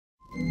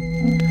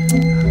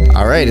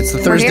All right, it's the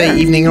Thursday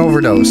evening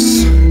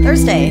overdose.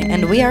 Thursday,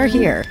 and we are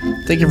here.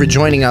 Thank you for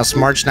joining us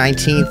March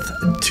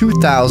 19th,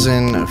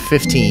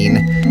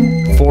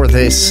 2015 for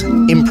this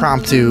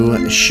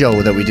impromptu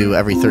show that we do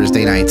every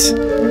Thursday night.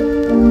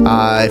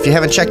 If you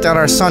haven't checked out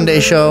our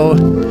Sunday show,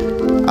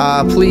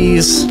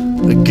 please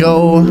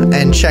go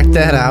and check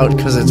that out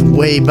because it's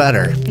way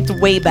better. It's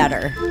way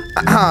better.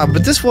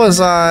 But this was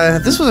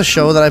a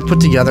show that I put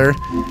together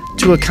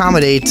to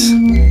accommodate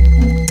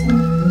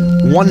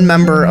one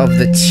member of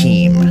the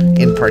team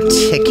in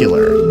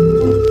particular.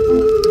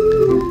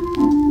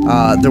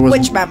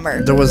 Which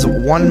member? There was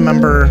one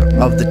member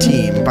of the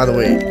team. By the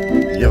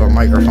way, you have a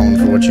microphone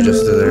for what you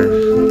just did there.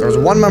 There was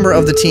one member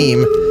of the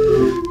team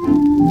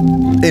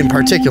in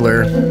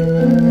particular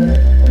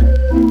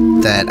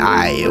that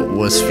I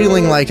was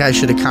feeling like I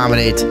should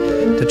accommodate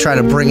to try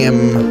to bring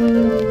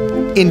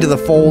him into the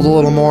fold a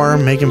little more,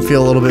 make him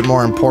feel a little bit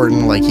more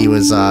important, like he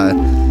was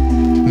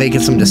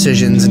making some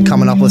decisions and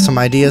coming up with some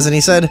ideas. And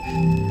he said,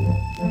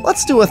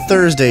 let's do a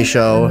Thursday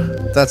show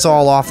that's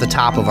all off the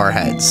top of our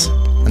heads.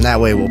 And that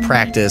way we'll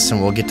practice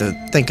and we'll get to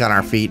think on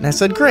our feet. And I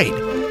said, great.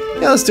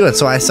 Yeah, let's do it.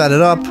 So I set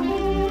it up.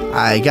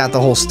 I got the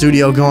whole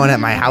studio going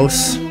at my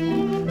house.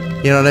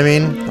 You know what I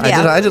mean?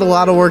 Yeah. I did a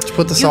lot of work to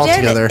put this all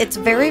together. It's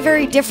very,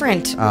 very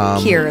different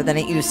here than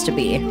it used to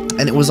be.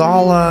 And it was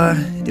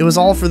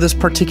all for this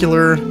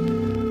particular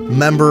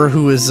member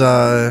who's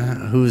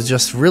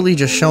just really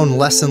just shown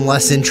less and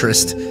less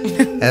interest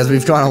as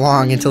we've gone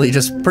along until he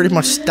just pretty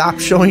much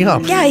stopped showing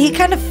up. Yeah, he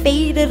kind of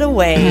faded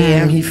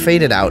away. He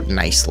faded out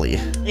nicely.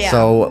 Yeah.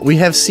 So we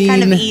have seen...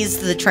 Kind of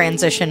eased the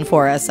transition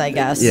for us, I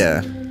guess.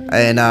 Yeah.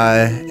 And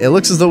it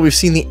looks as though we've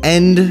seen the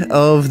end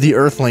of the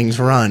Earthlings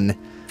run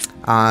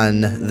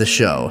on the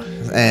show.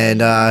 And,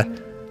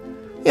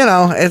 you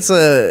know, it's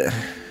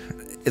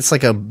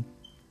like a...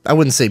 I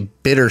wouldn't say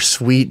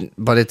bittersweet,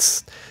 but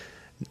it's...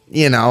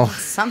 You know,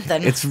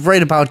 something. It's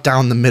right about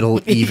down the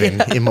middle even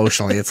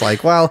emotionally. It's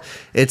like, well,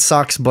 it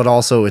sucks, but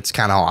also it's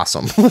kind of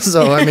awesome.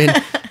 So, I mean,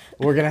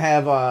 we're going to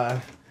have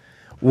a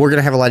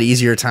lot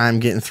easier time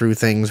getting through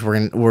things.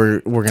 We're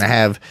going to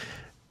have,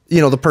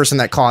 you know, the person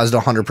that caused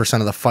 100%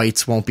 of the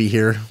fights won't be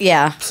here.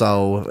 Yeah.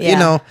 So, you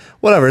know,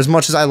 whatever. As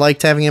much as I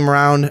liked having him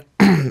around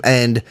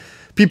and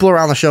people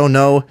around the show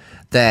know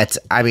that,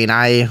 I mean,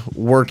 I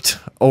worked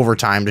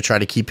overtime to try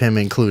to keep him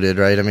included,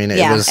 right? I mean,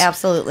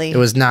 absolutely. It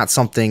was not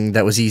something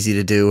that was easy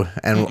to do,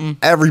 and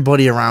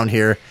everybody around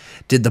here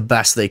did the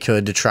best they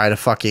could to try to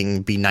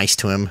fucking be nice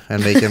to him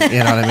and make him, you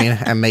know what I mean,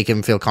 and make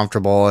him feel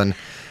comfortable. And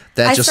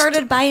that I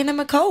started buying him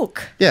a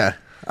Coke. Yeah.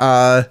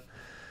 I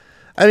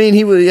mean,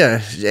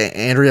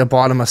 Andrea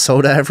bought him a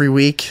soda every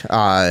week.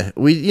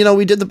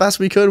 We did the best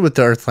we could with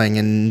the Earthling,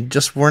 and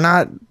just we're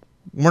not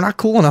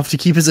cool enough to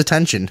keep his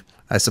attention,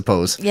 I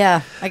suppose.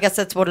 Yeah, I guess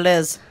that's what it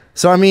is.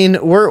 So I mean,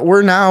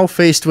 we're now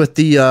faced with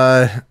the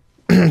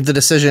the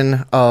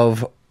decision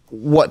of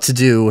what to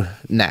do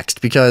next,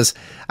 because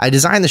I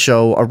designed the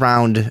show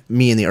around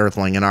me and the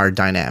Earthling and our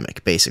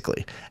dynamic,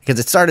 basically. Because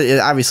it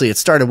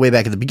started way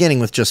back at the beginning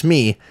with just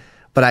me,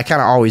 but I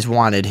kind of always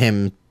wanted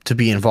him to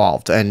be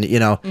involved, and you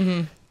know,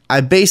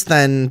 I based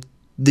then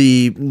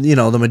the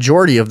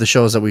majority of the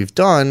shows that we've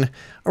done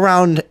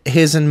around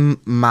his and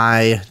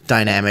my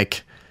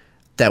dynamic.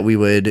 That we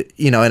would,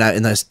 you know,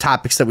 and those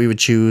topics that we would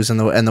choose and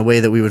the way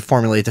that we would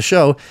formulate the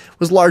show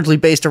was largely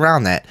based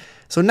around that.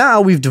 So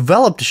now we've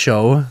developed a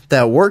show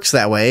that works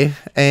that way,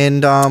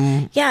 and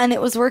yeah, and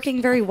it was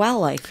working very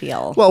well, I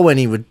feel. Well, when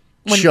he would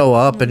show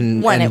up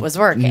and it was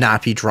working,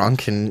 not be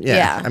drunk, and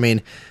I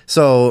mean,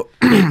 so,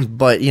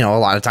 but you know, a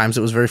lot of times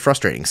it was very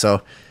frustrating.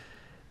 So,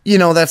 you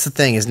know, that's the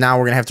thing, is now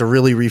we're gonna have to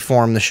really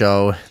reform the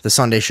show. The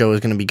Sunday show is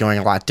going to be going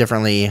a lot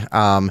differently.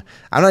 I'm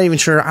not even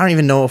sure. I don't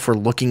even know if we're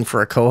looking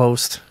for a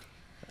co-host.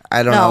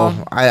 I don't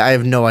know. I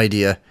have no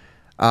idea.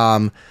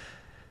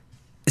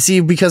 See,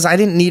 because I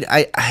didn't need...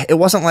 it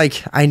wasn't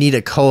like I need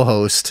a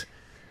co-host,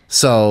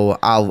 so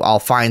I'll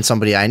find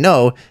somebody I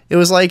know. It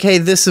was like, hey,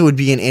 this would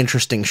be an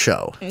interesting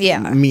show. Yeah.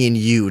 Me and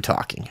you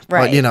talking.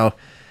 Right. But, you know,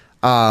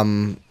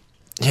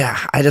 yeah,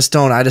 I just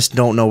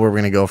don't know where we're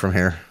going to go from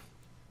here.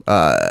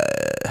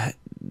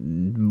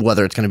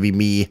 Whether it's going to be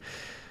me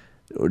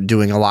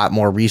doing a lot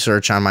more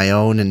research on my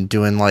own and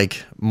doing,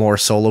 like, more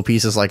solo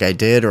pieces like I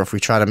did, or if we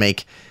try to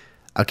make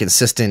a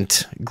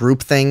consistent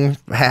group thing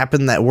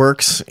happen that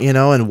works, you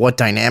know, and what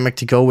dynamic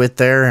to go with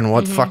there, and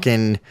what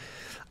fucking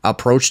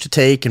approach to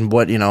take, and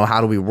what, you know,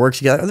 how do we work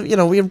together? You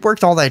know, we have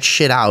worked all that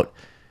shit out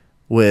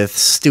with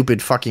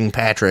stupid fucking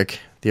Patrick,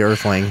 the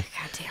Earthling.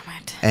 God damn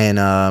it.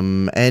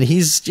 And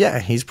he's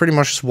pretty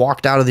much just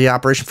walked out of the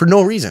operation for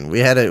no reason. We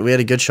had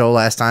a good show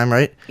last time,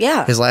 right?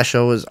 Yeah. His last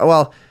show was,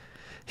 well,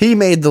 he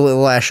made the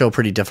last show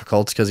pretty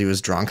difficult because he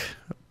was drunk.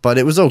 But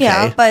it was okay.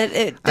 Yeah, but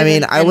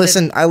I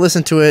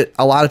listened to it.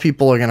 A lot of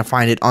people are going to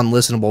find it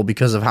unlistenable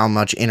because of how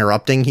much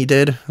interrupting he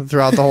did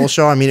throughout the whole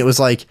show. I mean, it was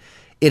like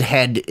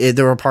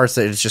there were parts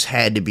that it just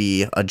had to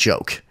be a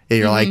joke.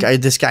 You're like,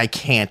 this guy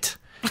can't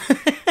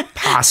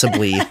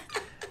possibly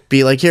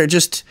be like, here,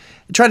 just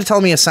try to tell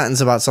me a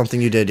sentence about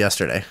something you did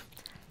yesterday.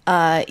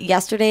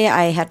 Yesterday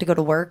I had to go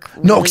to work.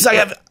 No, because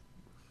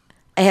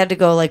I had to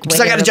go like. Because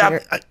I got a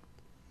job.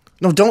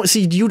 No, don't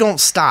see. You don't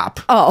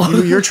stop.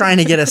 Oh, you're trying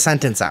to get a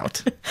sentence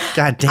out.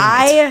 God damn it!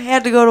 I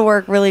had to go to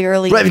work really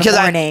early in the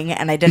morning,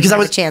 and I didn't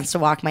have a chance to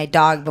walk my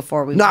dog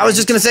before we. No, I was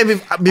just gonna say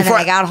before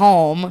I got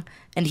home,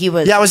 and he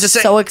was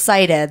so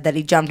excited that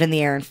he jumped in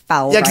the air and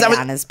fell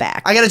on his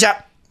back. I got a job.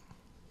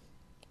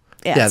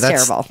 Yeah,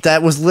 that's terrible.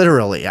 That was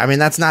literally. I mean,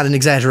 that's not an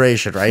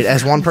exaggeration, right?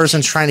 As one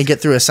person's trying to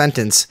get through a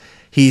sentence,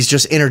 he's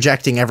just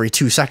interjecting every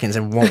 2 seconds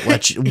and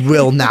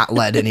will not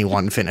let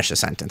anyone finish a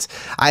sentence.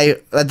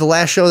 At the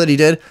last show that he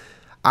did.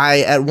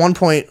 I, at one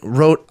point,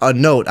 wrote a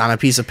note on a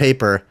piece of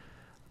paper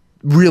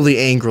really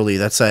angrily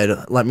that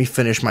said, let me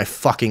finish my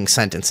fucking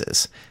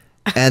sentences.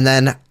 And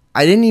then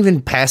I didn't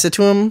even pass it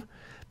to him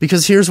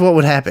because here's what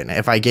would happen.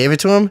 If I gave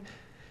it to him,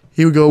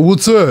 he would go,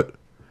 what's that?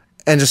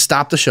 And just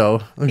stop the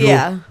show. I'd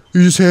go,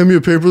 you just hand me a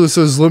paper that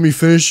says, let me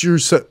finish your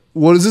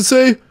what does it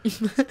say?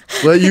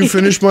 Let you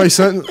finish my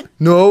sentence?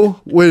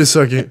 No? Wait a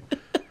second.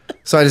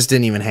 So I just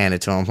didn't even hand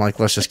it to him. Like,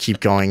 let's just keep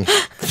going.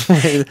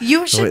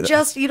 You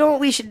know what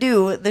we should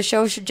do? The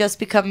show should just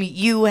become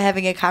you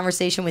having a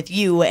conversation with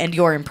you and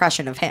your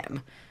impression of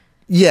him.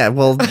 Yeah,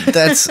 well,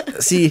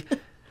 see,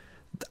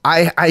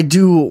 I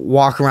do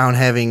walk around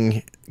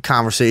having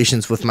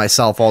conversations with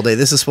myself all day.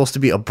 This is supposed to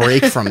be a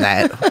break from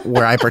that,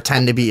 where I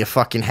pretend to be a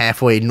fucking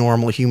halfway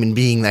normal human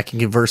being that can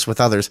converse with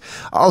others.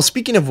 Oh,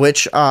 speaking of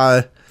which,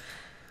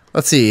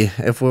 let's see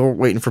if we're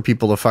waiting for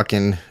people to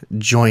fucking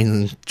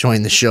join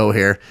the show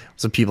here.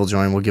 So people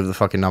join, we'll give the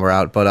fucking number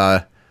out.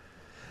 But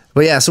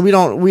yeah, so we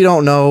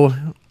don't know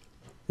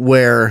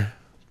where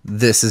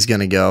this is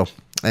gonna go,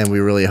 and we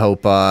really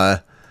hope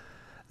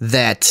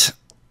that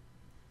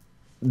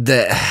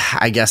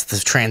I guess the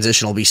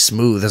transition will be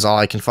smooth. Is all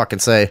I can fucking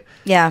say.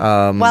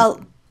 Yeah.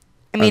 Well,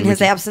 I mean,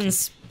 his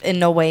absence in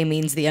no way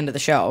means the end of the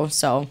show.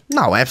 So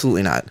no,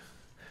 absolutely not.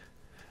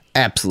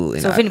 Absolutely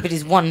not. So if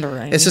anybody's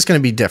wondering, it's just gonna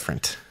be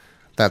different.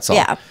 That's all.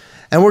 Yeah.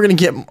 And we're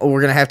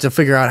gonna have to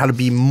figure out how to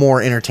be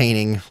more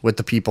entertaining with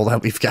the people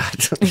that we've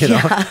got. You know,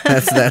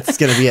 that's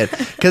gonna be it.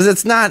 Because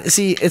it's not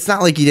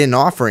like he didn't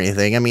offer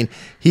anything. I mean,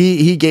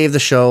 he gave the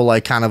show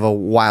like kind of a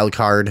wild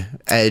card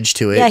edge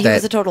to it. Yeah, he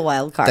was a total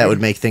wild card. That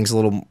would make things a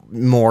little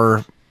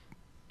more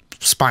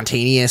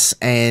spontaneous,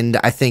 and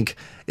I think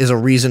is a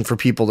reason for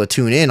people to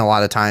tune in a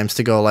lot of times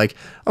to go like,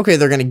 okay,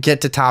 they're gonna get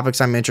to topics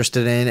I'm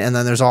interested in, and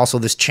then there's also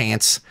this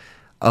chance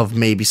of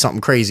maybe something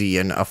crazy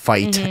and a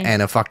fight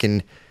and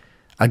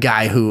a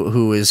guy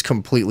who is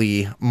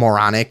completely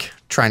moronic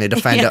trying to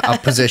defend a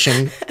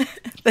position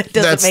that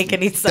doesn't make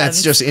any sense.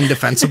 That's just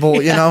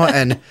indefensible, you know,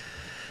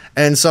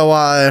 and so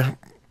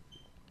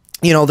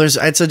you know,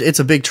 it's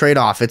a big trade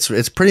off.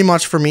 It's pretty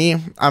much for me.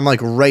 I'm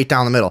like right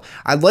down the middle.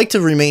 I'd like to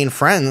remain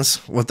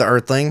friends with the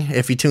Earthling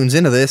if he tunes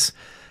into this.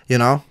 You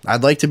know,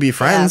 I'd like to be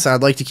friends. Yeah.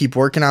 I'd like to keep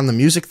working on the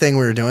music thing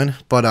we were doing,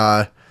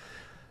 but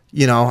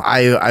you know,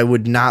 I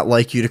would not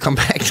like you to come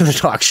back to the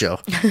talk show.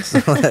 So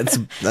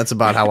that's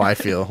about how I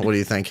feel. What do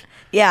you think?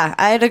 Yeah,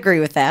 I'd agree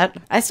with that.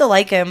 I still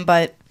like him,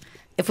 but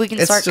if we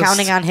can start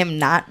counting on him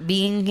not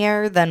being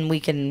here, then we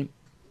can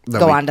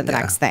go on to the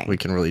next thing. We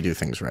can really do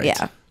things right.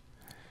 Yeah.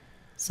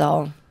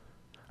 So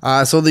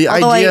the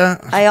idea...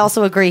 I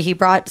also agree he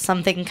brought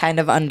something kind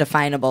of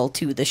undefinable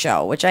to the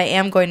show, which I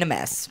am going to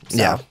miss. So.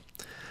 Yeah.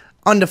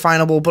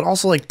 Undefinable, but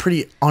also like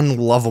pretty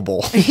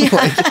unlovable. Yeah.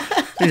 Like,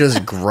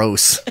 just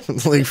gross.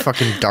 Like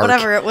fucking dark.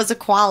 Whatever, it was a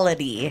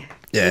quality.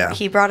 Yeah.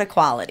 He brought a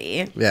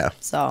quality. Yeah.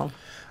 So.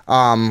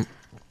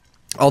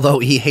 Although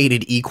he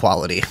hated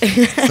equality.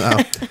 So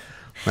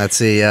let's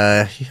see.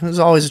 There's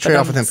always a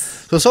trade-off with him.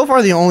 So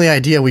far the only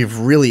idea we've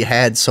really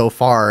had so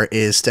far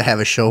is to have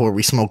a show where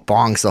we smoke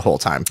bongs the whole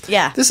time.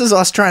 Yeah. This is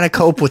us trying to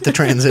cope with the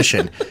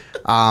transition.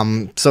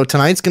 So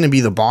tonight's going to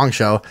be the bong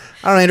show.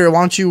 I don't know, Andrew,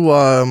 why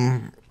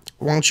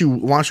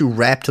don't you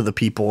rap to the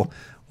people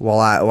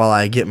while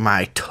I get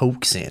my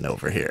tokes in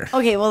over here.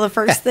 Okay, well, the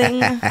first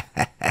thing...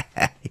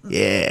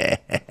 Yeah.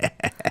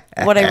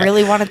 What I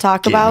really want to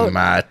talk about... Get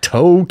my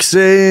tokes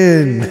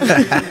in.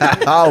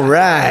 All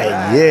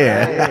right,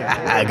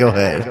 yeah. Go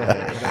ahead.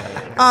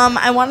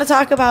 I want to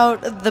talk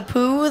about the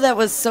poo that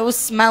was so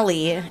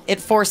smelly, it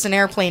forced an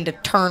airplane to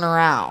turn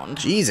around.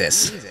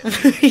 Jesus.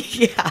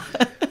 Yeah.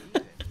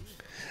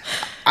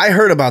 I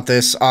heard about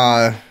this.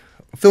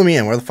 Fill me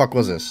in. Where the fuck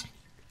was this?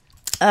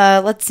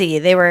 Let's see.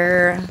 They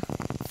were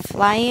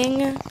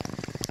flying.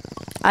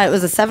 It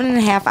was a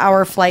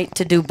 7.5-hour flight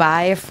to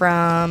Dubai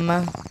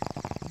from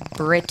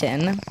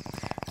Britain.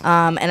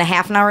 And a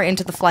half an hour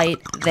into the flight,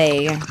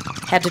 they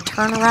had to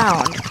turn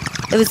around.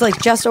 It was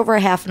like just over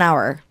a half an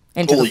hour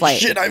into the flight.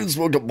 Holy shit, I haven't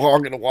smoked a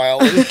bong in a while.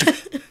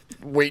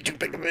 Way too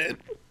big of it.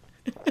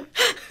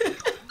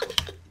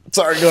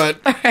 Sorry, go ahead.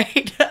 All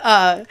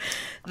right.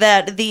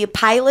 That the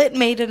pilot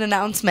made an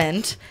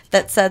announcement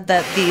that said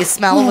that the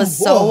smell was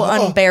so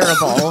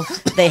unbearable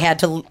they had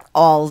to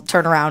all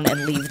turn around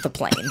and leave the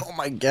plane. Oh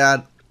my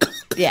god.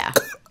 Yeah.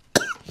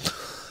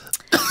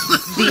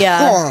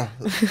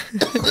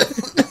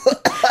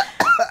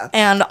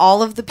 And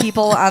all of the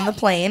people on the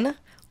plane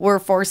were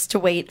forced to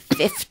wait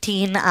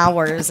 15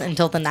 hours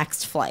until the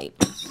next flight.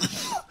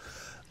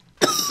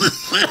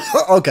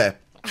 Okay.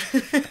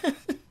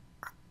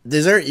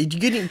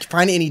 Did you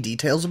find any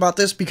details about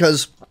this?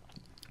 Because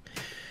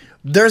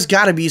there's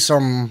got to be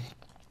some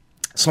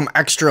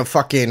extra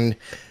fucking,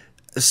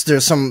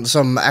 there's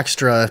some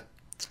extra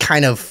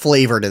kind of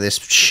flavor to this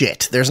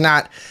shit. This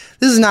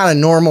is not a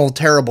normal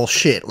terrible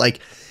shit. Like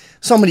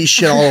somebody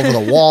shit all over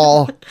the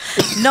wall.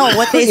 No,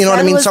 what they you know what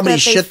I mean? was Somebody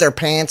that shit their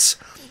pants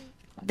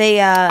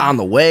they on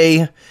the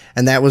way,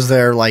 and that was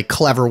their like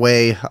clever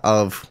way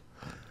of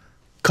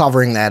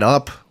covering that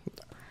up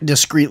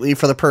discreetly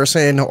for the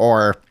person,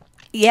 or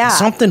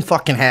something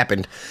fucking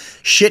happened.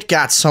 Shit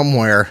got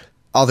somewhere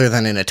other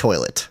than in a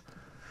toilet.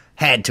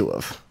 Had to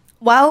have.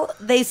 Well,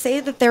 they say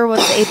that there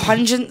was a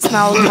pungent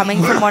smell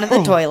coming from one of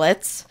the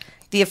toilets.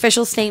 The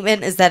official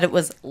statement is that it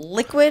was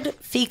liquid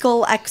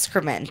fecal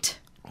excrement.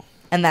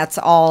 And that's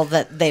all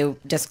that they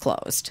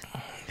disclosed.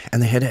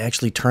 And they had to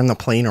actually turn the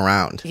plane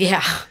around.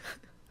 Yeah.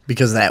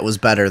 Because that was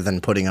better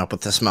than putting up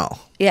with the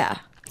smell. Yeah.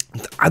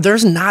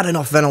 There's not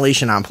enough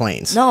ventilation on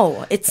planes.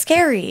 No, it's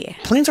scary.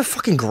 Planes are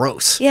fucking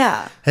gross.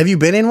 Yeah. Have you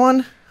been in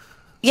one?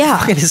 Yeah.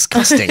 It's fucking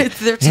disgusting.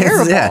 They're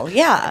terrible.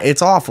 Yeah.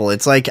 It's awful.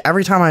 It's like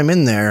every time I'm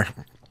in there,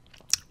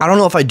 I don't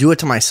know if I do it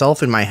to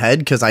myself in my head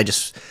because I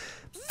just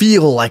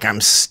feel like I'm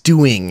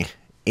stewing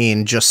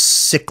in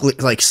just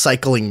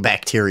cycling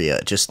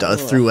bacteria just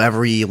through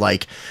every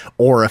like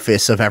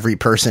orifice of every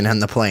person in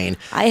the plane.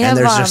 And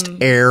there's just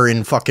air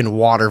and fucking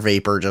water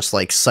vapor just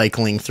like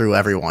cycling through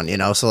everyone, you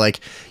know? So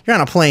like you're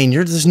on a plane,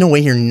 there's no way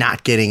you're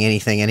not getting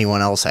anything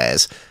anyone else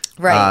has.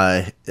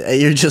 Right.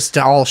 You're just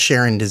all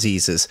sharing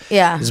diseases.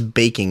 Yeah. Just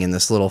baking in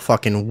this little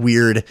fucking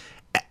weird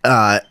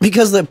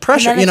because the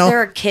pressure, and then you know, if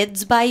there are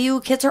kids by you,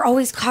 kids are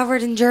always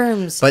covered in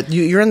germs. But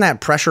you're in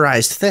that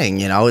pressurized thing,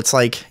 you know. It's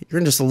like you're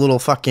in just a little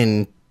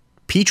fucking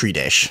petri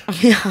dish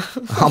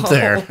up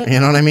there. You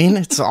know what I mean?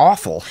 It's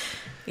awful.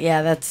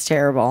 Yeah, that's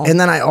terrible. And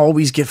then I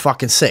always get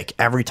fucking sick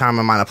every time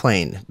I'm on a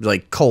plane,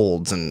 like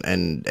colds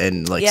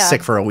and like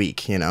sick for a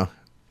week. You know.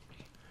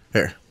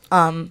 Here.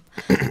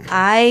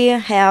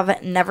 I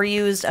have never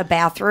used a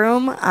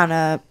bathroom on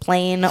a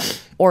plane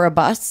or a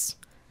bus.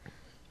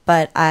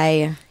 But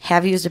I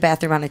have used a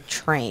bathroom on a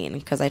train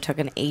because I took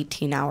an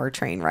 18-hour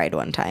train ride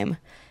one time.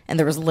 And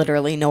there was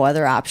literally no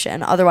other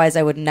option. Otherwise,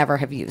 I would never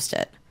have used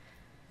it.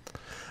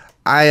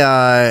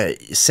 I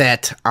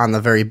sat on the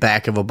very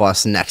back of a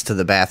bus next to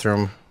the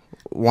bathroom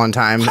one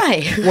time.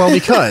 Why? Well,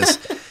 because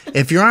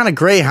if you're on a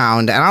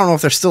Greyhound, and I don't know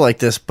if they're still like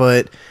this,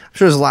 but I'm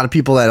sure there's a lot of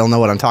people that don't know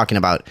what I'm talking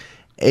about.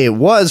 It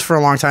was for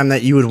a long time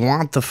that you would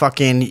want the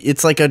fucking...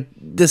 It's like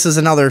this is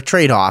another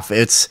trade-off.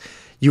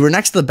 You were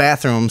next to the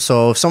bathroom,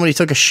 so if somebody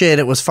took a shit,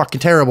 it was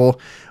fucking terrible.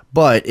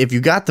 But if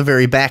you got the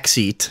very back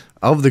seat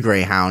of the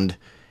Greyhound,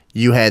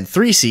 you had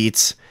 3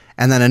 seats,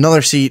 and then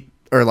another seat,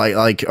 or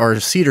or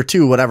a seat or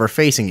 2, whatever,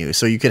 facing you.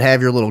 So you could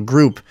have your little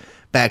group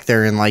back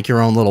there in like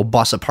your own little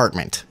bus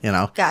apartment, you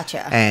know?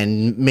 Gotcha.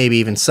 And maybe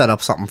even set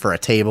up something for a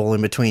table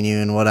in between you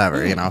and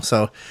whatever, you know?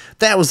 So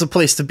that was the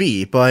place to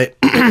be, but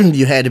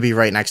you had to be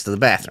right next to the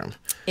bathroom.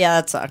 Yeah,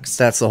 that sucks.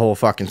 That's the whole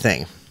fucking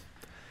thing.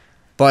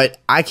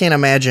 But I can't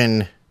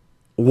imagine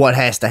what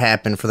has to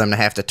happen for them to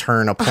have to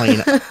turn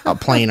a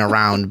plane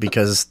around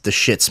because the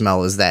shit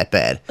smell is that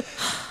bad.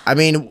 I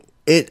mean,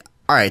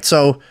 all right,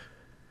 so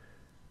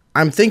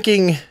I'm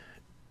thinking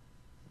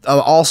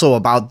also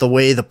about the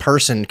way the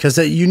person, because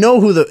you know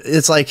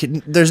it's like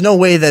there's no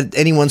way that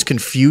anyone's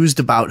confused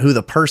about who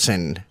the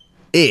person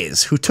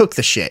is who took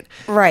the shit.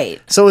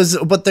 Right. So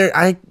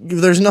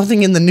there's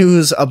nothing in the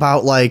news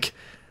about like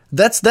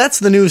that's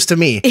the news to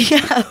me.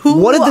 Yeah.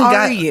 What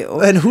are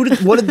you? And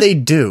what did they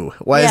do?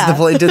 Why is the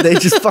play? Did they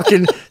just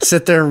fucking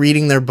sit there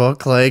reading their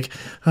book like,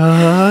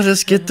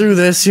 just get through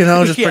this, you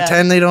know, just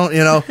pretend they don't,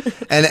 you know,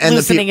 and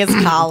loosening his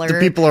collar.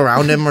 The people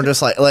around him are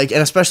just like,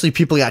 and especially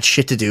people got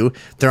shit to do.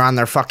 They're on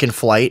their fucking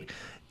flight,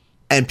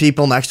 and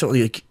people next to them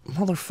like,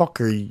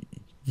 motherfucker,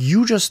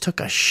 you just took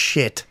a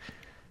shit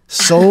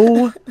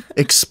so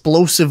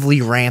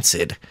explosively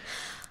rancid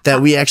that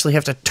we actually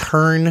have to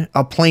turn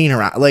a plane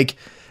around, like.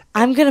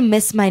 I'm gonna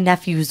miss my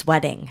nephew's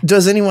wedding.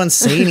 Does anyone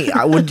say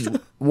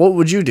what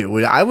would you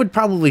do? I would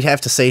probably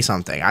have to say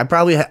something. I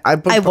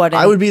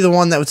would be the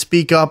one that would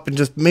speak up and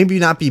just maybe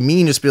not be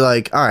mean, just be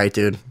like, all right,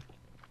 dude,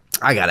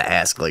 I gotta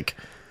ask, like,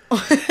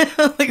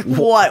 like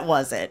what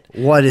was it?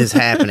 What is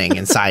happening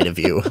inside of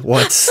you?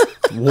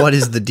 What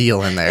is the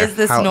deal in there? Is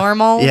this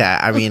normal? Yeah,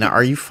 I mean,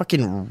 are you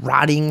fucking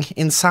rotting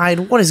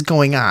inside? What is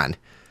going on?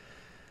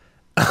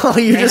 Oh,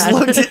 you just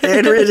looked at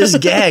Andrea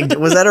just gagged.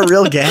 Was that a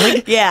real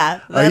gag?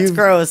 Yeah, that's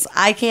gross.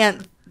 I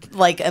can't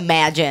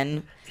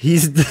imagine.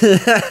 He's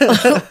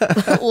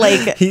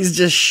Like he's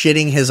just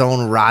shitting his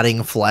own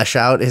rotting flesh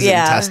out. His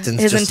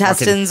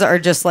intestines are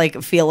just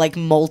feel like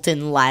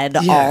molten lead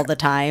all the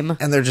time,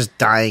 and they're just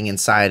dying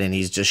inside. And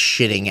he's just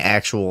shitting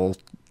actual,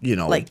 you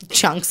know, like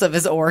chunks of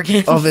his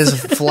organs, of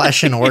his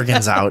flesh and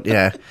organs out.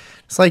 Yeah,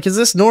 it's like, is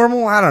this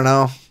normal? I don't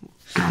know.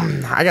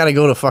 I gotta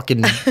go to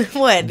fucking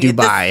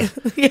Dubai.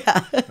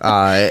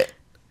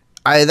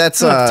 That's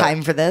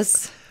time for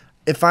this.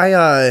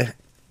 I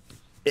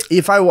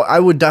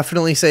would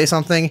definitely say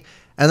something,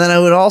 And then I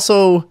would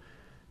also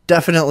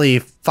definitely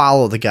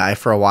follow the guy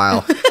for a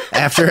while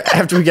after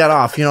we got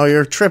off. You know,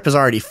 your trip is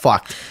already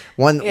fucked.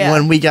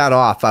 When we got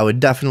off, I would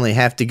definitely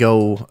have to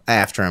go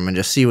after him and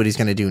just see what he's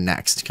going to do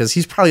next, because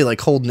he's probably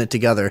like holding it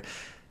together.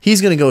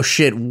 He's going to go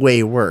shit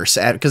way worse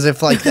because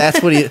if like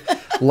that's what he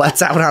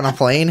lets out on a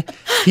plane,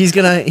 he's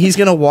going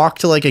to walk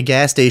to like a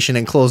gas station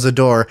and close the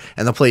door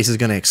and the place is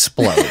going to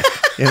explode.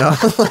 You know,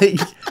 like,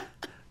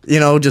 you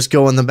know, just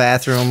go in the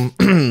bathroom.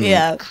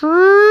 Yeah.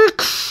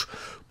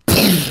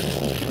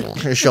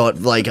 Show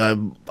it like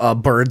a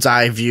bird's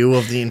eye view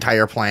of the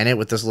entire planet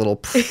with this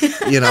little,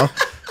 you know.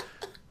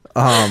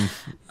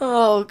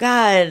 Oh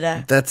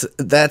God.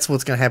 That's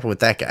what's gonna happen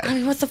with that guy. I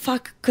mean, what the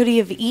fuck could he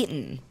have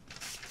eaten?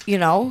 You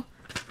know?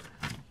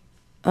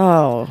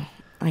 Oh,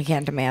 I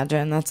can't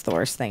imagine. That's the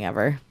worst thing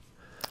ever.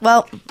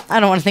 Well,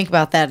 I don't want to think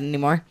about that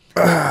anymore.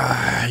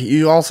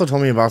 You also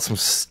told me about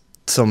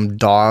some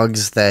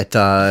dogs that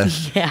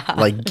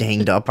like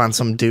ganged up on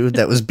some dude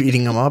that was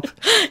beating him up.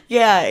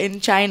 Yeah,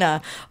 in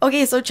China.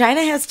 Okay, so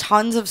China has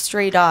tons of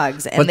stray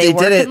dogs, and they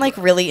work in like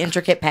really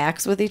intricate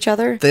packs with each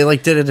other. They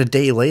like did it a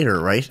day later,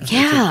 right?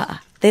 Yeah,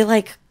 they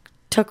like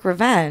took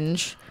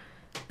revenge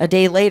a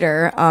day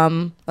later.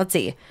 Let's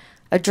see.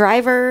 A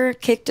driver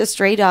kicked a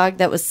stray dog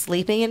that was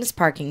sleeping in his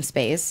parking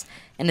space,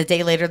 and a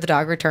day later the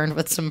dog returned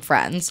with some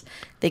friends.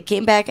 They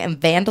came back and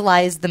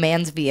vandalized the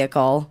man's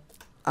vehicle.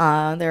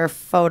 There are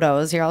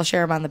photos here. I'll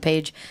share them on the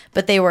page.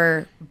 But they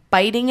were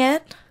biting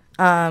it,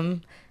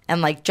 and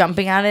like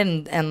jumping on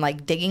it and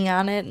like digging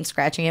on it and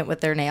scratching it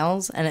with their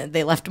nails. And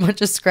they left a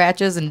bunch of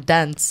scratches and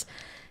dents.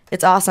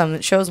 It's awesome.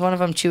 It shows one of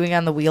them chewing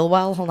on the wheel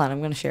well. Hold on, I'm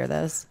going to share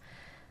this.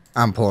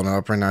 I'm pulling it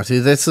up right now. See,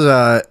 this is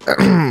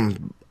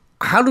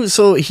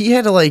so he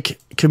had to like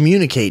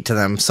communicate to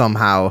them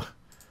somehow.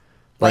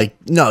 Like,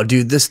 no,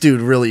 dude, this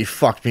dude really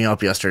fucked me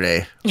up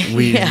yesterday.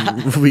 We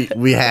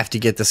have to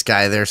get this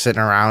guy there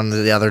sitting around.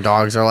 The other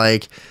dogs are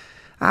like,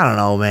 I don't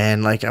know,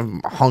 man. Like,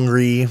 I'm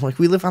hungry. Like,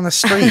 we live on the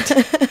street.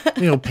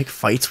 You know, pick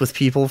fights with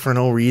people for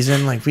no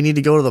reason. Like, we need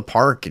to go to the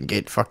park and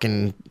get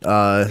fucking,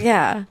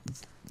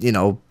 you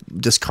know,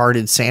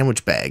 discarded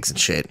sandwich bags and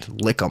shit.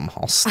 Lick them,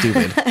 all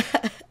stupid.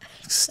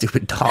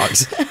 Stupid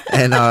dogs.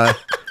 And,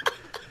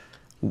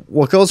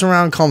 what goes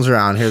around comes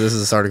around. Here, this is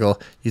this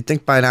article. You'd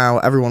think by now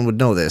everyone would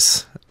know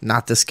this.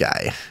 Not this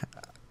guy.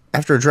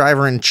 After a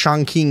driver in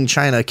Chongqing,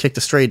 China, kicked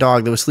a stray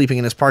dog that was sleeping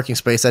in his parking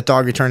space, that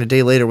dog returned a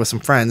day later with some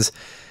friends.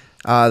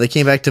 They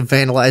came back to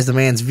vandalize the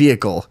man's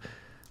vehicle.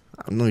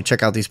 Let me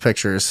check out these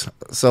pictures.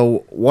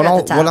 So, what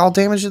all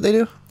damage did they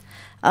do?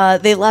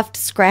 They left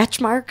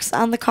scratch marks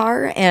on the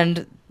car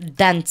and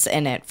dents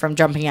in it from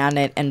jumping on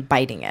it and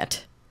biting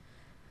it.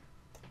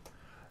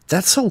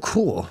 That's so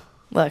cool.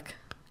 Look.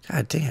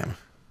 God damn.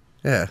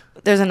 Yeah.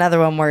 There's another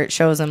one where it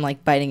shows him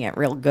like biting it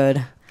real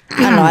good.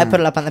 I don't know. I put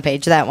it up on the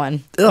page. That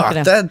one.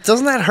 Ugh,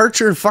 doesn't that hurt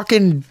your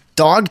fucking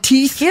dog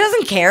teeth? He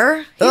doesn't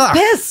care. He's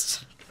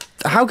pissed.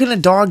 How can a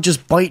dog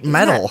just bite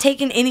metal? He's not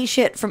taking any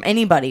shit from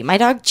anybody. My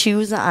dog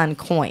chews on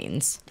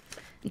coins.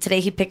 And today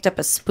he picked up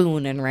a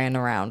spoon and ran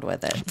around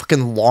with it.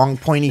 Fucking long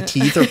pointy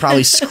teeth are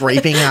probably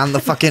scraping on the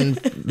fucking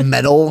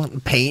metal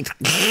paint.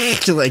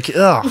 Like,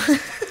 ugh.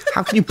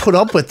 How can you put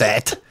up with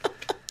that?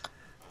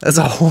 That's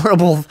a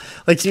horrible.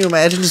 Like, can you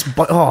imagine just?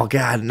 Oh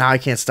God! Now I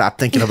can't stop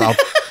thinking about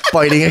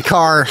biting a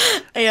car.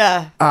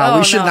 Yeah.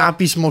 We should not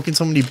be smoking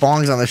so many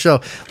bongs on the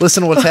show.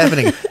 Listen to what's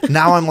happening.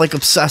 Now I'm like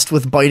obsessed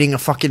with biting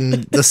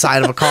the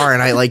side of a car,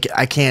 and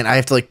I can't. I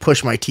have to like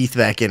push my teeth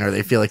back in, or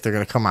they feel like they're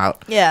gonna come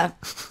out. Yeah.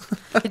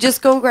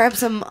 Just go grab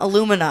some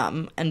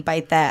aluminum and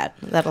bite that.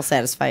 That'll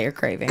satisfy your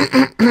craving. All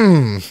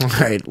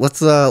right. Let's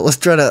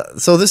try to.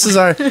 So this is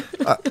our.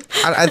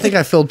 I think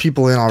I filled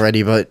people in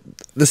already, but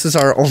this is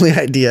our only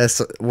idea.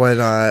 So when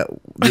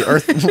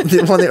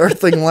the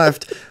Earthling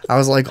left, I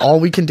was like, all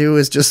we can do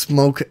is just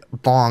smoke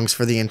bongs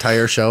for the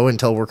entire show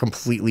until we're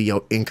completely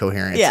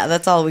incoherent. Yeah,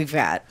 that's all we've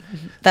got.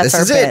 That's this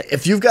our is bit. it.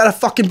 If you've got a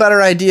fucking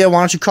better idea,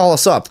 why don't you call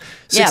us up?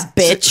 Yeah,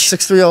 bitch.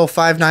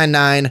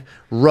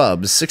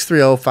 630-599-RUBS.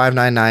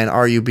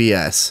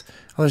 630-599-RUBS.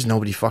 Oh, there's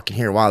nobody fucking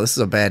here. Wow, this is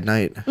a bad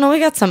night. No, we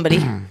got somebody.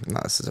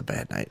 No, this is a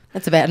bad night.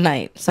 It's a bad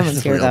night.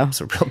 Someone's here, though.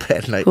 It's a real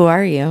bad night. Who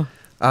are you?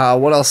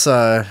 What else?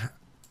 Well,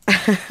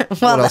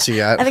 what else you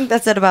got? I think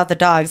that's it about the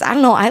dogs. I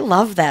don't know. I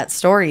love that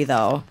story,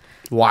 though.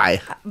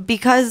 Why?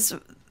 Because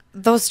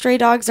those stray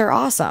dogs are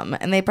awesome,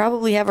 and they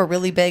probably have a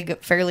really big,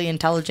 fairly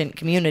intelligent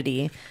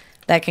community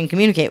that can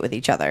communicate with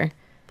each other.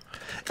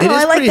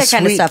 I like that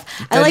kind of stuff.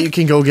 You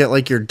can go get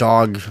like your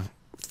dog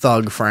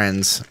thug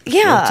friends.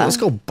 Yeah. Let's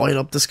go bite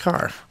up this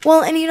car.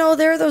 Well, and you know,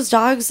 there are those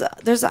dogs.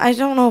 I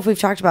don't know if we've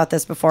talked about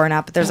this before or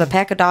not, but there's a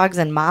pack of dogs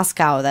in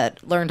Moscow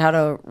that learned how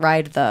to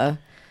ride the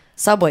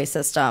subway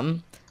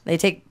system. They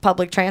take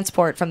public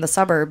transport from the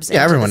suburbs.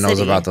 Yeah, everyone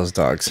knows about those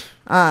dogs.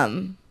 I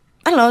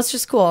don't know. It's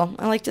just cool.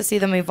 I like to see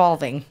them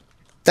evolving.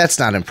 That's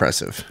not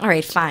impressive. All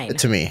right, fine.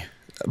 To me,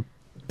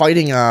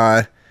 biting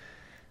a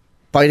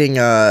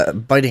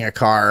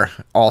car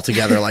all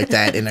together like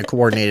that in a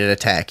coordinated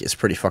attack is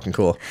pretty fucking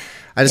cool.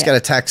 I just got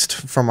a text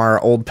from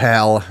our old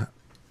pal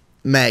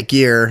Matt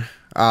Geer.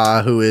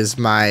 who is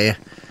my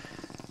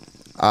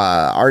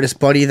artist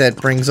buddy that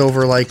brings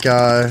over like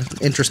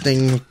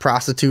interesting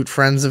prostitute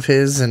friends of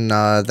his, and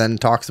then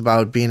talks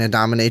about being a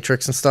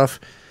dominatrix and stuff.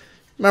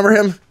 Remember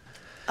him?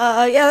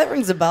 Yeah, that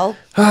rings a bell.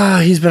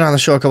 He's been on the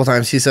show a couple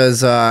times. He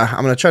says,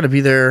 I'm going to try to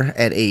be there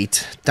at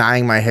 8,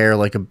 dyeing my hair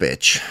like a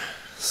bitch.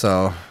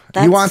 So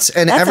he wants,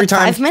 and that's every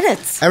time, 5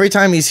 minutes. every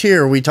time he's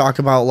here, we talk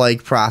about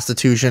like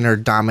prostitution or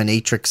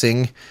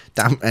dominatrixing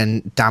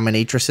and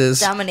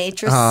dominatrices.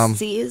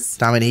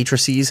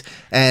 Dominatrices.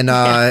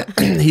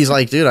 And he's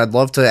like, dude, I'd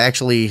love to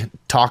actually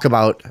talk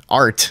about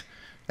art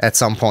at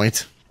some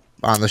point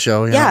on the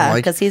show. You know, Yeah,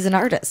 like, because he's an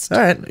artist. all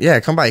right, yeah,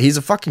 come by. He's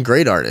a fucking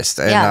great artist,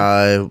 and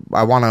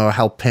I want to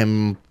help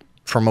him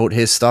promote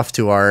his stuff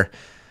to our,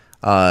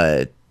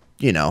 over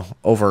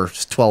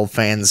 12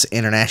 fans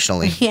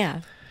internationally. Yeah.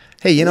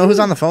 Hey, you know who's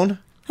on the phone?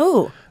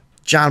 Who?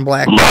 John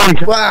Black.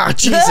 Wow,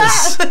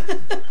 Jesus.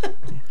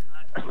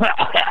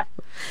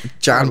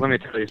 John, Let me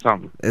tell you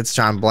something. it's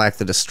John Black,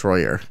 the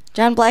Destroyer.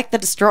 John Black, the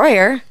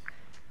Destroyer.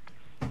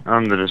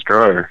 I'm the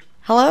Destroyer.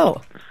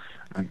 Hello.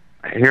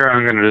 Here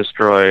I'm going to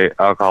destroy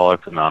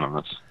Alcoholics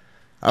Anonymous.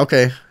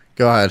 Okay,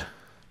 go ahead.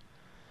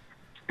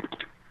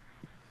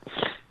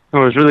 It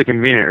was really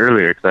convenient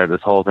earlier because I had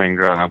this whole thing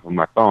drawn up on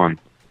my phone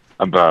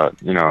about,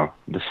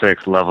 the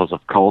 6 levels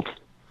of cult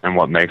and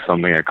what makes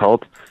something a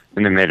cult,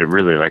 and it made it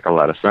really like a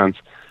lot of sense.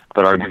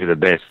 But I'll give you the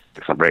basics.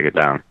 I'll break it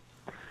down.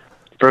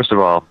 First of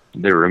all,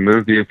 they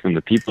remove you from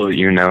the people that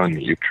you know and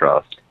that you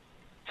trust.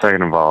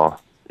 Second of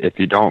all, if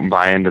you don't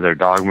buy into their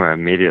dogma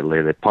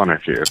immediately, they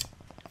punish you.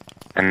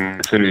 And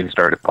as soon as you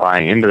start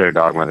buying into their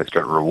dogma, they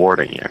start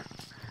rewarding you.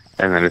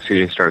 And then as soon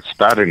as you start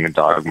spouting the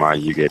dogma,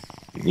 you get,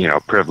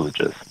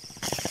 privileges.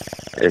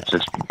 It's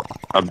just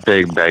a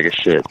big bag of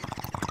shit.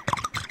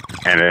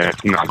 And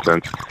it's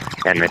nonsense.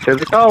 And they say,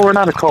 like, oh, we're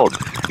not a cult.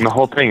 And the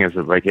whole thing is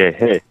like,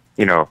 hey,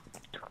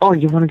 oh,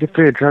 you want to get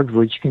free of drugs?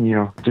 Well, you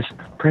can, just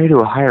pray to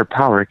a higher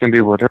power. It can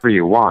be whatever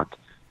you want.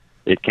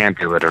 It can't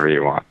be whatever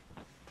you want.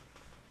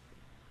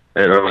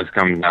 It always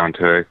comes down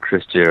to a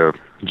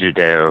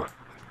Judeo,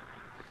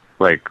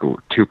 like,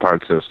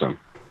 2-part system.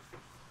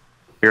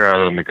 You're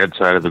either on the good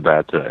side or the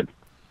bad side.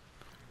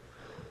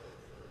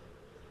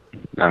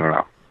 I don't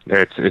know.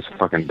 It's a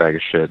fucking bag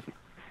of shit.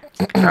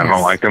 I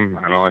don't like them.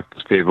 I don't like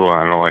those people.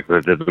 I don't like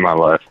what they did to my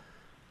life.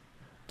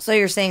 So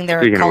you're saying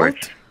they're Speaking a of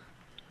cult?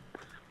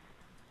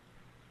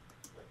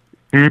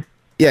 which.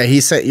 Yeah,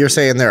 you're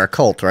saying they're a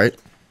cult, right?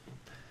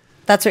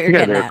 That's what you're Yeah,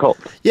 getting they're at. a cult.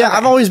 Yeah,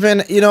 I've always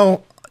been,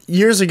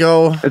 years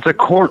ago. It's a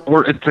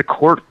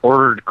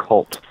court-ordered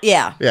cult.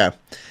 Yeah. Yeah.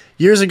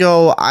 Years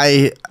ago,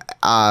 I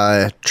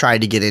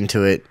tried to get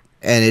into it,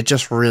 and it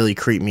just really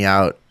creeped me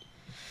out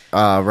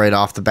right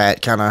off the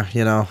bat, kind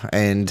of,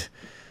 and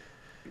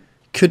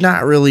could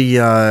not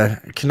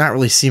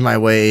really see my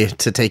way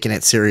to taking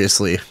it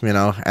seriously,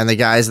 and the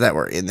guys that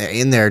were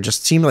in there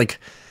just seemed like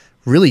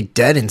really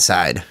dead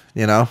inside,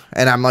 and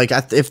I'm like,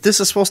 if this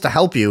is supposed to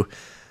help you,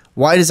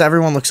 why does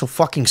everyone look so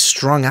fucking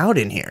strung out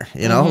in here,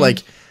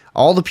 like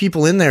all the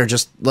people in there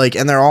just like,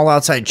 and they're all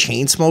outside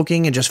chain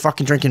smoking and just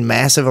fucking drinking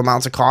massive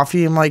amounts of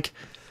coffee. I'm like,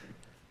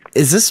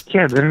 is this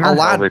they're not a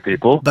lot healthy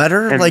people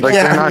better? And, Like,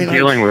 they're not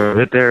dealing with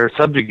it. They're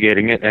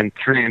subjugating it and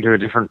turning it into a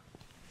different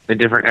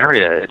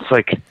area. It's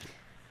like,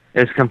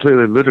 it's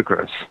completely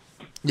ludicrous.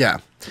 Yeah.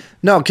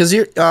 No, because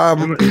you're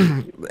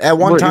at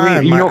one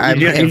time I've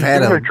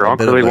had a drunk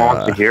bit really of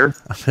wants to hear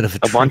a bit of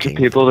a bunch of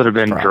people that have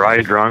been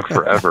dry drunk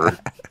forever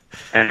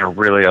and are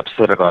really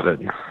upset about it.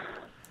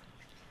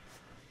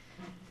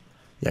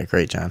 Yeah,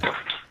 great, John.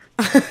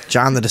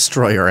 John the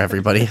Destroyer,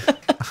 everybody.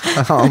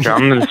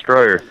 John the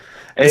Destroyer.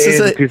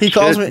 He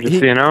calls me.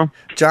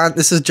 John.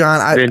 This is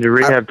John. I've been to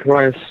rehab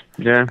twice.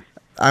 Yeah.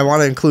 I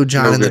want to include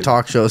John in the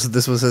talk show, so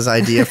this was his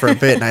idea for a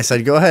bit, and I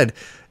said, "Go ahead,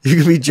 you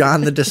can be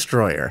John the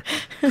Destroyer.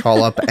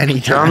 Call up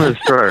anytime." John the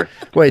Destroyer.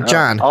 Wait,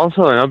 John.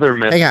 Also, another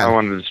myth I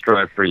want to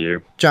destroy for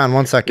you. John,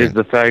 1 second. Is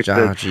the fact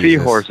that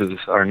seahorses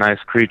are nice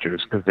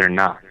creatures because they're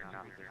not.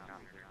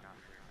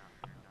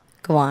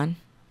 Go on.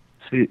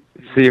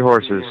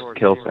 Seahorses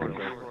kill things.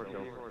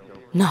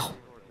 No.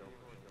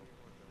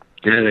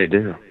 Yeah, they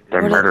do.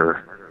 They're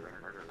murderer.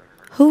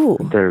 Who?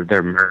 They're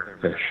murder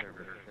fish.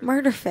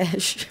 Murder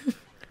fish.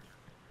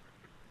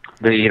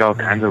 They eat all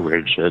kinds of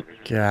weird shit.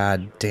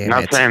 God damn it.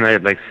 Not saying they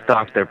like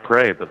stalk their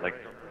prey, but like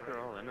they're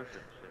all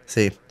innocent.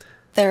 See,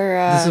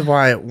 they're. This is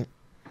why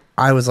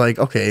I was like,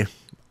 okay.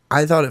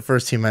 I thought at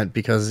first he meant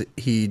because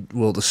he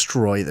will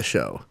destroy the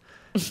show,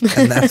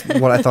 and that's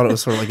what I thought it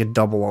was, sort of like a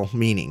double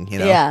meaning,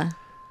 Yeah.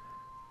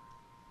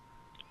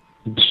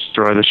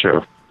 Destroy the show.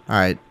 All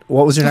right.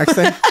 What was your next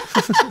thing?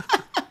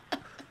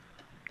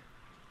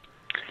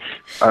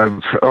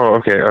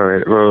 Okay. All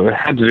right. Well, it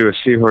had to do with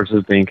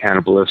seahorses being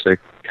cannibalistic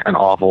and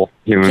awful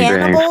human beings.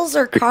 Cannibals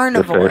or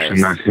carnivores? The fish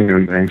and not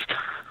human beings.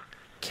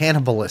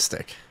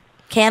 Cannibalistic.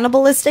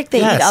 Cannibalistic?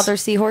 They Yes. eat other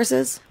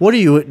seahorses? What are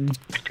you?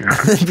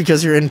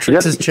 Because you're in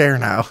Trix's chair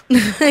now.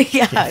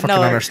 Yeah,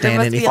 no.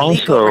 understand there must be anything. a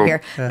leak over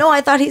here. No, I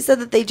thought he said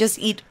that they just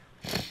eat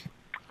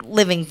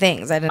living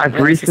things. I didn't. I've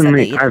realize you said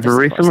they eat I've invisible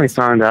recently horses.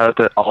 found out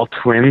that all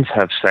twins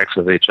have sex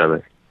with each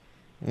other.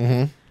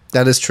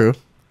 That is true.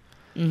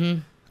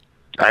 I'm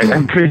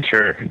pretty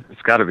sure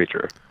it's got to be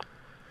true.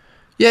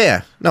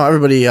 Yeah. No,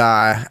 everybody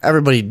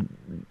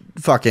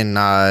fucking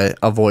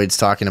avoids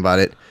talking about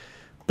it.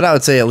 But I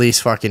would say at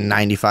least fucking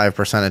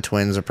 95% of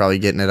twins are probably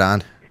getting it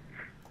on.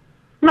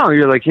 No,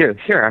 you're like, here,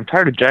 I'm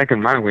tired of jacking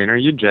my wiener.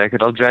 You jack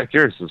it, I'll jack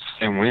yours. It's the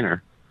same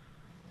wiener.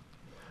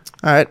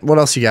 All right, what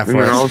else you got And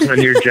for then all us? of a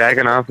sudden you're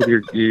jacking off with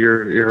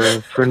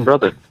your twin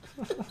brother.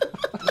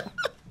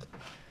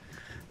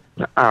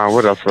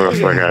 What else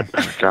I got?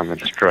 John the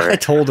Destroyer. I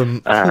told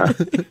him.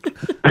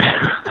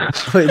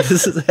 Wait,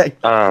 this is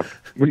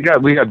we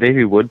got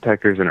baby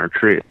woodpeckers in our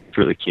tree. It's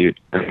really cute,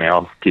 and they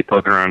all keep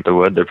poking around the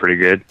wood. They're pretty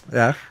good.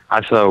 yeah.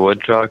 I saw a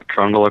woodchuck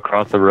trundle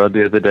across the road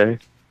the other day,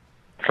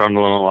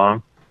 trundling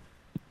along,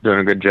 doing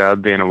a good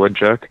job being a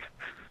woodchuck.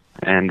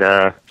 And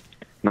my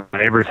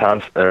neighbor's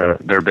house,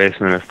 their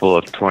basement is full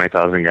of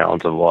 20,000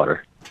 gallons of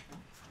water.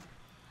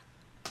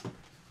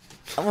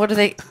 What do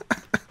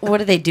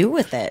they do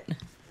with it?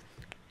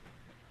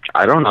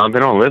 I don't know. They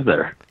don't live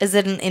there. Is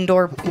it an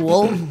indoor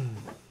pool?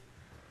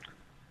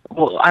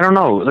 Well, I don't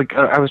know. Like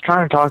I was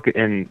trying to talk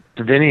to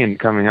Vinny and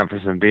coming up for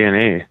some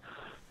B&E,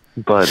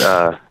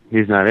 but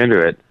he's not into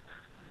it.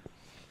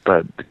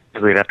 But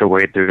we'd have to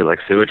wade through like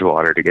sewage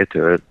water to get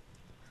to it.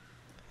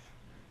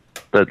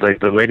 But like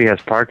the lady has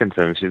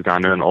Parkinson's, she's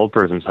gone to an old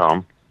person's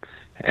home,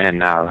 and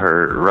now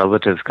her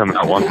relatives come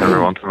out once in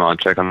a while and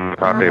check on the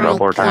property about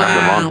 4 times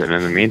a month. And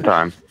in the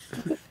meantime,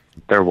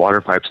 their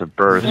water pipes have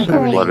burst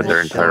and flooded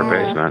their entire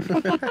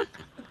basement.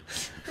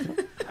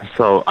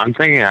 So I'm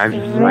thinking I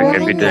just like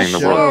could be doing the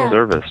world a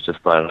service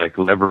just by like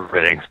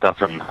liberating stuff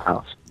from the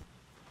house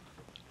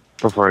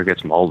before it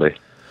gets moldy.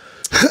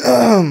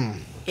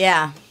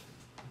 Yeah.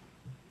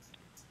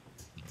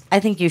 I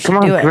think you should Come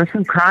on, do it. commit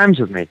some crimes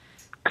with me.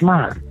 Come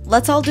on.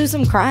 Let's all do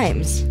some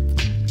crimes.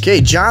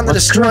 Okay, John the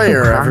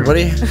Destroyer,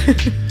 everybody.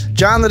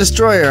 John the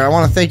Destroyer, I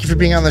want to thank you for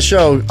being on the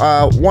show.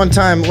 One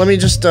time, let me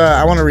just,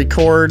 I want to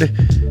record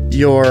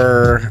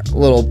your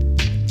little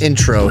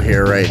intro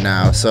here right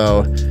now.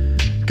 So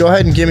go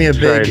ahead and give me a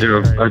big, I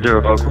do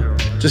a vocal.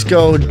 just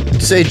go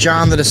say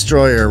John the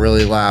Destroyer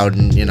really loud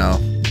and,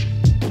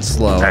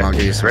 slow. Okay. And I'll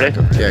give you some. Ready?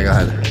 Yeah, go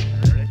ahead.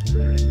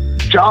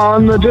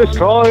 John the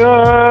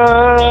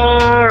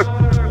Destroyer!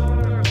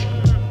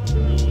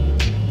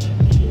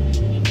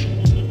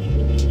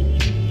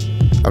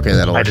 Okay,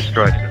 that'll. I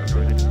destroyed it.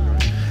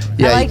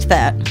 Yeah, I liked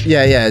that.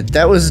 yeah.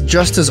 That was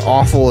just as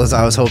awful as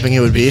I was hoping it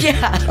would be.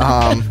 Yeah.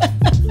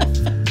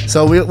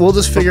 So we'll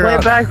just figure Play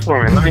out. it back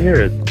for me. Let me hear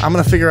it. I'm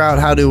gonna figure out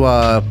how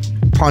to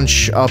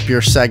punch up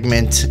your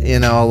segment,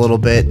 a little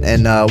bit,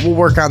 and we'll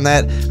work on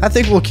that. I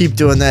think we'll keep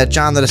doing that.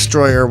 John the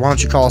Destroyer, why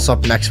don't you call us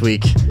up next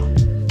week?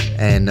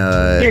 And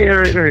Yeah,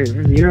 right.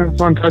 You have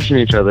fun touching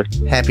each other.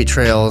 happy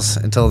trails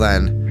until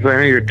then. So I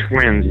know you're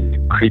twins,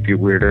 you creepy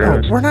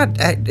weirdos. No, we're not.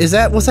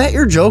 Was that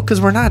your joke? Because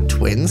we're not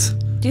twins.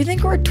 Do you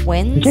think we're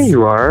twins? Yeah,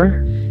 you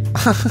are.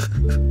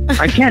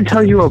 I can't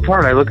tell you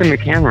apart. I look in the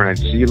camera and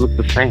you look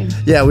the same.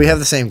 Yeah, we have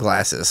the same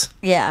glasses.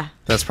 Yeah.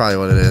 That's probably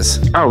what it is.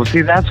 Oh,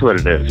 see, that's what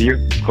it is.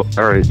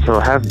 All right, so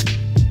have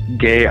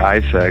gay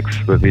eye sex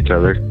with each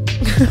other.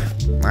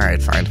 All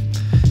right, fine.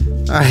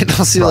 All right,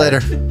 I'll see you later.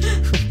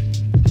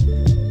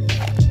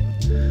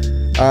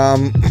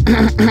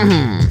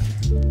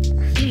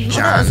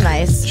 That was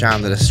nice.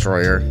 John the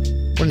Destroyer.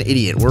 What an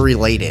idiot. We're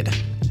related.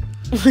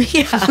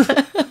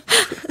 Yeah.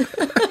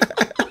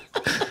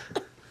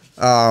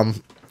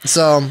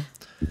 So,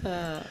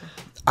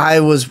 I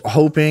was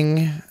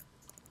hoping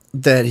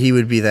that he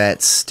would be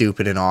that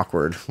stupid and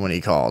awkward when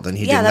he called, and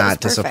he Yeah, did that was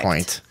not perfect.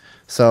 disappoint.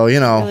 So,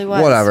 really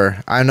was.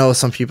 whatever. I know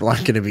some people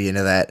aren't going to be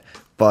into that,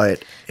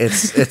 but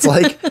it's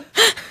like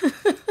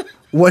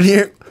when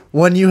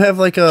you have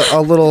like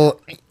a little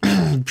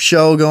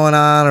show going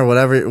on or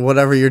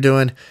whatever you're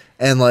doing,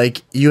 and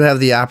like you have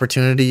the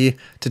opportunity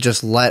to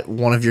just let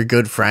one of your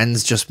good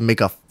friends just make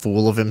a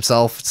fool of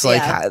himself. It's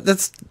like Yeah. I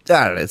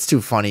don't know, it's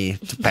too funny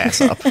to pass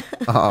up.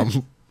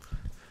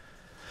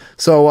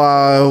 So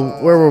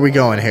where were we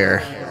going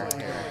here?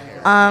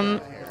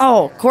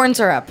 Oh, corn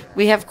syrup.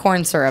 We have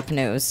corn syrup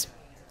news.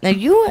 Now,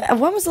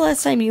 when was the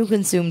last time you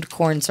consumed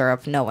corn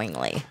syrup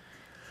knowingly?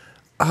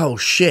 Oh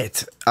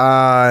shit.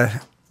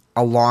 A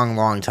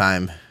long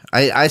time.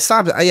 I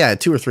stopped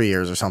 2 or 3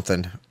 years or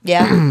something.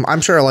 Yeah.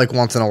 I'm sure like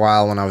once in a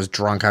while when I was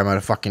drunk I might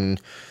have fucking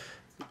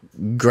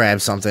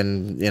grabbed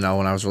something, when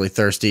I was really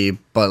thirsty,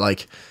 but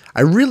like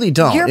I really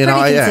don't. You're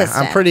pretty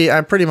consistent.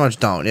 I pretty much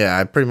don't. Yeah,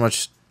 I pretty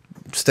much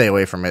stay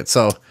away from it.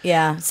 So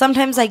Yeah.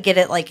 Sometimes I get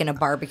it like in a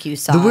barbecue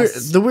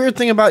sauce. the weird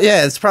thing about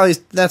it's probably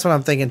that's what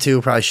I'm thinking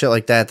too, probably shit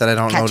like that I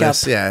don't Ketchup.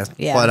 notice. Yeah.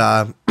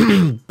 Yeah.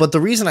 But but the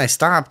reason I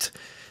stopped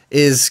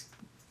is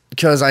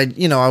because I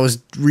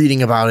was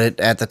reading about it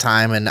at the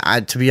time,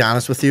 and to be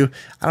honest with you,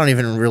 I don't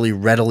even really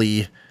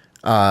readily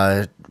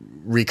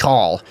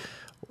recall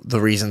the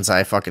reasons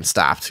I fucking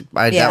stopped.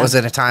 That was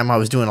at a time I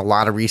was doing a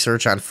lot of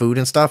research on food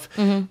and stuff,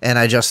 and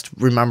I just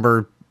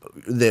remember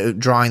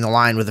drawing the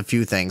line with a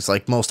few things,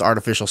 like most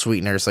artificial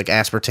sweeteners, like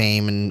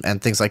aspartame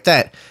and things like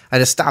that. I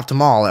just stopped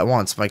them all at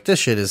once. I'm like, this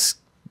shit is,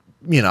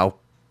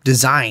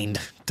 designed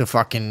to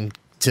fucking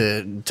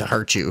to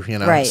hurt you,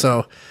 Right.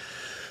 So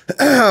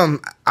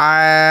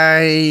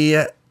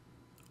I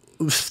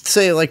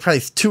say like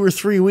probably 2 or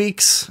 3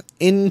 weeks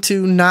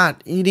into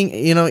not eating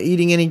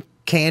any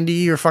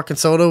candy or fucking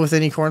soda with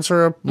any corn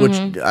syrup,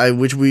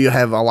 which we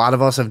have, a lot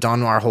of us have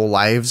done our whole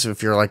lives.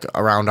 If you're like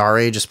around our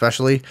age,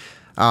 especially,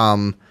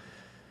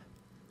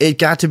 it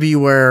got to be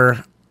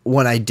where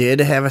when I did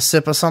have a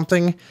sip of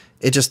something,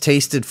 it just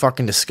tasted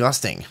fucking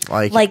disgusting.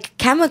 Like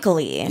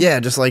chemically. Yeah,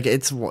 just like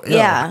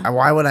Yeah.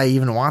 Why would I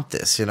even want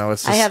this? It's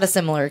just, I had a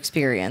similar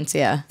experience.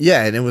 Yeah.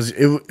 Yeah, and it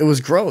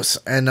was gross,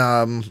 and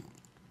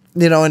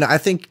and I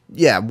think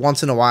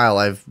once in a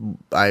while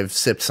I've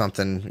sipped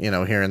something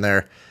here and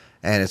there,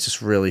 and it's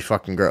just really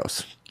fucking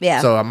gross.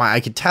 Yeah. So I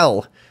could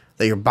tell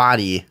that your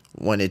body,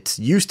 when it's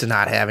used to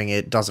not having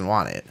it, doesn't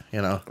want it.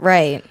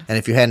 Right. And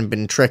if you hadn't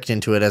been tricked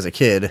into it as a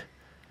kid,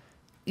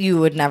 you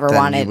would never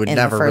want it in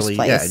the first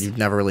place. Yeah, you'd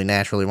never really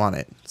naturally want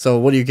it. So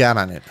what do you got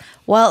on it?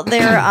 Well,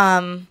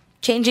 they're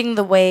changing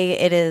the way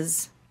it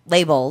is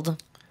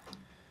labeled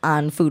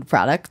on food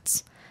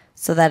products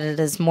so that it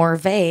is more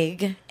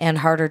vague and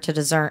harder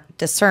to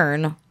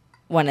discern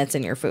when it's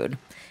in your food.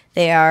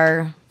 They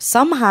are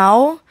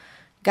somehow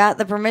got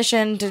the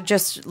permission to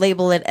just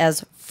label it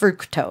as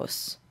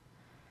fructose,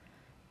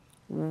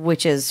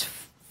 which is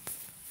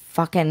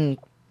fucking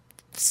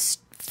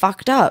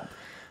fucked up.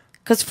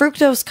 Because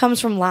fructose comes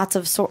from lots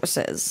of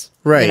sources.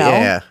 Right,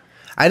 yeah.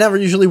 I never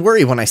usually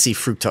worry when I see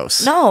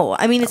fructose. No,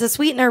 I mean, it's a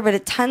sweetener, but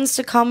it tends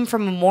to come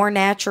from a more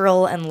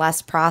natural and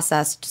less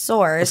processed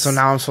source. So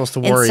now I'm supposed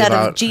to worry instead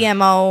about... of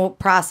GMO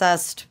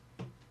processed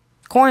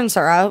corn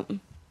syrup,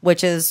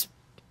 which is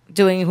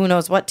doing who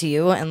knows what to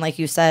you. And like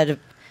you said,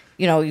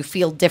 you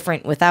feel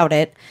different without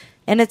it.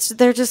 And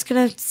they're just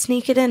going to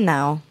sneak it in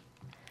now.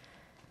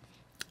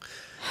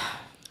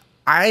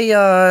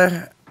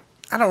 I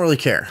don't really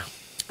care.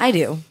 I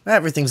do.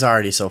 Everything's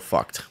already so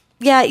fucked.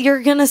 Yeah,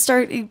 you're going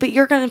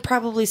to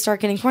probably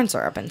start getting corn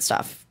syrup and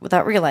stuff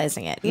without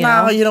realizing it. You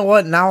know? You know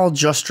what? Now I'll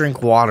just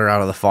drink water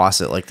out of the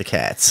faucet like the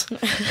cats.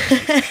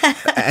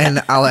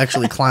 And I'll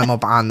actually climb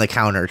up on the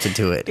counter to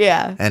do it.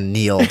 Yeah. And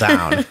kneel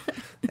down.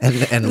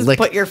 And lick.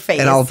 Put your face.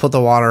 And I'll put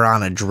the water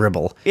on a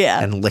dribble.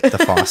 Yeah. And lick the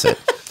faucet.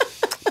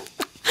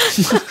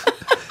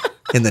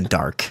 In the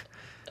dark.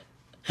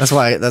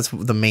 That's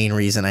the main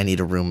reason I need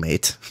a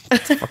roommate.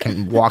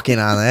 Fucking walk in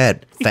on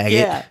that, faggot.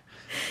 Yeah.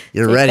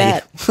 You're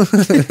ready.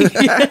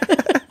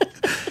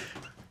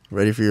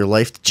 Ready for your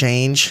life to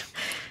change?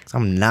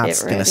 I'm not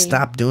going to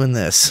stop doing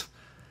this.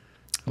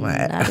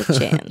 Not a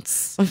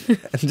chance.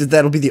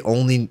 That'll be the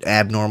only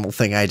abnormal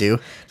thing I do.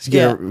 Just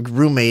get a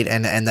roommate,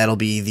 and that'll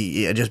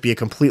be just be a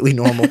completely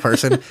normal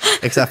person,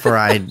 except for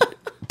I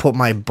put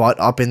my butt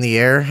up in the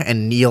air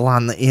and kneel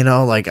on the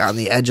like on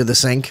the edge of the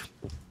sink,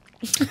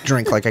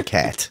 drink like a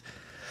cat,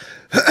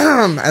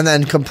 and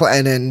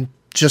then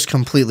just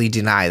completely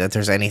deny that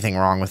there's anything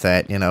wrong with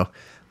that, but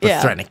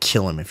threaten to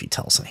kill him if he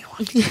tells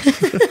anyone.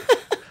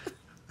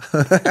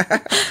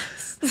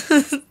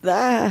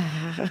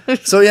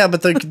 So yeah,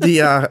 but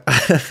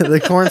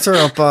the corn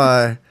syrup,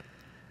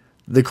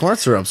 the corn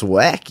syrup's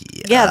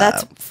wacky. Yeah,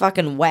 that's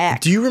fucking whack.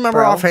 Do you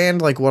remember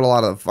offhand like what a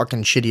lot of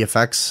fucking shitty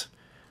effects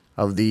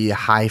of the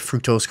high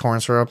fructose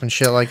corn syrup and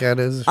shit like that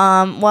is?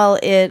 Well,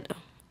 it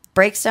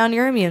breaks down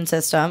your immune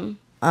system.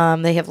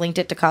 They have linked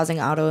it to causing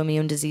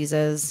autoimmune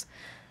diseases.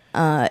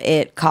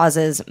 It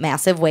causes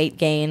massive weight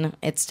gain.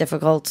 It's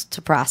difficult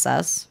to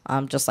process,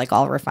 just like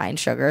all refined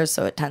sugars,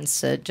 so it tends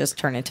to just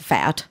turn into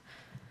fat.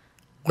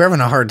 We're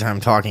having a hard time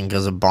talking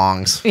because of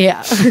bongs.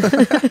 Yeah.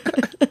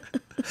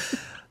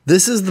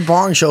 This is the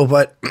Bong show,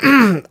 but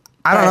I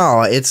don't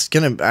know. It's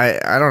gonna.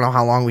 I don't know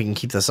how long we can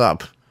keep this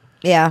up.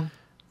 Yeah.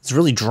 It's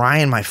really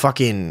drying my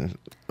fucking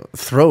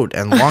throat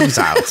and lungs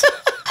out.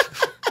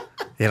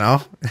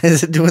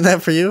 Is it doing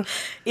that for you?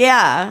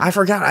 Yeah. I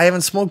forgot. I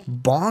haven't smoked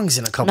bongs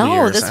in a couple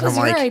years. No, this was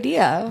your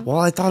idea. Well,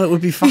 I thought it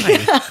would be fine.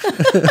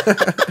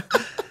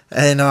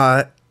 And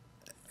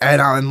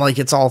I'm like,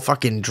 it's all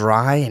fucking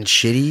dry and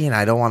shitty, and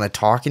I don't want to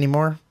talk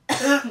anymore.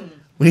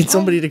 We need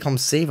somebody to come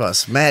save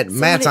us.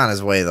 Matt's on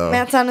his way, though.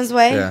 Matt's on his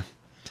way? Yeah.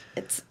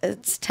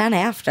 It's 10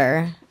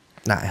 after.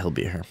 Nah, he'll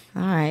be here.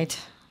 All right.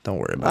 Don't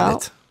worry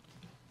about it.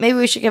 Maybe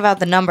we should give out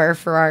the number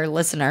for our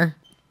listener.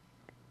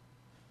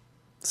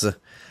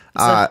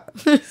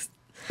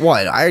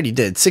 What? I already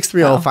did.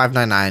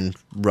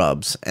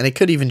 630-599-RUBS. And it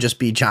could even just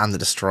be John the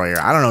Destroyer.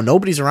 I don't know.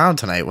 Nobody's around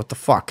tonight. What the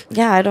fuck?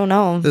 Yeah, I don't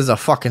know. This is a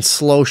fucking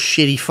slow,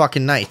 shitty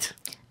fucking night.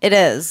 It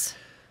is.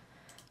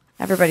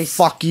 Everybody's...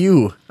 Fuck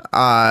you.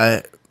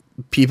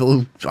 People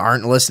who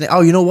aren't listening. Oh,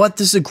 you know what?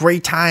 This is a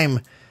great time,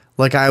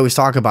 like I always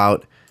talk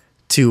about,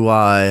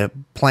 to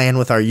plan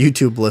with our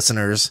YouTube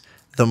listeners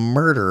the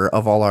murder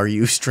of all our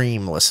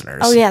Ustream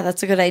listeners. Oh, yeah,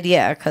 that's a good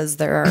idea, because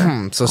there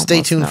are... So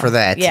stay tuned for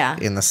that Yeah.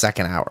 in the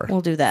second hour. We'll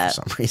do that.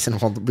 For some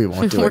reason, we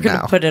won't do We're it going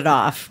now. to put it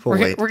off. We'll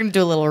We're wait. going to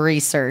do a little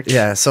research.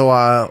 Yeah,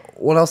 so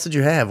what else did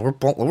you have?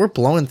 We're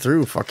blowing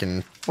through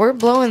fucking... We're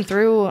blowing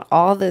through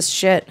all this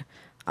shit.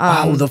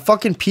 the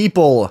fucking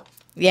people.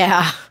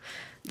 Yeah.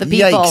 The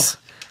people. Yikes.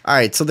 All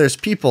right, so there's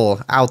people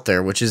out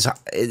there, which is...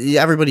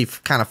 Everybody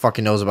kind of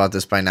fucking knows about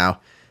this by now.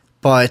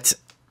 But...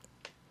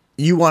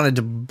 You wanted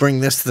to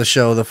bring this to the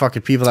show, the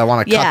fucking people that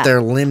want to cut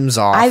their limbs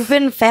off. I've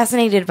been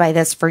fascinated by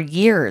this for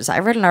years. I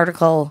read an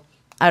article,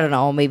 I don't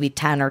know, maybe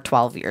 10 or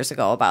 12 years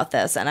ago about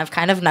this, and I've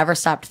kind of never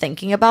stopped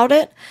thinking about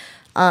it.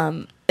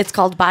 It's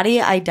called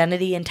body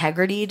identity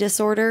integrity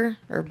disorder,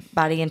 or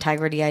body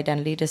integrity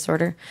identity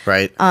disorder.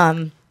 Right.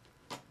 And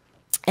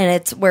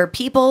it's where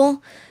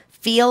people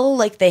feel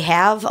like they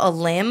have a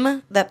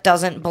limb that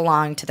doesn't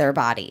belong to their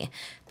body.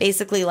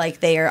 Basically, like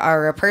they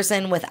are a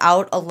person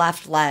without a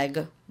left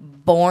leg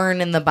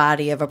born in the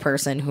body of a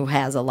person who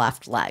has a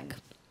left leg.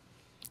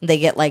 They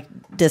get like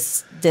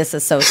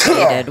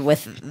disassociated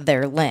with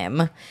their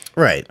limb.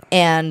 Right.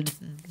 And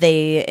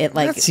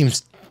That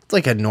seems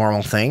like a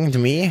normal thing to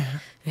me.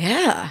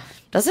 Yeah.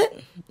 Does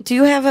it? Do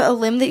you have a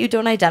limb that you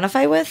don't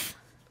identify with?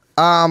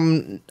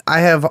 I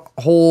have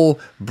whole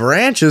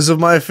branches of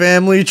my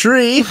family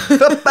tree.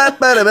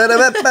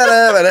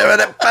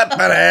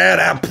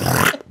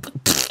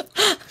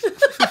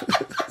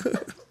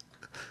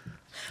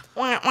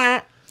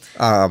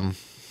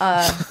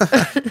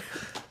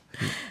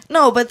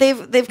 No, but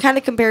they've kind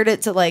of compared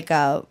it to like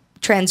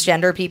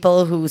transgender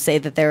people who say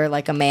that they're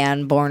like a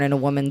man born in a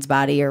woman's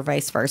body or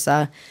vice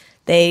versa.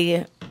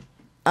 A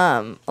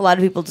lot of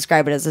people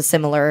describe it as a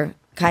similar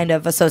kind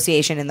of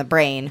association in the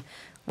brain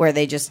where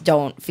they just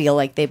don't feel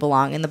like they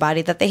belong in the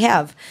body that they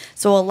have.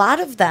 So a lot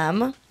of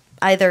them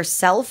either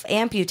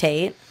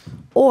self-amputate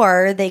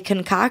or they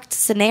concoct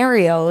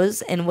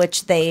scenarios in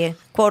which they,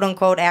 quote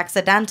unquote,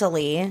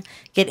 accidentally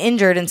get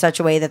injured in such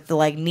a way that the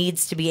leg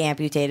needs to be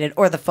amputated,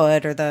 or the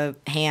foot or the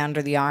hand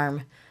or the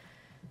arm.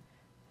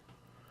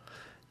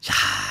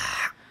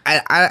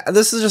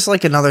 This is just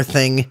like another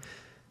thing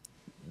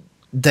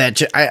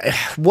that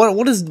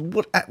what is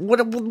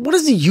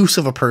the use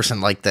of a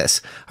person like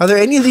this? Are there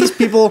any of these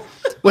people?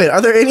 Wait,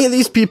 are there any of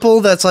these people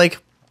that's like,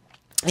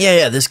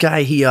 yeah, this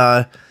guy he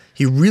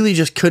really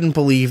just couldn't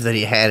believe that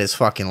he had his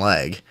fucking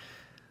leg.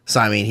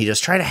 So I mean, he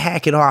just tried to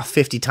hack it off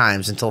 50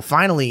 times until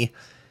finally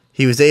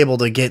he was able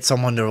to get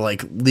someone to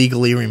like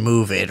legally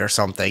remove it or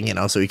something, you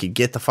know, so he could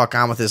get the fuck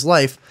on with his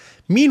life.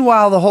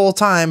 Meanwhile, the whole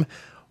time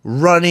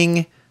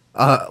running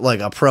like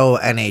a pro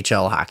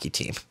NHL hockey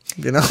team.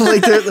 You know,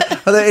 like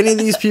are there any of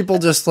these people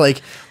just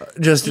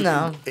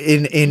No.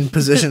 in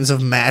positions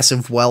of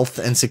massive wealth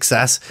and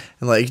success?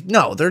 And like,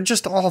 no, they're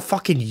just all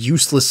fucking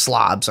useless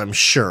slobs, I'm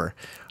sure.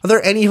 Are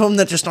there any of them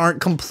that just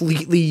aren't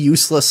completely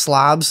useless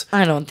slobs?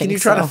 I don't think so. Can you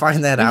try to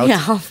find that out?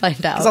 Yeah, I'll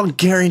find out. Because I'll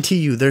guarantee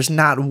you there's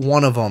not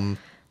one of them.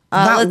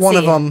 Let's One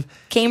of see. them.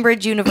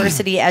 Cambridge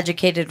University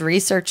educated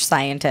research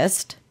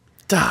scientist.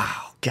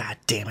 Oh, God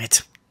damn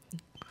it.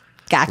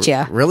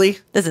 Gotcha. Really?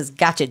 This is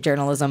gotcha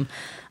journalism.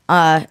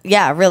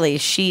 Yeah, really.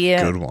 She.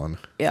 Good one.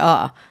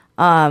 Yeah.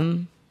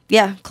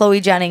 Yeah,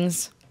 Chloe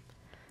Jennings,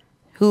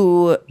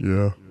 who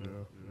Yeah.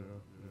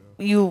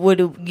 you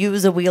would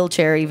use a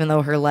wheelchair even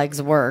though her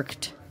legs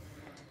worked.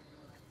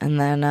 And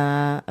then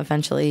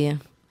eventually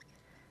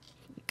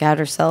got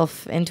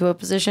herself into a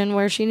position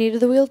where she needed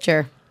the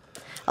wheelchair.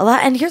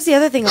 And here's the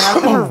other thing, a lot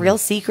of them are real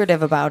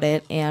secretive about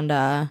it and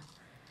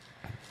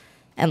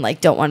like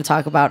don't want to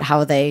talk about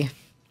how they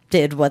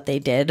did what they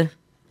did.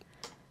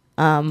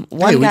 We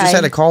just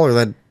had a caller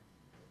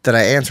that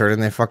I answered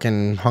and they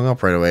fucking hung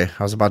up right away.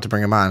 I was about to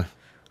bring him on.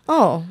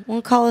 Oh,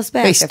 well, call us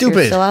back Hey, if stupid.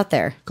 you're still out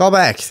there. Call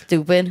back.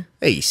 Stupid.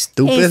 Hey,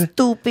 stupid. Hey,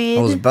 stupid.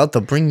 I was about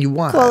to bring you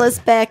on. Call us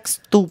back, You're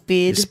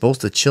stupid. supposed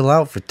to chill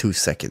out for 2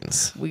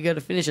 seconds. We gotta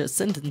finish our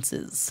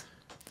sentences.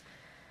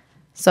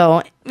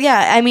 So,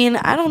 yeah, I mean,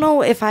 I don't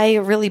know if I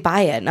really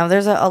buy it. Now,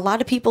 there's a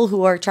lot of people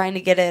who are trying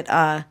to get it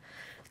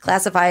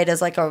classified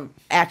as like a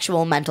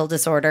actual mental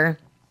disorder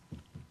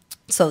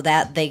so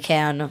that they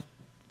can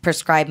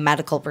prescribe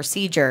medical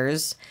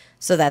procedures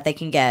so that they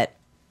can get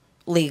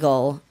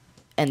legal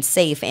and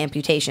safe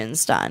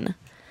amputations done.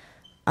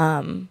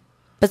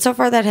 But so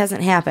far that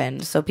hasn't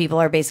happened. So people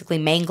are basically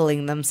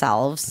mangling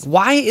themselves.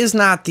 Why is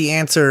not the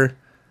answer?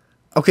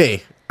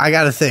 Okay, I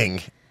got a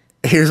thing.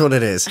 Here's what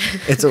it is.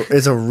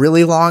 It's a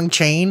really long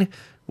chain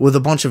with a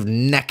bunch of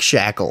neck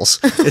shackles.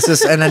 It's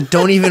just, and then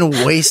don't even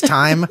waste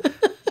time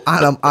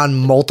on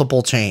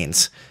multiple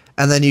chains.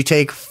 And then you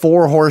take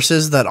 4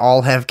 horses that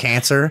all have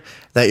cancer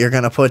that you're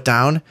gonna put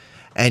down,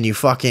 and you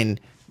fucking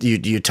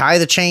you tie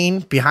the chain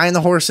behind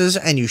the horses,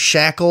 and you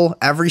shackle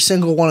every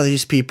single one of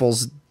these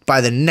people's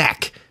by the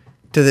neck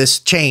to this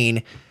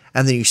chain,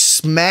 and then you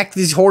smack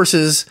these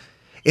horses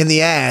in the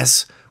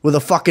ass with a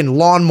fucking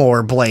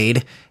lawnmower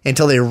blade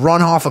until they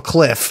run off a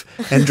cliff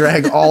and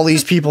drag all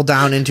these people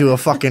down into a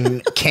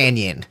fucking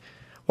canyon.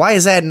 Why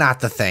is that not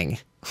the thing?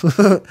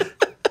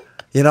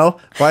 You know,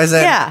 why is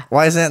that? Yeah.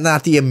 Why is that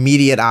not the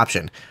immediate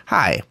option?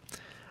 Hi,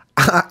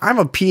 I'm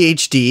a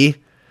PhD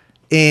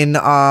in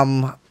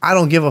I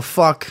don't give a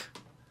fuck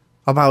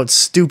about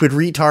stupid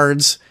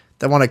retards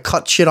that want to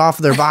cut shit off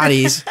their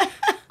bodies,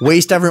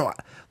 waste everyone.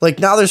 Like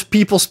now, there's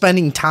people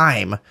spending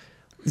time,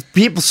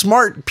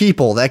 smart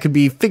people that could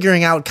be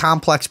figuring out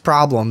complex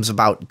problems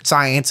about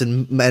science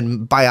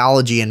and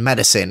biology and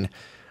medicine,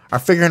 are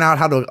figuring out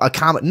how to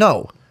accommodate.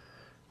 No,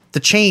 the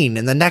chain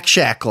and the neck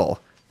shackle.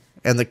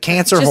 And the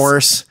cancer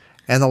horse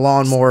and the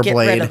lawnmower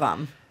blade. Get rid of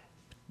them.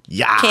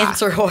 Yeah.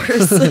 Cancer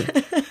horse.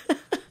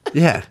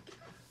 Yeah.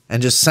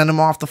 And just send them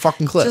off the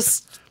fucking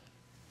cliff.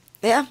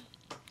 Yeah.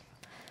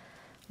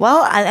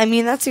 Well, I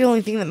mean, that's the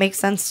only thing that makes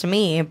sense to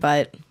me,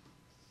 but...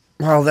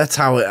 Well, that's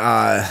how it...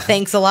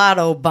 Thanks a lot,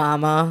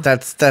 Obama.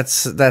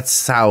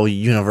 That's how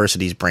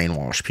universities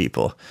brainwash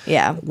people.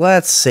 Yeah.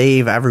 Let's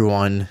save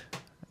everyone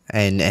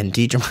and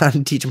teach them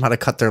how to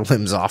cut their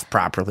limbs off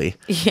properly.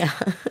 Yeah.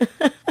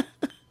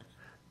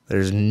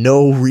 There's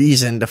no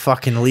reason to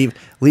fucking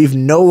leave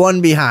no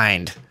one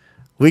behind.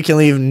 We can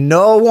leave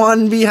no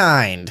one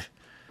behind.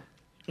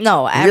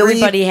 No,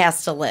 everybody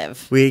has to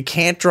live. We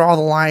can't draw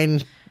the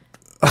line.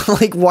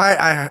 Like,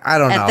 why? I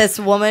don't know. At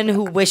this woman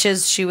who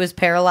wishes she was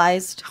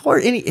paralyzed.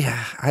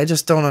 I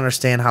just don't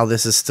understand how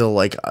this is still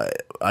like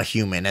a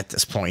human at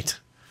this point.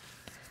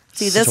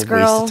 See, It's this such a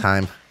girl, waste of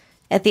time.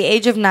 at the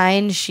age of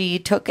 9, she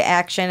took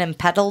action and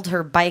pedaled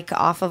her bike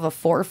off of a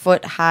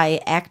 4-foot-high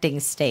acting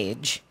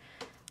stage,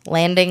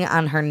 landing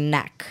on her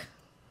neck.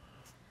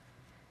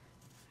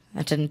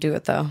 That didn't do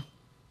it, though.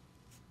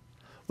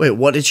 Wait,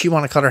 what, did she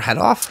want to cut her head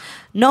off?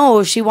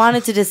 No, she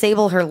wanted to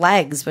disable her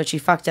legs, but she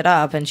fucked it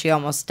up, and she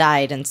almost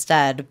died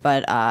instead.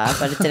 But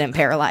it didn't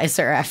paralyze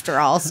her after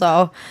all.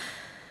 So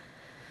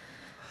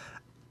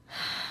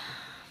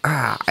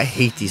I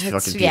hate these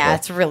fucking people. yeah,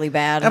 it's really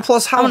bad. And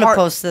plus, I'm gonna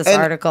post this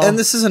article. And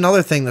this is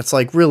another thing that's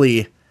like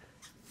really,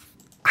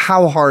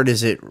 how hard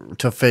is it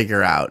to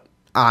figure out?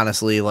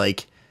 Honestly,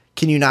 like,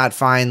 can you not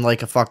find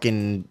like a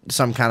fucking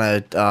some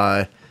kind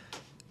of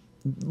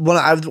when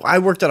I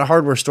worked at a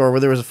hardware store where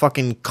there was a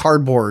fucking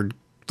cardboard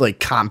like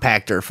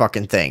compactor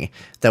fucking thing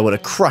that would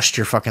have crushed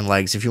your fucking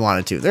legs if you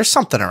wanted to. There's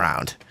something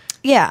around.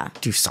 Yeah.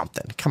 Do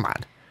something. Come on.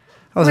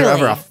 I was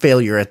ever a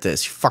failure at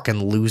this. You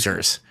fucking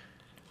losers.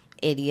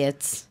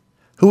 Idiots.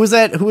 Who was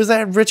that? Who was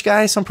that rich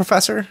guy? Some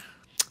professor?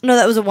 No,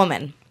 that was a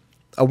woman.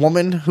 A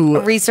woman who...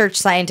 A research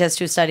scientist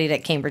who studied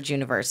at Cambridge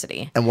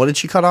University. And what did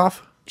she cut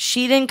off?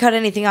 She didn't cut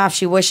anything off.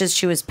 She wishes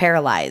she was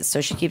paralyzed,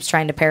 so she keeps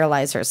trying to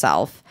paralyze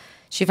herself.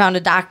 She found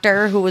a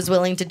doctor who was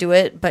willing to do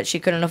it, but she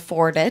couldn't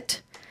afford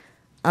it.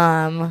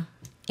 And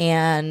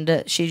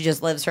she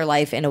just lives her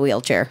life in a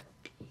wheelchair.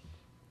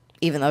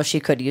 Even though she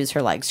could use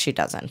her legs, she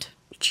doesn't.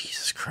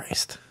 Jesus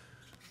Christ.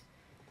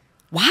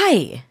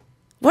 Why?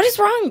 What is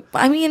wrong?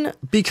 I mean...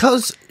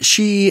 Because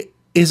she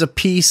is a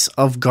piece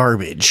of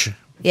garbage.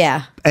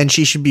 Yeah. And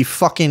she should be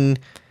fucking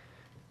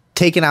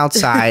taken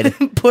outside.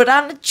 Put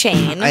on a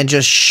chain. And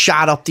just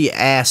shot up the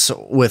ass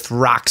with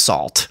rock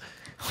salt.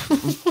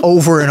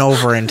 Over and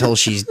over until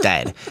she's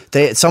dead.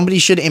 Somebody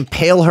should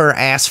impale her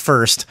ass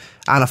first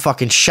on a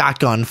fucking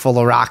shotgun full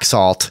of rock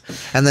salt,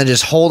 and then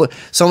just hold it.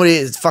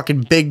 Somebody,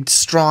 fucking big,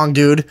 strong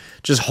dude,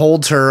 just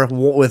holds her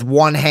with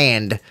one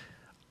hand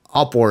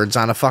upwards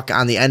on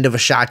the end of a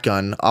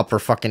shotgun up her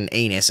fucking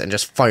anus, and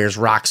just fires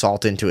rock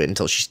salt into it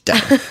until she's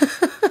dead.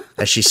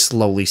 As she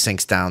slowly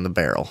sinks down the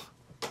barrel.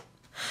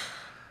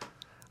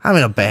 I'm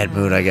in a bad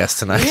mood, I guess,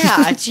 tonight.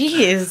 Yeah,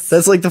 jeez.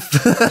 That's like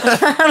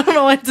I don't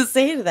know what to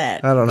say to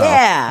that. I don't know.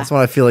 Yeah. That's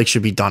what I feel like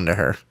should be done to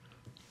her.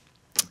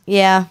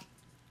 Yeah.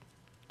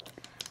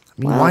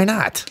 I mean, why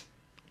not?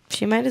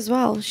 She might as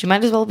well. She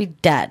might as well be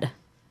dead.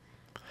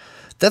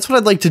 That's what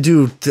I'd like to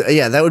do.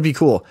 Yeah, that would be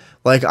cool.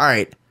 Like, all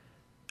right.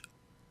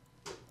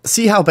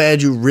 See how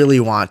bad you really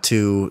want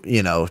to,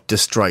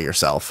 destroy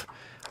yourself.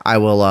 I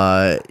will,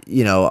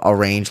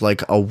 arrange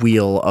like a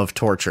wheel of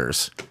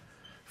tortures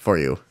for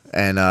you.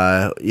 And,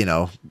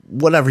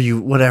 whatever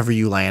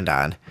you land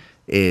on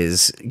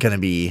is going to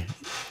be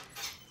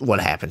what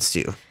happens to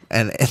you.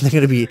 And they're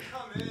going to be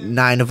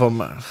 9 of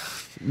them.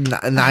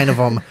 9 of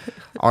them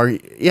are,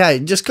 yeah,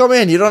 just come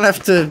in. You don't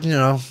have to,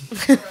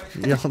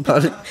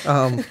 about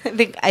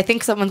it. I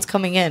think someone's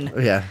coming in.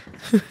 Yeah.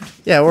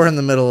 Yeah, we're in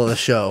the middle of the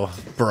show,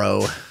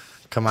 bro.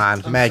 Come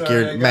on. Matt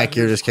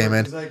Geer just came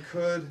in. I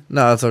could.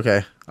 No, it's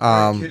okay.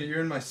 Kitty,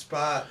 you're in my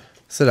spot.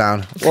 Sit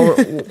down.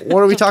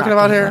 What are we talking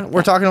about here?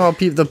 We're talking about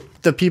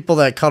the people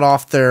that cut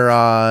off their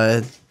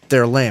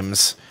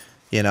limbs,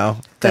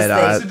 that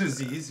It's a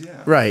disease,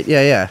 yeah. Right,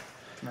 yeah.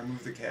 Can I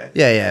move the cat?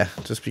 Yeah.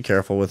 Just be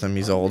careful with him.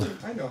 He's old.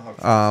 I know how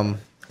to.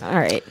 All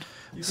right.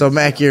 So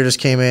Matt Geer just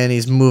came in.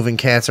 He's moving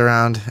cats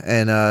around,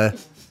 and I'm an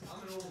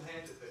old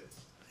hand at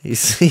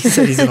this. he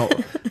said he's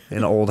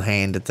an old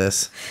hand at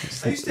this.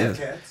 I used to have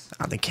cats.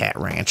 On the cat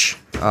ranch.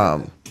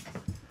 My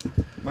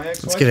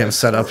Let's get him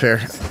set up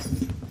here.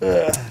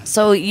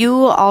 So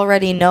you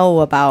already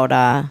know about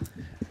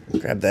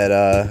Grab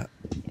that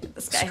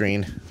this guy.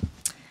 screen.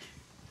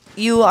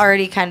 You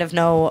already kind of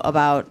know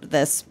about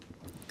this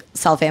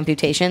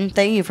self-amputation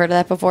thing. You've heard of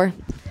that before?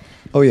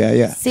 Oh yeah,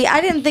 yeah. See, I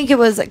didn't think it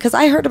was, because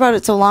I heard about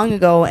it so long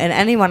ago, and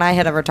anyone I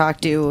had ever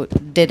talked to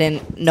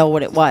didn't know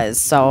what it was.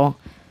 So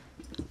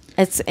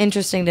it's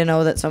interesting to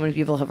know that so many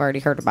people have already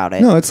heard about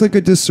it. No, it's like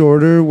a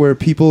disorder where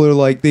people are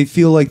like, they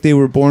feel like they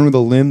were born with a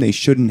limb they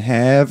shouldn't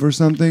have or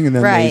something, and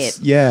then Right.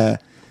 yeah.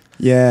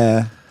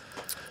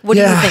 What do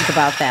you Yeah. think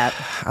about that?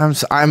 I've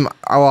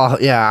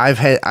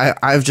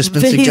just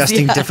been Please,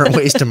 suggesting yeah. different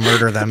ways to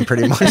murder them,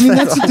 pretty much. I mean,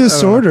 that's a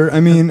disorder. I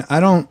mean,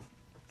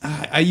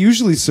 I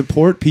usually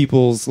support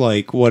people's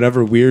like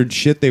whatever weird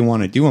shit they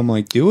want to do. I'm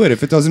like, do it.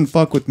 If it doesn't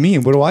fuck with me,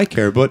 what do I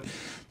care? But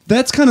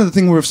that's kind of the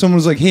thing where if someone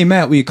was like, hey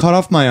Matt, will you cut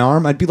off my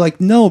arm? I'd be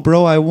like, no,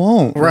 bro, I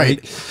won't.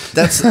 Right. Like,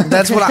 That's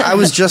what I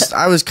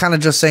was kind of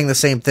just saying the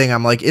same thing.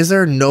 I'm like, is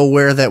there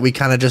nowhere that we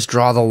kind of just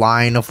draw the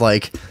line of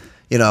like,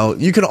 you know,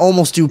 you can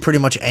almost do pretty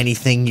much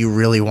anything you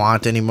really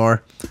want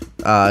anymore.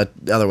 The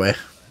other way.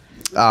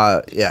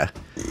 Yeah.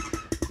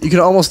 You can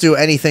almost do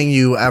anything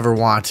you ever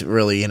want,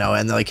 really, you know,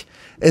 and like,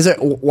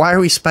 why are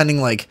we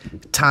spending like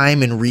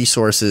time and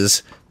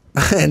resources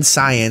and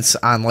science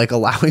on like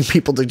allowing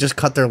people to just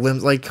cut their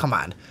limbs? Like, come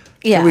on.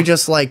 Yeah. Can we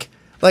just like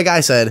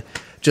I said,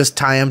 just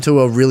tie them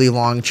to a really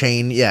long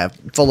chain,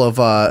 full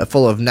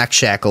of neck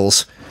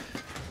shackles,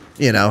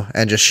 you know,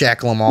 and just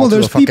shackle them all well, to a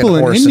there's fucking people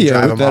in horse and India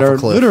drive them that off a are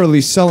cliff.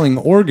 literally selling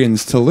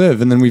organs to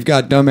live, and then we've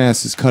got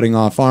dumbasses cutting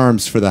off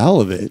arms for the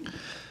hell of it.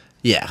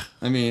 Yeah,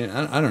 I mean,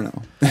 I don't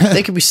know.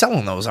 they could be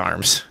selling those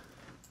arms.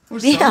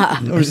 Yeah.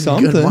 Or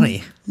something. Good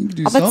money. You could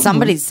do I'll bet something.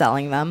 somebody's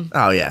selling them.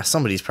 Oh yeah,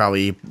 somebody's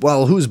probably.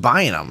 Well, who's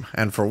buying them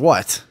and for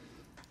what?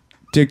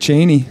 Dick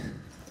Cheney.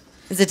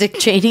 Is it Dick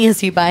Cheney? Is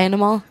he buying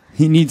them all?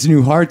 He needs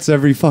new hearts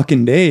every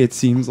fucking day, it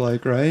seems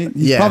like, right?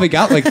 He's Yeah. probably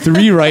got like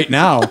 3 right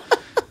now.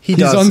 He's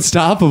He's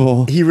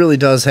unstoppable. He really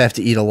does have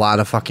to eat a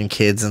lot of fucking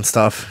kids and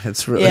stuff.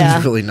 It's really, Yeah.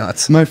 it's really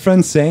nuts. My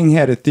friend Sang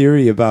had a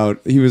theory about,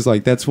 he was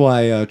like, that's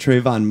why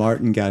Trayvon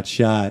Martin got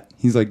shot.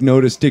 He's like,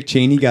 notice Dick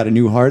Cheney got a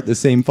new heart the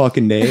same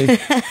fucking day.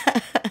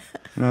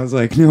 And I was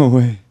like, no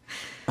way.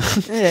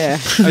 Yeah.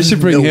 I should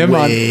bring No him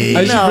way.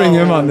 on. I should bring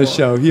him on the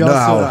show. He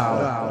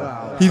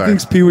also he Sorry.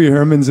 thinks Pee Wee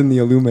Herman's in the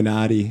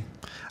Illuminati.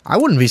 I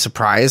wouldn't be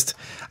surprised.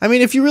 I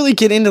mean, if you really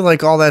get into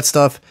like all that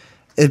stuff,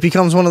 it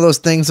becomes one of those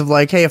things of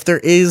like, hey, if there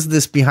is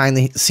this behind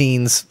the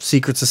scenes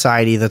secret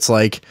society that's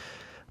like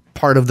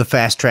part of the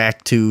fast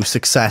track to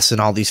success in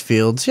all these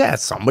fields, yeah,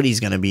 somebody's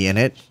going to be in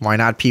it. Why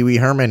not Pee Wee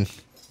Herman?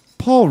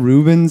 Paul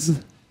Rubens.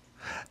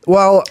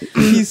 Well,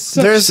 He's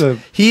such a...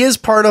 he is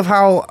part of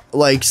how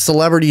like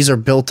celebrities are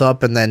built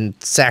up and then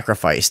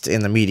sacrificed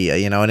in the media,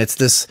 you know, and it's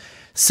this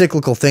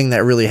cyclical thing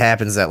that really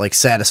happens that like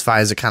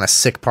satisfies a kind of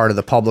sick part of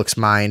the public's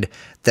mind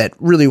that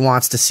really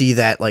wants to see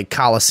that like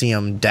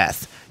Coliseum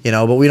death, you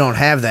know, but we don't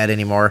have that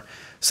anymore.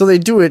 So they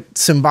do it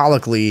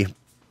symbolically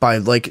by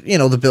like, you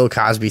know, the Bill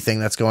Cosby thing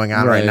that's going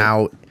on right Right.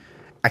 now.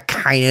 I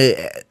kind of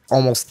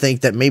almost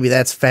think that maybe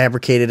that's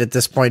fabricated at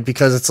this point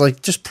because it's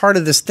like just part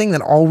of this thing that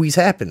always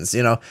happens,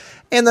 you know.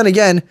 And then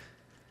again,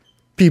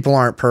 people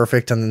aren't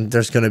perfect and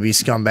there's going to be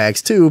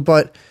scumbags too.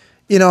 But,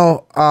 you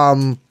know,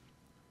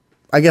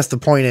 I guess the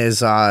point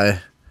is,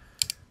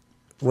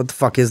 what the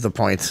fuck is the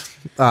point?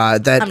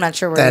 That I'm not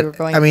sure where that, you were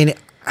going. I mean,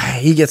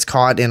 he gets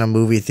caught in a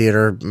movie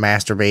theater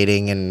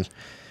masturbating and...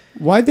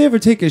 Why'd they ever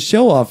take his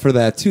show off for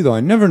that, too, though? I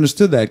never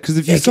understood that. Because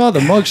if you saw the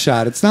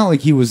mugshot, it's not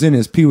like he was in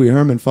his Pee Wee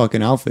Herman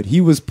fucking outfit. He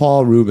was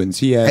Paul Rubens.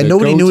 He had And a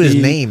nobody knew his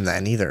goatee. name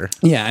then either.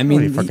 Yeah, I mean...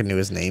 Nobody fucking knew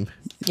his name.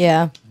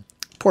 Yeah.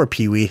 Poor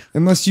Pee Wee.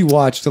 Unless you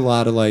watched a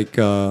lot of, like,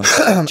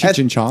 Cheech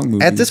and Chong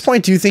movies. At this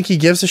point, do you think he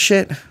gives a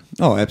shit?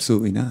 Oh,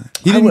 absolutely not.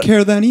 He didn't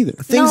care then either.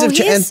 Things No, have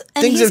he's-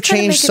 and things he's have trying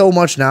to changed make it- so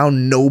much now.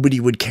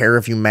 Nobody would care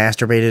if you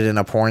masturbated in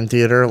a porn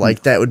theater.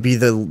 Like that would be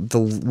the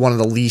one of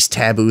the least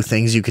taboo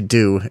things you could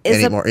do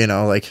anymore. You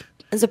know, like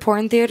Is a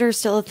porn theater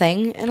still a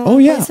thing in a lot Oh,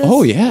 of yeah. places?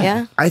 Oh, yeah.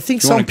 Yeah. I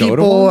think You some wanna go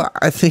to people. one?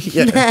 I think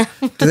yeah.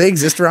 Do they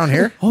exist around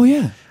here? Oh,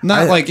 yeah.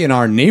 Not like in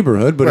our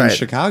neighborhood, but in Right.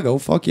 Chicago,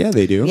 fuck yeah,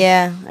 they do.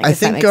 Yeah. I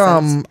guess that makes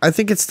sense. I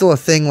think it's still a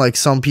thing. Like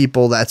some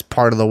people, that's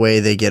part of the way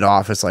they get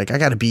off. It's like I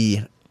got to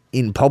be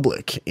in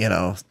public, you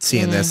know,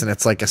 seeing this, and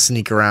it's like a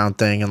sneak around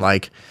thing, and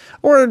like,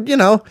 or you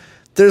know,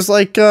 there's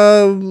like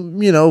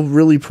you know,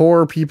 really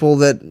poor people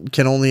that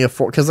can only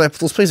afford because like,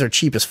 those places are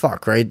cheap as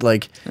fuck, right?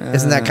 Like,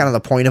 isn't that kind of the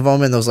point of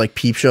them? And those like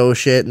peep show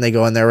shit, and they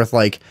go in there with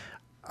like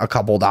a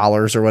couple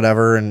dollars or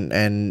whatever,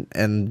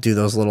 and do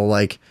those little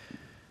like.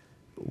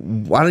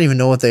 I don't even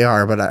know what they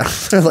are, but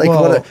they're like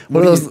Well,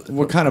 what are those?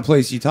 what kind of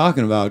place you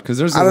talking about? Because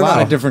there's I a don't lot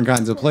know. of different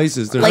kinds of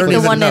places. There's Like don't the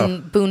even one know.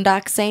 in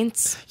Boondock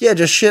Saints, Yeah,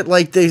 just shit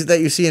like these that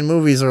you see in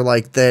movies or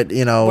like that,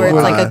 you know. where it's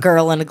like a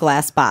girl in a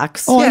glass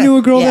box. Oh, I Yeah. knew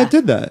a girl Yeah. that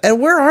did that.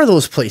 And where are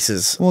those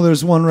places? Well,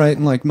 there's one right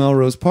in like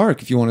Melrose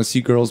Park. If you want to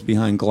see girls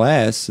behind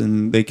glass,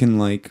 and they can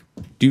like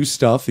do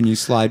stuff, and you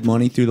slide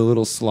money through the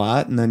little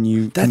slot, and then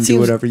you can do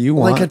whatever you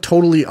want. Like a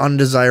totally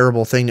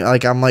undesirable thing.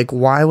 Like I'm like,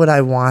 why would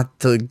I want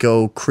to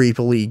go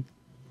creepily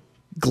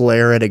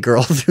glare at a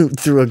girl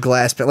through a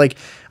glass? But like,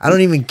 I don't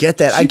even get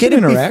that. She I get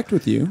can it. interact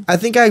with you. I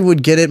think I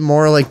would get it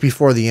more like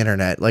before the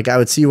internet. Like I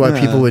would see why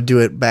Yeah. people would do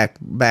it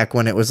back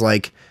when it was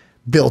like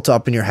built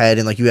up in your head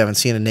and like you haven't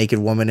seen a naked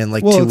woman in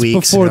like Well, 2 it's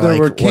weeks. before and you're there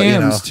were like, what, you know.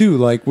 cams too,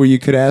 like where you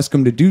could ask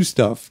them to do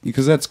stuff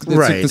because it's like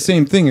Right. the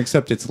same thing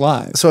except it's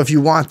live. So if you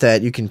want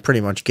that, you can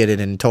pretty much get it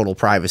in total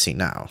privacy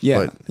now.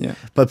 Yeah, But, yeah.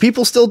 but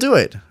people still do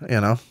it,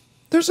 you know.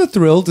 There's a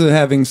thrill to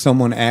having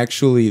someone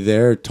actually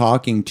there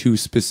talking to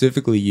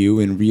specifically you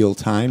in real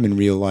time, in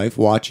real life,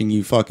 watching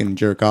you fucking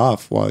jerk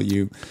off while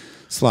you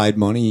slide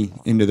money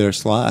into their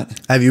slot.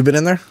 Have you been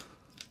in there?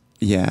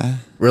 Yeah.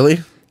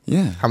 Really?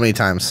 Yeah. How many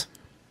times?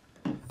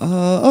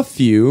 A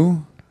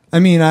few. I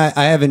mean, I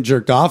haven't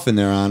jerked off in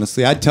there,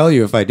 honestly. I'd tell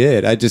you if I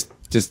did. I just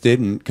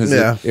didn't because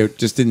Yeah. it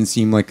just didn't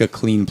seem like a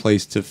clean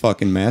place to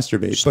fucking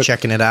masturbate. Just But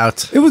checking it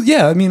out. it was,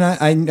 yeah. I mean,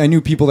 I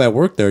knew people that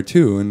worked there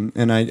too,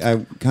 and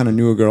I kind of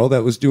knew a girl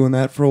that was doing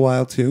that for a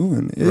while too,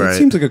 and it Right.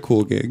 seems like a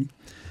cool gig.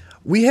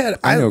 We had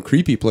I know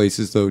creepy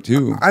places though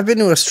too. I've been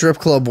to a strip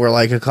club where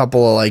like a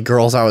couple of like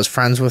girls I was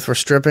friends with were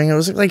stripping. It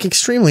was like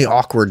extremely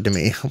awkward to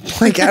me.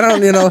 Like I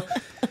don't, you know,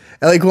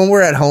 like when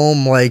we're at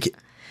home, like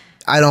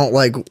I don't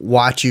like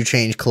watch you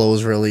change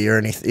clothes really or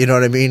anything. You know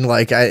what I mean?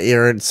 Like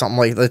or something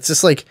like it's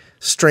just like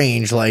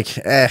strange. Like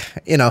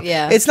you know,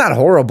 Yeah. it's not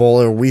horrible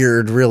or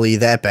weird really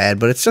that bad,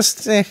 but it's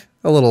just a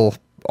little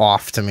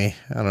off to me.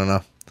 I don't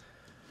know.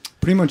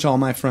 Pretty much all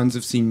my friends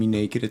have seen me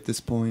naked at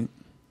this point.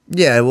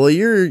 Yeah, well,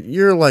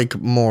 you're like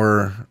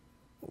more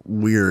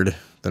weird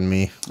than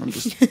me. I'm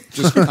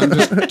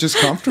just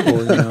comfortable,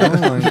 you know.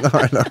 Like,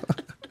 I know.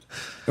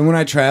 and when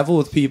I travel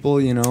with people,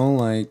 you know,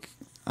 like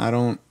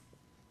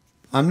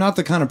I'm not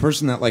the kind of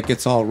person that like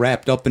gets all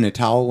wrapped up in a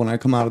towel when I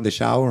come out of the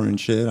shower and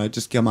shit. I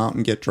just come out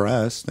and get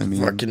dressed. I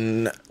mean,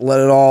 Fucking let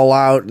it all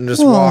out and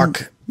just well,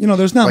 walk You know,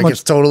 there's not like much.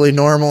 it's totally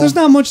normal. There's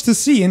not much to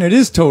see, and it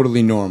is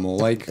totally normal.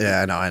 Like,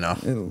 Yeah, I know.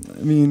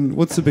 I mean,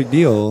 what's the big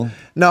deal?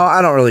 No,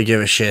 I don't really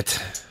give a shit.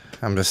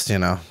 I'm just, you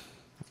know,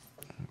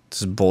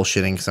 just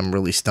bullshitting because I'm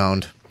really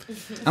stoned.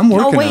 I'm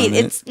working Oh wait, on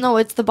it.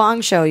 it's the Bong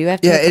show. You have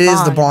to. Yeah, hit it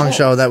is the Bong. Bong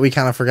show that we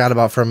kind of forgot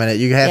about for a minute.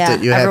 You have Yeah,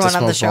 to everyone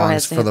on the smoke show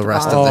has bongs to for hit the the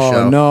rest bong. of the show.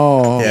 Oh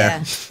no!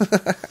 Yeah.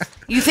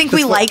 You think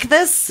we like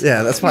this?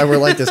 Yeah, that's why we're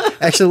like this.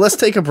 Actually, let's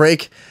take a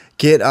break,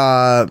 get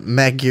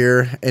Matt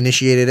Geer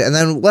initiated, and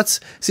then let's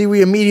see.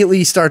 We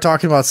immediately start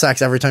talking about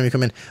sex every time you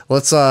come in.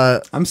 Let's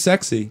I'm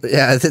sexy.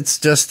 yeah, it's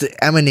just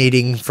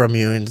emanating from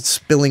you and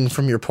spilling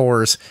from your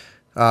pores.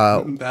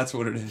 That's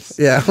what it is.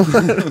 Yeah.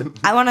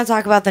 I want to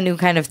talk about the new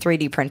kind of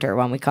 3D printer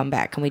when we come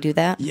back. Can we do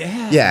that?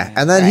 Yeah. Yeah,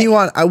 and then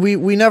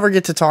we never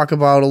get to talk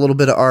about a little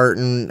bit of art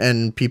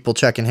and people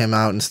checking him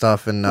out and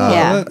stuff. And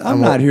Yeah.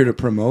 I'm not here to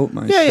promote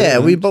my.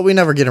 yeah, shit. we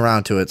never get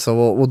around to it,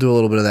 so we'll do a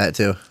little bit of that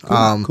too.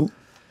 Cool.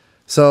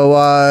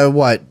 So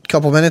what?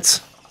 Couple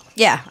minutes?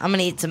 Yeah, I'm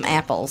gonna eat some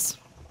apples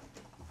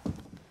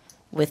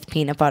with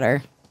peanut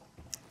butter,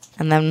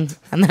 and then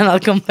I'll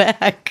come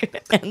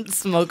back and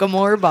smoke a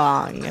more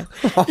bong.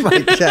 Oh my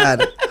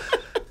god,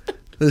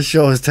 this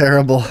show is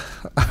terrible.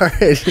 All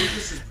right,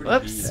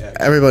 Whoops.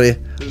 everybody,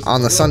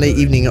 on the Sunday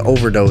evening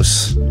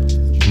overdose,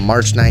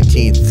 March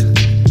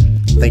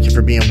 19th. Thank you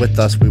for being with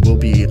us. We will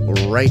be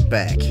right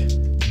back.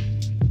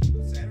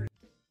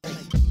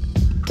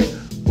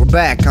 We're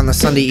back on the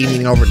Sunday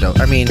evening overdose.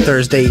 I mean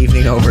Thursday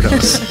evening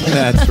overdose.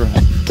 That's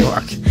right.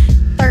 Fuck.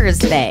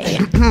 Thursday,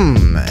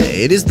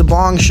 It is the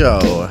Bong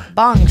Show.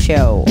 Bong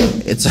show.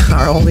 It's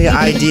our only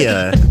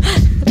idea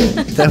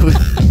that we.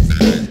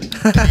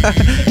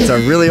 It's our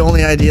really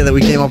only idea that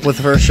we came up with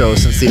for a show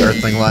since the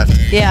Earthling left.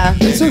 Yeah.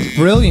 It's a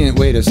brilliant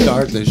way to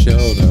start the show,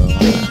 though.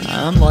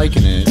 I'm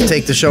liking it.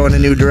 Take the show in a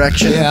new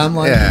direction. Yeah, I'm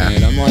liking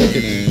it. I'm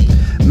liking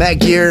it. Matt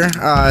Geer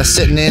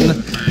sitting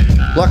in.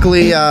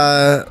 Luckily,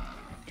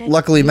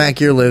 Matt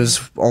Geer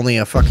lives only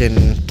a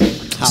fucking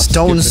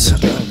stone's.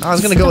 skip, and a jump. I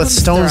was gonna go with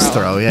Stone's stone's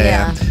throw. throw.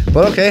 Yeah.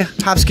 But okay,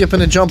 hop, skip,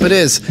 and a jump it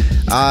is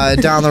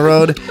down the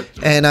road.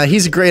 And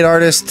he's a great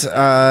artist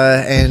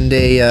and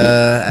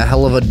a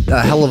hell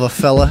of a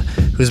fella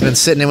who's been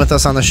sitting in with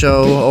us on the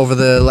show over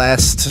the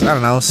last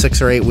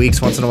 6 or 8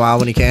 weeks, once in a while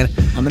when he can.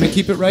 I'm gonna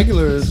keep it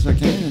regular as I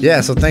can.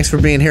 Yeah. So thanks for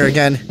being here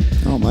again,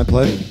 Oh, my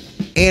pleasure.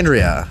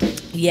 Andrea.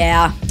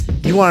 Yeah.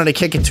 You wanted to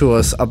kick it to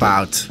us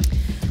about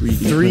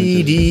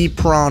 3D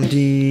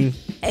printing.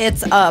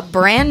 It's a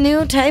brand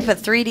new type of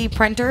 3D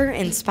printer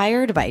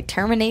inspired by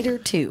Terminator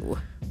 2.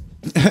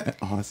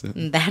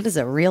 Awesome. That is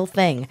a real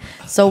thing.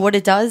 So what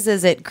it does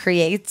is it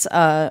creates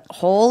a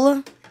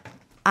whole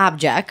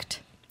object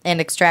and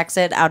extracts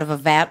it out of a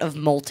vat of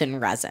molten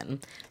resin.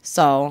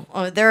 So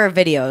there are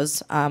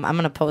videos. I'm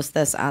going to post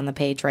this on the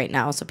page right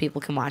now so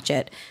people can watch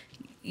it.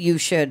 You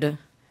should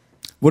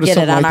What does get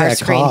it something on like our that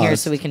screen here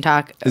cost? so we can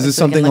talk. Is this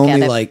so we can something look at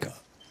only it. like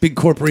big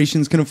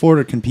corporations can afford,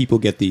 or can people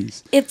get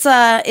these?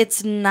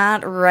 It's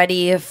not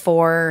ready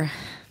for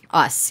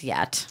us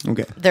yet.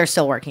 Okay. They're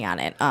still working on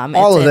it.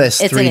 All of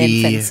this it's 3D,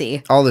 in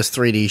infancy. all this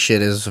 3D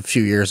shit is a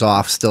few years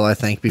off still. I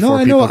think before No,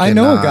 I people know. can, I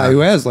know a guy who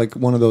has like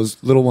one of those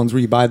little ones where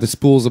you buy the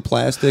spools of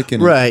plastic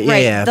and Right, yeah,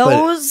 Right. yeah.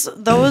 but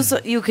Those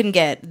you can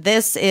get.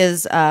 This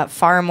is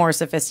far more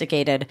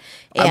sophisticated,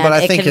 and but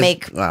I it think can his-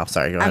 make. Wow,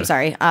 sorry. Go ahead. I'm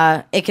sorry.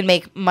 It can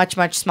make much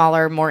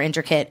smaller, more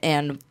intricate,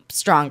 and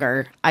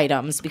stronger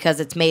items because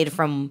it's made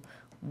from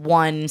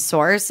one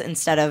source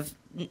instead of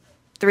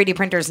 3D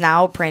printers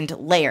now print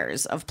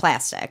layers of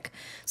plastic.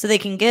 So they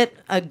can get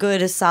a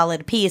good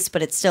solid piece,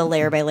 but it's still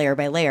layer by layer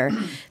by layer.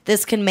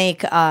 This can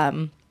make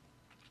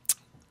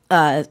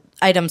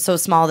items so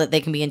small that they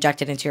can be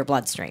injected into your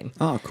bloodstream.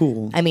 Oh,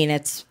 cool. I mean,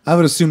 it's... I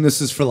would assume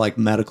this is for like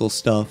medical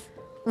stuff.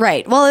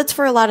 Right. Well, it's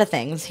for a lot of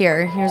things.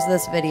 Here's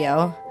this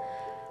video.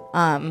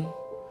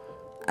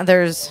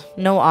 There's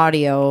no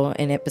audio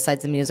in it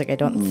besides the music, I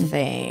don't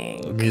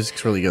think. The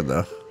music's really good,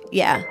 though.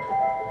 Yeah.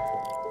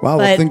 Wow, well,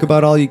 But- think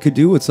about all you could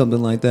do with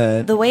something like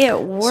that. The way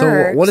it works...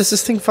 So what is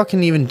this thing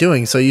fucking even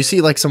doing? So you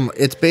see like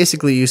it's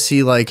basically you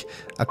see like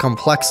a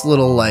complex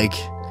little like,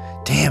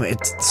 damn,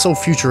 it's so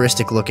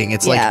futuristic looking.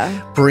 It's Yeah.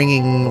 like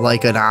bringing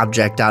like an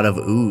object out of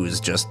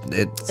ooze. It's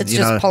It's you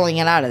just know, pulling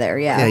it out of there,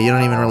 yeah, you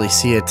don't even really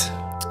see it.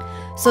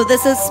 So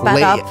this is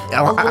sped up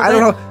a little I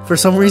don't bit. know, for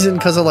some reason,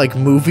 because of like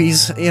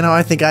movies,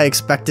 I think I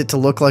expect it to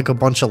look like a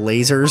bunch of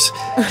lasers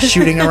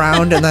shooting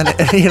around, and then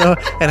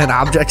and an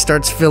object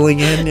starts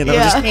filling in,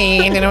 Yeah.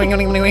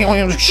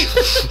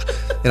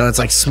 it's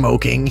like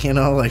smoking,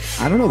 like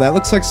I don't know. That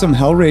looks like some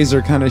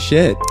Hellraiser kind of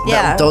shit.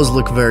 Yeah. those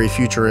look very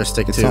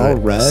futuristic It's too. all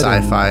red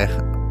Sci-fi.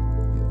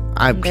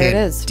 I There it can't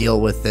is.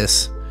 deal with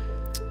this.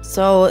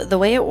 So the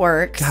way it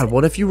works, God,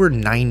 what if you were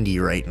 90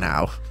 right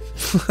now?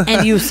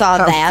 and you saw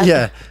that,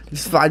 Yeah,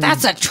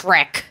 that's a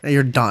trick.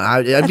 you're done.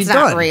 I'd be That's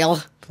done. not real.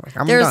 Like,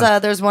 I'm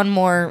done. There's one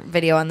more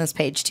video on this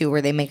page too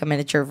where they make a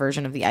miniature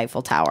version of the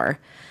Eiffel Tower.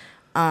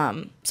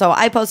 So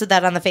I posted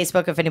that on the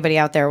Facebook if anybody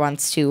out there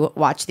wants to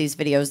watch these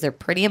videos. They're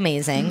pretty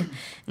amazing. And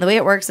the way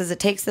it works is it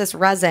takes this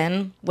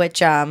resin,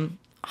 which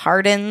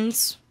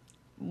hardens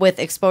with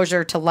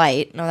exposure to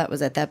light. No, that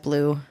was it. That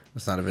blue.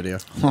 It's not a video.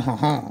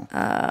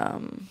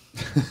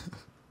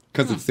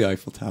 Because it's the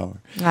Eiffel Tower.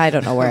 I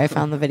don't know where I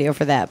found the video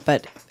for that,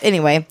 but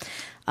anyway,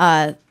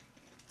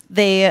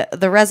 the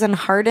resin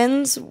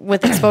hardens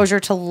with exposure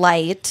to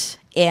light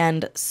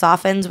and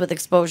softens with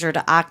exposure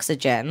to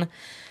oxygen.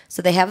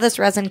 So they have this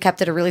resin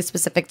kept at a really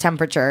specific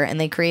temperature, and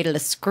they created a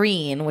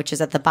screen, which is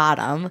at the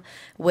bottom,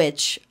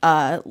 which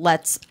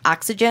lets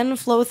oxygen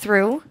flow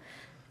through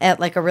at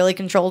like a really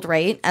controlled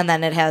rate, and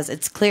then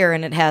it's clear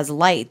and it has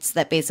lights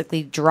that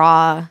basically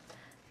draw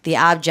the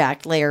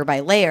object layer by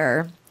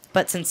layer.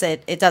 But since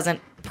it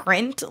doesn't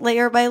print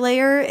layer by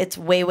layer, it's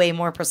way, way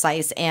more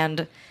precise.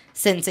 And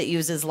since it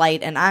uses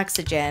light and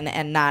oxygen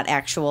and not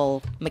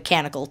actual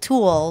mechanical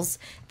tools,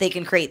 they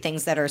can create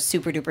things that are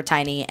super duper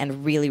tiny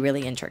and really,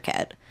 really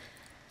intricate.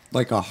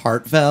 Like a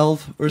heart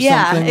valve or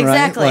Yeah, something,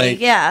 exactly. right? Like,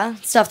 Yeah,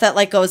 stuff that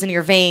like goes in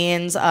your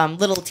veins,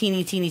 little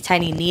teeny, teeny,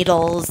 tiny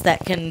needles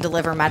that can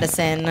deliver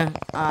medicine,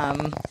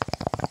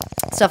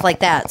 stuff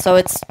like that. So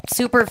it's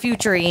super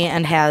futury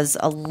and has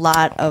a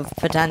lot of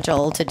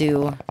potential to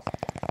do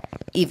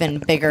even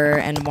bigger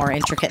and more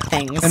intricate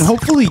things. And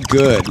hopefully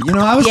good.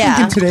 I was Yeah.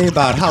 thinking today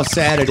about how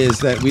sad it is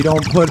that we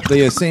don't put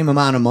the same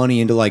amount of money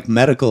into like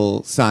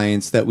medical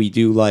science that we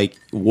do like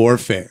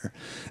warfare.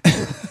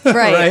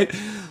 Right.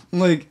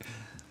 Like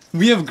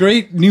we have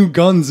great new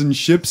guns and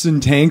ships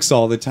and tanks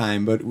all the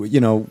time, but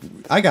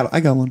I got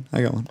one.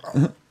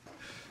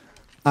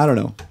 I don't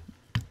know.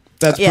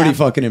 That's Yeah. pretty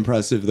fucking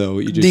impressive though.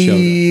 What you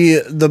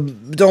just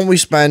showed. Don't we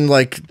spend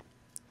like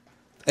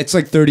It's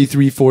like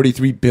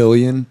 43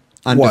 billion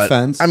on what?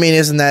 defense. I mean,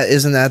 isn't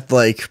that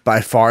like by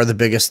far the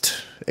biggest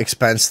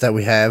expense that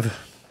we have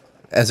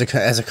as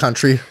a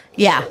country?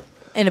 Yeah,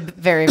 in a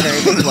very,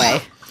 very big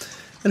way.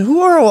 And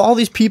who are all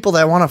these people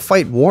that want to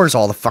fight wars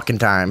all the fucking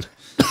time?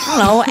 I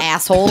don't know,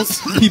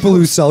 assholes. people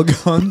who sell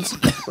guns.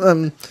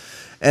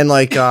 And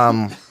like,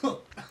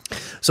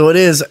 so it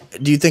is.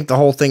 Do you think the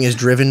whole thing is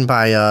driven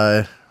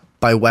by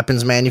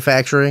weapons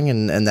manufacturing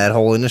and that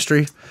whole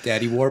industry?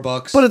 Daddy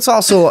Warbucks. But it's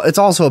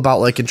also about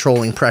like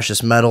controlling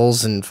precious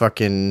metals and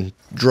fucking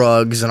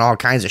drugs and all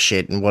kinds of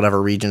shit in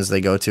whatever regions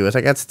they go to. I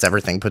guess it's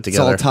everything put it's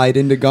all together. tied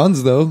into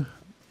guns though.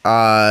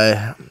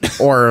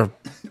 Or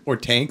Or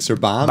tanks or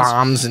bombs.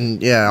 bombs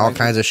and all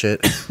kinds of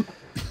shit.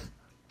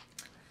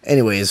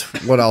 Anyways,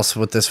 what else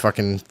with this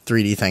fucking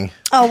 3D thing?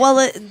 Oh, well,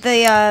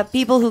 the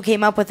people who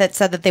came up with it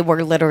said that they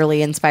were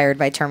literally inspired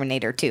by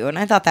Terminator 2, and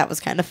I thought that was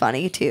kind of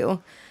funny,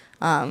 too.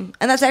 And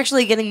that's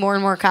actually getting more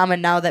and more common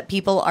now that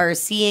people are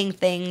seeing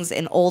things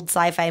in old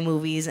sci-fi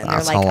movies, and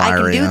That's they're like, I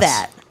can do hilarious.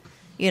 that,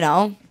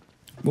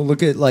 Well,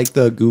 look at like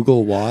the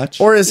Google Watch.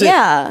 Or is it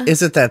Yeah.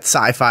 is it that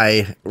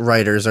sci-fi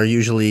writers are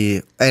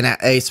usually, and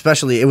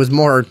especially it was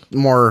more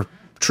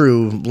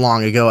true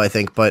long ago, I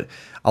think, but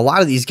a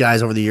lot of these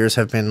guys over the years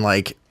have been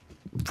like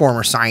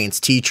former science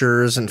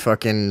teachers and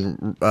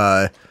fucking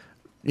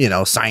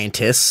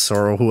scientists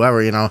or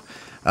whoever,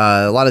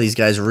 a lot of these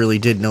guys really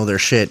did know their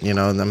shit, and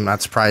I'm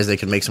not surprised they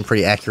could make some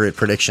pretty accurate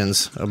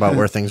predictions about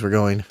where things were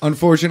going.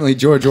 Unfortunately,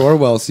 George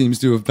Orwell seems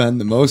to have been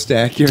the most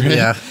accurate.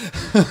 Yeah.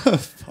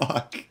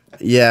 Fuck.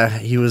 Yeah,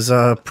 he was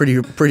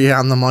pretty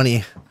on the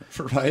money.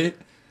 Right?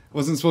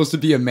 Wasn't supposed to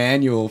be a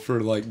manual for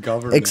like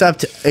government.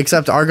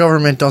 Except our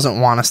government doesn't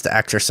want us to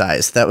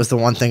exercise. That was the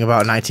one thing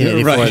about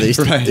 1984. Right, They used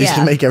to, right. they used to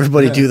Yeah. make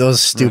everybody do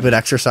those stupid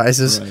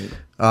exercises. Right.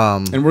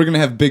 And we're gonna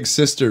have Big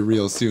Sister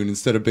real soon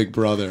instead of Big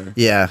Brother.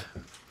 Yeah.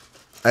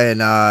 And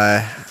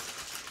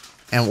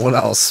what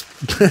else?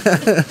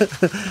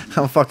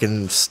 I'm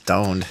fucking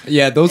stoned.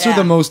 Yeah, those are Yeah.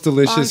 the most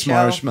delicious Show.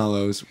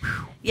 marshmallows.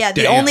 Yeah,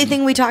 the Damn. only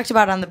thing we talked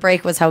about on the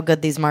break was how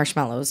good these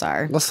marshmallows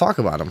are. Let's talk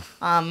about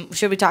them.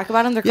 Should we talk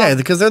about them? They're Yeah, called,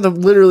 because they're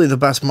literally the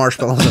best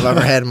marshmallows I've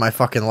ever had in my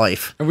fucking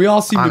life. And we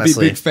all seem Honestly. to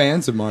be big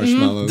fans of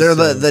marshmallows. They're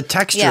so- the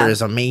texture Yeah.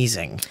 is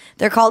amazing.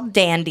 they're called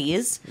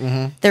dandies.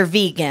 They're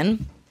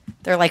vegan.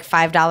 They're like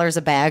 $5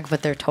 a bag,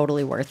 but they're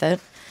totally worth it.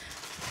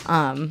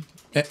 and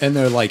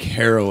they're like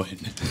heroin.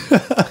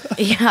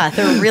 Yeah,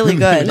 they're really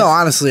good. No,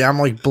 honestly, I'm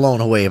like blown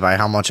away by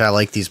how much I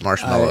like these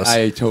marshmallows.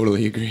 I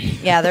totally agree.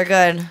 Yeah, they're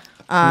good.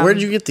 Where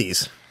did you get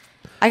these?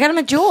 I got them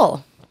at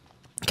Jewel.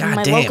 God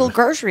my damn. local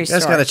grocery You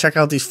guys store. got to check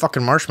out these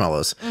fucking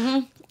marshmallows.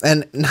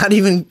 And not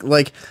even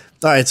like,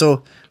 all right,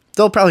 so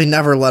they'll probably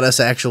never let us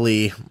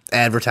actually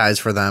advertise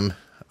for them.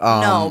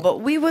 No,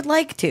 but we would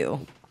like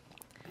to.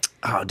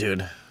 Oh,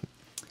 dude.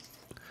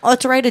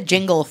 Let's write a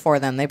jingle for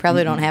them. They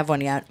probably don't have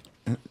one yet.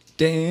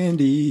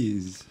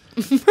 Dandies.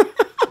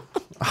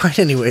 All right,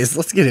 anyways,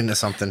 let's get into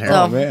something here.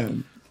 So- Oh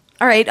man.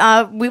 All right,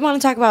 we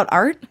want to talk about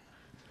art.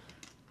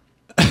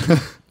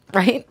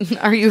 Right?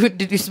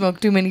 Did you smoke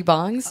too many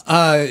bongs?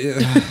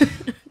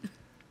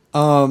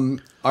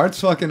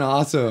 Art's fucking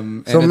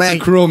awesome. So And it's Matt- a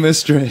cruel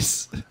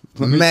mistress.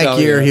 Let me Matt tell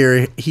Geer you.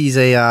 here, he's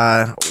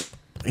a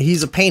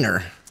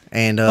painter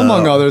and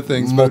Among other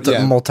things, but yeah,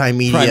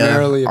 multimedia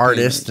primarily a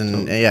artist, painter,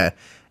 and totally. yeah,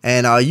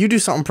 and you do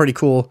something pretty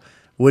cool,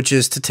 which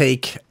is to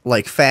take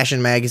like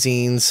fashion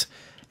magazines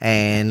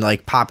and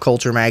like pop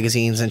culture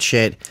magazines and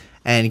shit,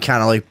 and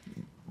kind of like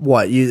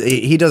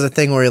he does a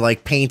thing where he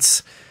like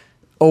paints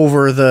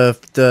over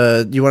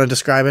the you want to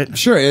describe it?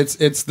 Sure, it's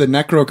the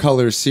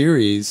Necrocolor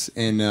series,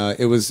 and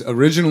it was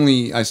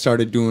originally I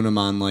started doing them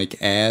on like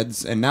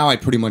ads, and now I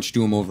pretty much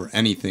do them over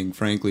anything,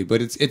 frankly.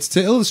 But it's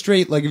to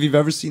illustrate, like if you've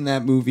ever seen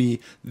that movie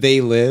They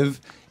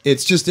Live,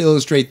 it's just to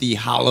illustrate the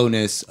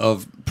hollowness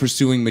of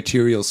pursuing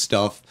material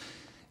stuff.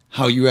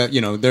 How you have,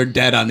 they're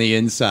dead on the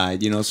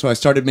inside, So I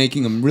started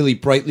making them really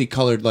brightly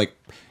colored, like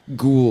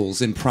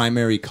ghouls in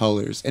primary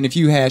colors. And if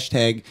you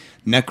hashtag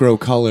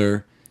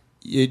Necrocolor,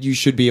 you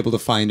should be able to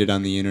find it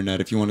on the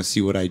internet if you want to see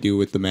what I do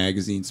with the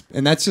magazines.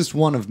 And that's just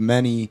one of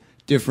many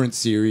different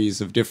series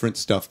of different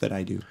stuff that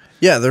I do.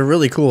 Yeah, they're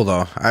really cool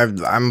though.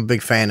 I'm a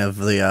big fan of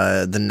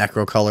the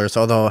necro colors,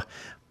 although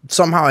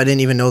somehow I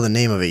didn't even know the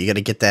name of it. You got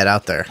to get that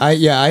out there.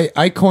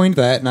 I coined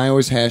that, and I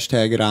always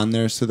hashtag it on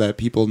there so that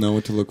people know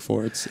what to look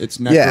for. It's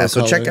Necrocolor. Yeah,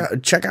 so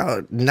check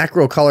out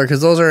Necro Color, because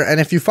those are, and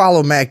if you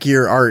follow Matt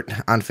Geer Art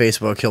on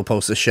Facebook, he'll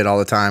post this shit all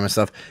the time and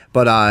stuff.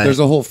 But There's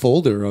a whole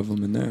folder of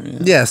them in there. Yeah.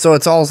 yeah, so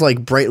it's all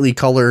like brightly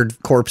colored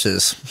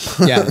corpses,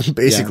 Yeah,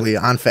 basically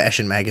on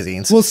fashion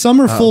magazines. Well, some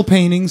are full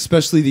paintings,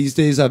 especially these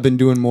days. I've been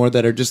doing more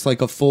that are just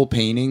like a full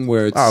painting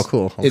where it's Oh,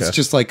 cool. Okay. It's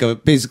just like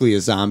basically a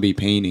zombie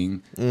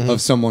painting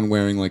of someone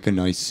wearing like a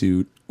nice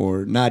suit,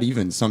 or not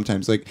even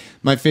sometimes. Like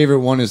my favorite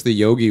one is the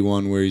yogi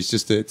one where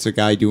it's a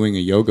guy doing a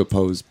yoga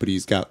pose, but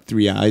he's got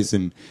 3 eyes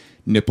and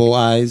nipple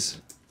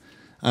eyes.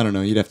 I don't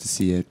know. You'd have to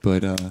see it,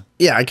 but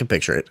Yeah, I can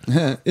picture it.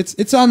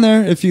 it's on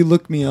there. If you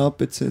look me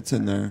up, it's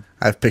in there.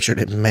 I've pictured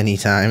it many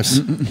times.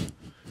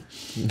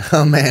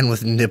 A man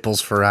with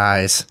nipples for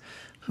eyes.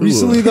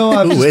 Recently, though,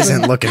 I've Who just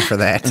isn't looking for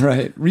that?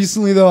 Right.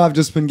 Recently, though, I've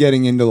just been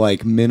getting into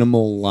like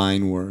minimal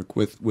line work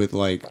with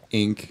like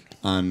ink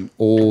on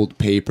old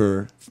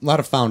paper. A lot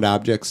of found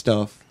object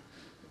stuff.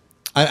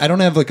 I don't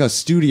have like a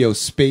studio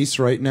space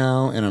right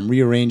now, and I'm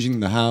rearranging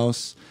the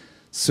house,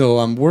 so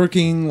I'm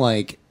working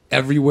like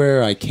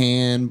everywhere I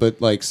can.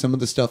 But like some of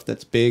the stuff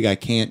that's big, I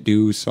can't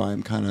do, so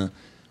I'm kind of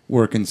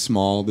working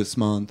small this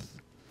month.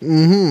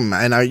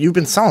 And you've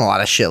been selling a lot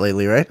of shit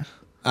lately, right?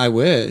 I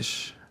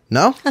wish.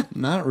 No?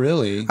 Not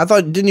really. I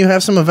thought, didn't you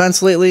have some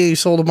events lately? You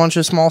sold a bunch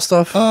of small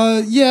stuff?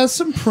 Yeah,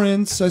 some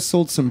prints. I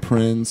sold some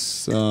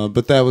prints,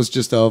 but that was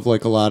just of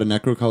like a lot of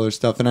Necrocolor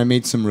stuff, and I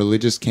made some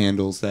religious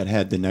candles that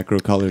had the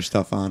Necrocolor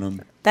stuff on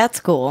them. That's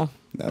cool.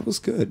 That was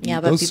good.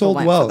 Yeah, but those people sold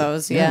went well. for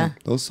those, yeah.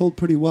 Those sold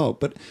pretty well.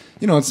 But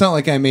it's not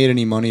like I made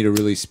any money to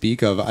really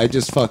speak of. I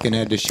just fucking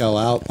had to shell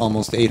out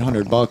almost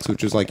 $800,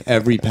 which was like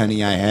every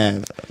penny I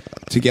have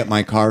to get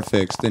my car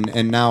fixed,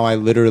 and now I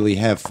literally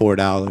have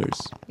 $4.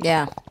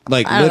 Yeah.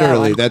 Like I know that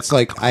literally, one. that's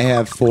like I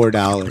have $4.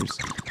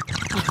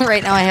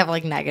 Right now I have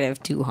like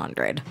negative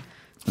 200.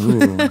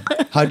 Ooh.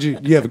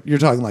 You're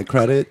talking like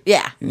credit?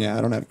 Yeah. Yeah,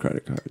 I don't have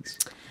credit cards.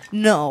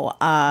 No,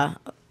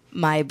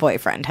 my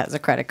boyfriend has a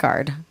credit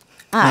card.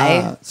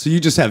 So you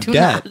just have Do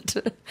debt.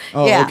 not.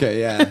 Oh, Yeah. okay,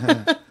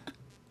 yeah.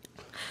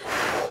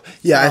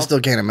 Yeah, I So- still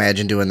can't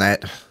imagine doing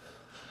that.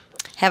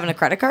 Having a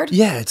credit card?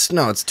 Yeah, it's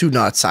too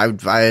nuts.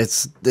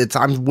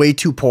 I'm way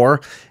too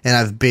poor, and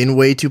I've been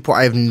way too poor.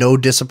 I have no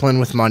discipline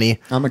with money.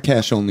 I'm a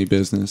cash only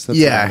business. That's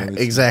what I Yeah, always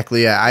say.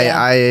 exactly. Yeah,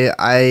 Yeah.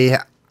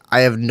 I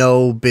have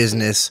no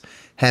business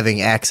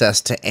having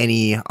access to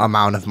any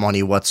amount of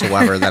money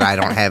whatsoever that I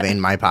don't have in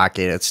my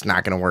pocket. It's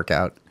not going to work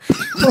out.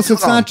 Plus,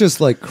 it's not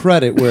just like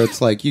credit where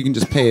it's like you can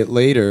just pay it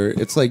later.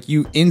 It's like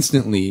you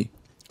instantly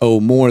owe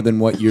more than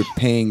what you're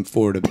paying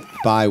for to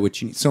buy what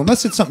you need. So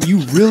unless it's something you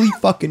really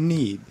fucking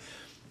need,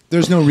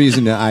 there's no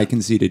reason that I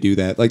can see to do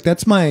that. Like,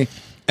 that's my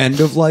end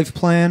of life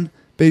plan,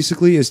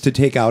 basically, is to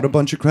take out a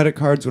bunch of credit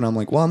cards when I'm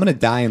like, well, I'm going to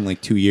die in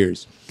like 2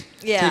 years.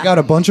 Yeah. Take out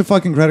a bunch of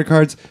fucking credit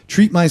cards,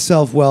 treat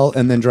myself well,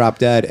 and then drop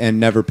dead and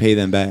never pay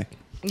them back.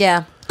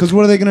 Yeah. Because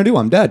what are they going to do?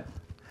 I'm dead.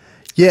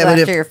 Yeah, Go but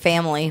after if your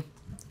family.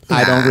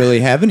 I don't really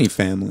have any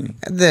family.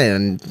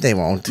 then they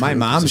won't. My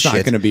mom's It's a not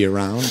shit. going to be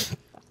around.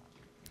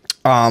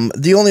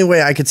 The only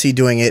way I could see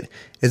doing it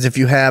is if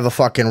you have a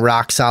fucking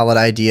rock solid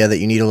idea that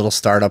you need a little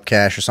startup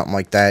cash or something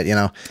like that, you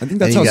know. I think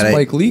that's how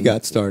Spike Lee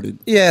got started.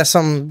 Yeah,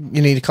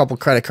 you need a couple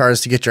credit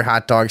cards to get your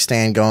hot dog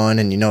stand going,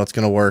 and you know it's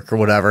going to work or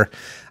whatever.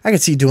 I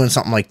could see doing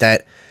something like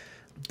that.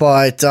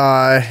 But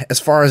as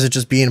far as it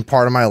just being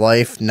part of my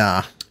life,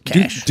 nah,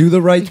 cash. Do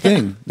the right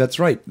thing. That's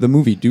right. The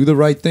movie Do the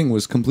Right Thing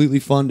was completely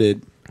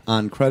funded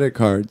on credit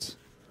cards.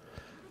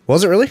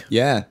 Was it really?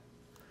 Yeah.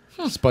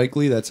 Spike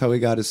Lee, that's how he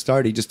got his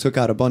start. He just took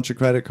out a bunch of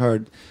credit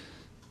card,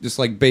 just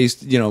like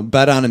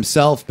bet on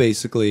himself,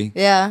 basically.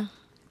 Yeah.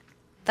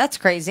 That's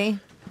crazy.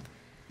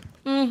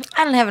 I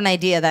don't have an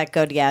idea that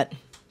good yet.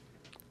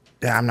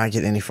 Yeah, I'm not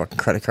getting any fucking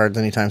credit cards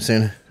anytime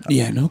soon.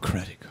 Yeah, no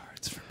credit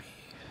cards for me.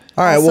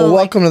 All right, Also, well, like-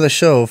 welcome to the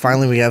show.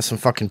 Finally, we have some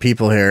fucking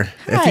people here.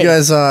 Hi.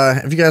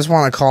 If you guys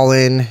want to call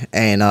in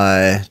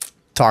and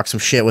talk some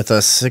shit with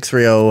us,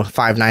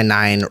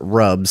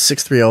 630-599-RUBS,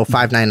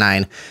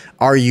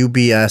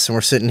 630-599-RUBS, and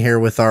we're sitting here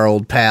with our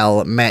old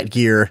pal Matt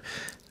Geer.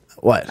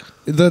 What?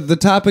 The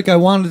topic I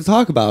wanted to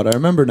talk about, I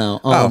remember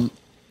now. Oh.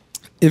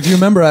 If you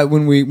remember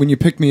when you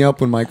picked me up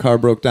when my car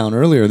broke down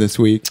earlier this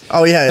week.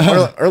 Oh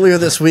yeah, earlier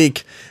this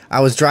week I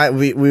was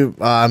driving.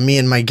 Me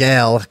and my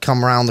gal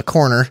come around the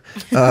corner,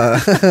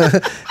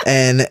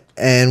 and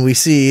we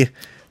see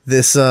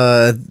this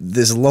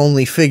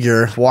lonely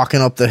figure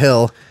walking up the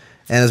hill.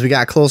 And as we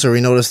got closer, we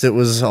noticed it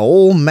was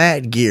old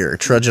Matt Geer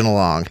trudging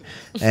along,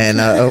 and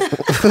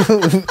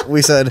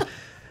we said,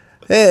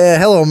 "Hey,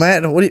 hello,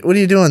 Matt. What are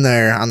you doing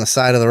there on the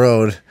side of the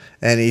road?"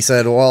 And he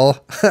said,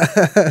 "Well,"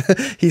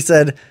 he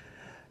said,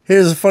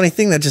 "Here's a funny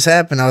thing that just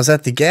happened. I was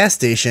at the gas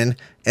station,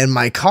 and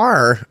my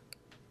car,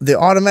 the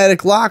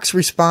automatic locks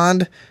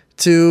respond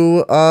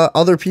to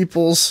other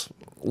people's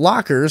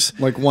lockers.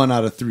 Like 1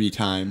 out of 3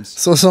 times.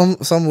 So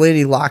some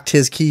lady locked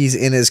his keys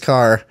in his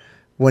car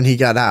when he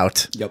got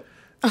out." Yep.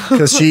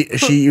 Because she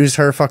used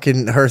her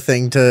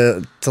thing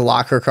to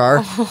lock her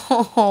car,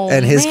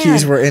 and his man.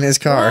 keys were in his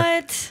car.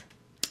 What?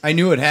 I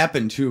knew it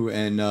happened too,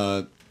 and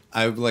I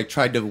like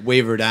tried to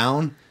wave her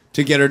down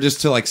to get her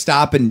just to like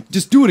stop and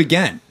just do it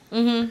again.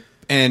 Mm-hmm.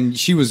 And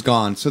she was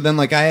gone. So then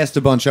like I asked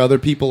a bunch of other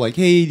people like,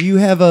 "Hey, do you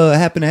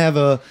happen to have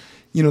a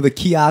the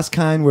kiosk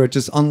kind where it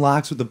just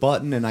unlocks with a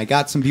button?" And I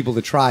got some people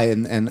to try,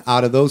 and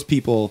out of those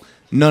people,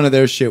 none of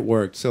their shit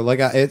worked. So like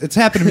it's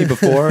happened to me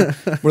before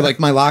where like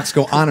my locks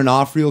go on and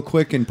off real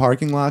quick in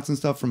parking lots and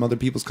stuff from other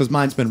people's because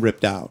mine's been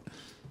ripped out.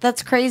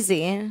 That's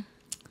crazy.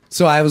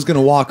 So I was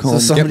gonna walk home,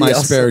 get my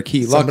spare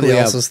key. Somebody Luckily,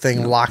 else's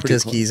thing locked pretty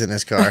his close. keys in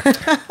his car.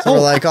 So we're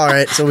like, all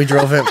right. So we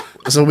drove him.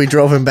 So we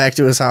drove him back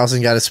to his house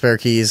and got his spare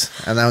keys.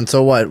 And then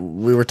so what?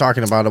 We were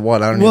talking about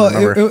what? I don't even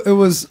remember. It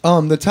was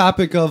the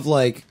topic of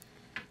like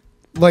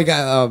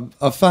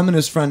a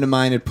feminist friend of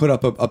mine had put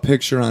up a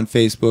picture on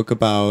Facebook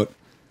about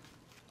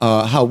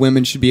how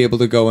women should be able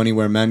to go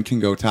anywhere men can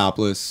go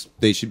topless.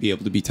 They should be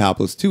able to be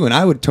topless too, and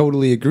I would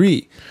totally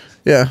agree.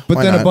 Yeah, But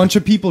why then not? a bunch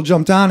of people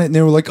jumped on it and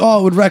they were like, "Oh,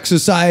 it would wreck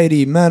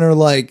society. Men are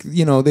like,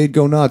 they'd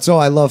go nuts. Oh,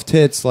 I love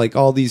tits." Like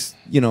all these,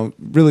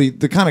 really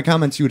the kind of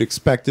comments you would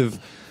expect of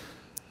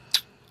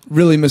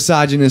really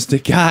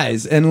misogynistic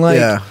guys. And like,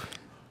 Yeah.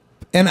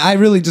 and I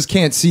really just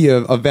can't see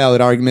a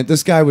valid argument.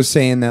 This guy was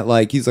saying that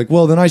like, he's like,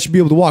 "Well, then I should be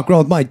able to walk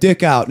around with my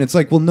dick out." And it's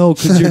like, well, no,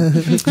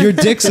 because your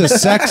dick's a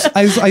sex.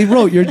 I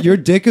wrote your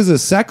dick is a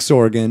sex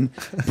organ.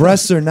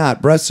 Breasts are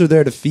not. Breasts are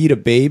there to feed a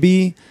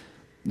baby.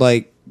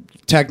 Like,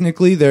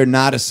 technically, they're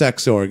not a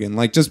sex organ.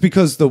 Like, just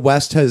because the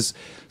West has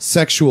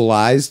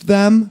sexualized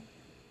them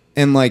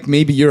and, like,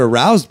 maybe you're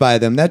aroused by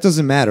them, that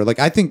doesn't matter. Like,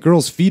 I think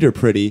girls' feet are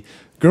pretty.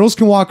 Girls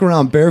can walk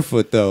around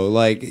barefoot, though.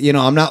 Like,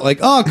 I'm not like,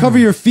 "Oh, cover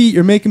your feet.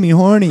 You're making me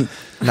horny."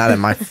 Not in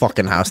my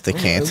fucking house. They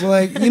can't.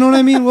 Like, you know what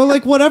I mean? Well,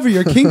 like, whatever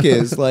your kink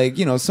is. Like,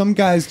 some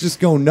guys just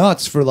go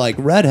nuts for, like,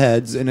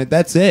 redheads, and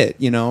that's it,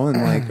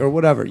 and, like, or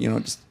whatever.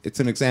 Just it's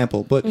an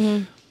example. But...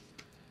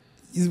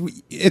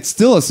 It's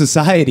still a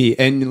society,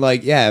 and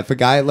like, yeah, if a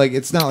guy, like,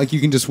 it's not like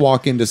you can just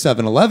walk into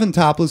 7-Eleven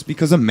topless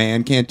because a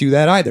man can't do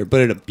that either.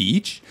 But at a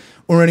beach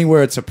or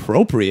anywhere it's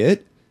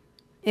appropriate,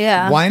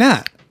 Yeah. why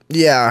not?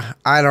 Yeah,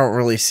 I don't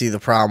really see the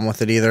problem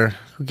with it either.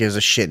 Who gives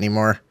a shit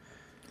anymore?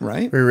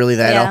 Right? We're really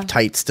that Yeah.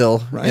 uptight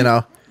still, Right.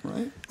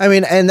 Right. I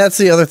mean, and that's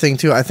the other thing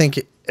too. I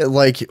think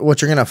like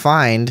what you're gonna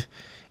find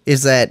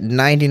is that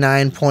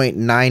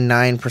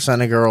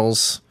 99.99% of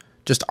girls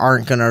just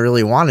aren't gonna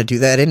really want to do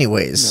that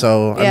anyways.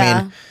 So Yeah.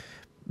 I mean,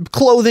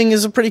 clothing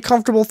is a pretty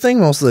comfortable thing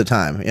most of the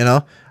time.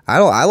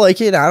 I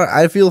like it.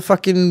 I feel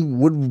fucking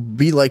would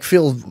be like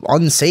feel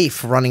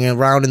unsafe running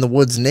around in the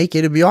woods naked.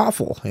 It'd be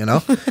awful.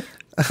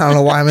 I don't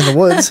know why I'm in the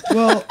woods.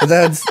 Well, but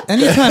that's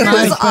anytime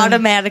Because I've been-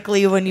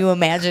 automatically, when you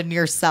imagine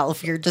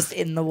yourself, you're just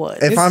in the woods.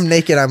 if I'm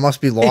naked, I must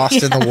be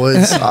lost in the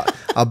woods.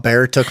 A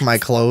bear took my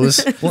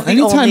clothes. Well, the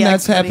anytime only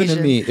that's happened to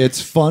explanation. me,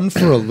 it's fun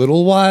for a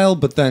little while,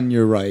 but then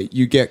you're right.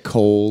 You get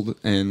cold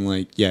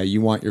and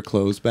you want your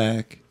clothes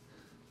back.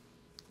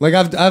 Like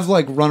I've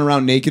like run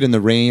around naked in the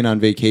rain on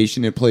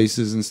vacation at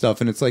places and stuff,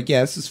 and it's like,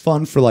 yeah, this is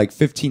fun for like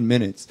 15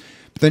 minutes.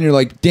 But then you're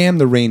like, damn,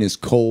 the rain is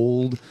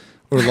cold.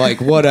 Or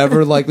like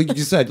whatever, like you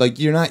just said, like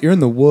you're in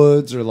the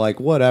woods or like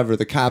whatever.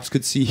 The cops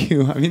could see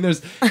you. I mean,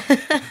 there's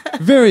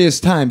various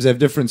times I have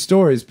different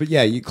stories, but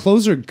yeah,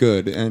 clothes are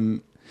good.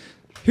 And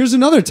here's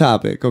another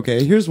topic.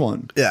 Okay, here's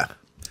one. Yeah.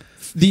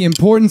 The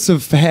importance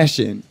of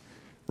fashion,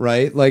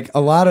 right? Like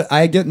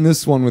I get in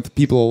this one with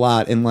people a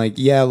lot, and like,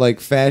 yeah, like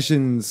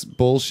fashion's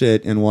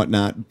bullshit and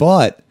whatnot,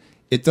 but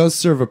it does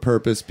serve a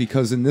purpose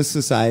because in this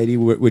society,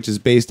 which is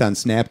based on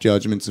snap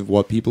judgments of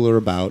what people are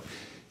about,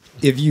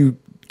 if you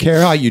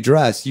care how you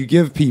dress, you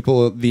give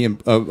people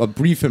a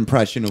brief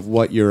impression of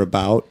what you're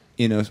about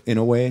in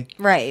a way.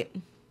 Right.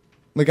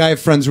 Like I have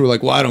friends who are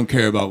like, well, I don't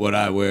care about what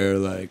I wear.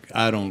 Like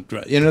I don't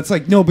dress. And it's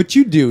like, no, but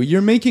you do.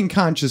 You're making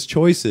conscious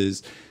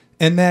choices,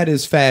 and that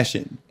is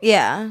fashion.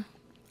 Yeah.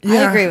 I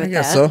agree with I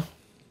guess that. so.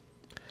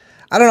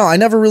 I don't know. I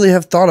never really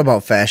have thought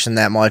about fashion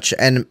that much,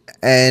 and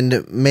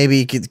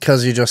maybe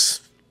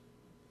because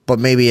but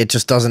maybe it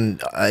just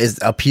doesn't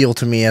appeal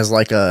to me as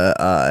like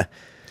the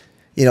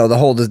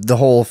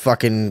whole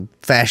fucking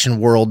fashion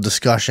world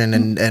discussion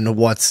and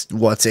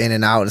what's in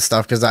and out and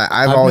stuff, because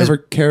I've always never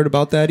cared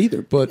about that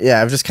either. But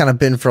I've just kind of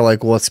been for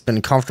like what's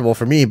been comfortable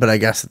for me. But I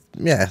guess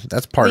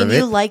that's part of it.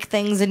 You like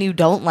things and you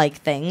don't like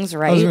things,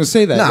 right? I was going to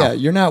say that. No. Yeah,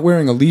 you're not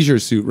wearing a leisure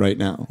suit right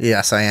now.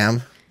 Yes, I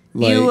am.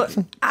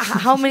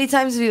 How many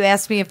times have you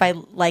asked me if I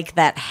like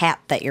that hat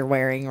that you're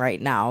wearing right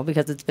now?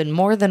 Because it's been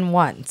more than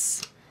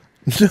once.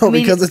 No,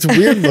 because it's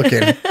weird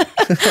looking.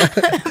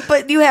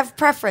 But you have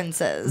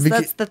preferences.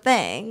 That's the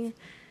thing.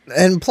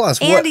 And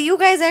plus, Andy, you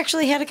guys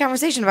actually had a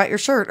conversation about your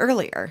shirt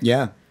earlier.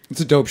 Yeah,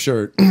 it's a dope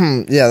shirt.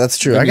 yeah, that's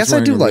true. I He's guess I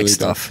wearing do a like really dope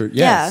stuff. shirt.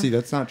 Yeah, Yeah. see,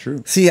 that's not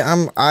true. See, I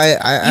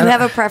You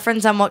have a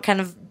preference on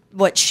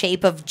what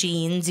shape of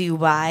jeans you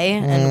buy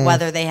and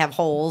whether they have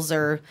holes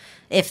or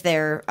if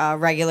they're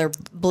regular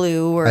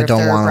blue or I if don't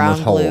they're want 'em brown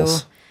with blue.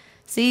 holes.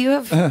 See, you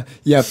have Yeah, And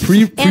your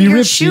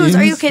pre-ripped shoes, jeans.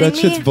 are you kidding that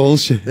shit's me?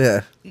 bullshit.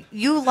 yeah.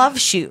 you love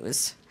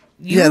shoes.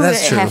 You Yeah,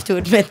 that's true. have to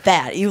admit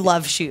that you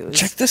love shoes.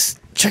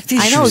 Check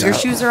these I know shoes your out.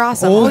 shoes are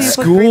awesome. Old you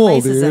put green school,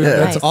 laces dude. in them.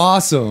 That's Nice.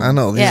 awesome. I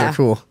know these Yeah. are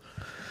cool.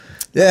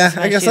 Yeah, I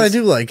my guess I shoes.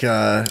 do like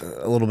a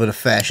little bit of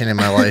fashion in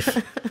my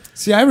life.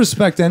 See, I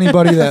respect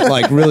anybody that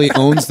like really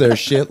owns their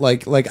shit.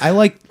 Like I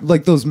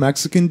like those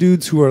Mexican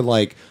dudes who are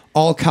like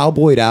all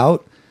cowboyed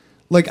out.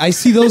 Like I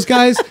see those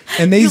guys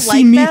and they You see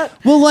like me. that?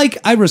 Well, like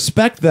I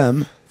respect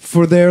them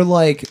for they're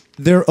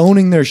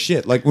owning their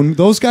shit. Like when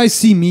those guys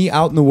see me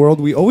out in the world,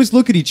 we always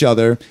look at each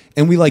other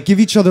and we like give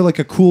each other like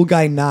a cool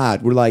guy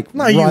nod. We're like,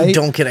 No, right? you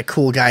don't get a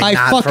cool guy I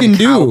nod fucking from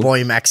do.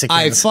 cowboy Mexicans.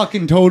 I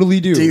fucking totally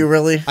do. Do you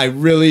really? I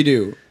really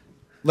do.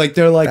 Like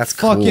they're like, That's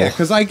fuck cool. yeah,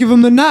 because I give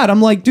them the nod.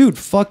 I'm like, dude,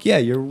 fuck yeah,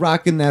 you're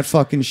rocking that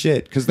fucking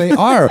shit, because they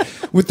are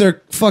with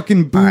their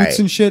fucking boots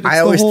and shit. It's I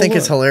the always whole think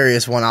it's look.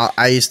 hilarious when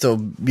I used to,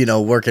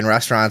 work in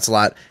restaurants a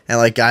lot, and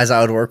like guys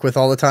I would work with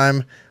all the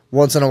time.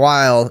 Once in a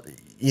while,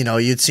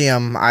 you'd see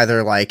them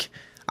either like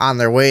on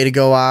their way to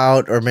go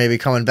out, or maybe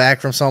coming back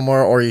from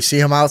somewhere, or you see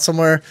them out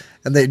somewhere,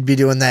 and they'd be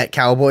doing that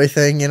cowboy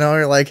thing.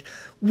 You're like,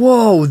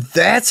 whoa,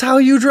 that's how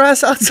you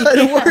dress outside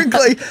of work?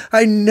 Like,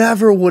 I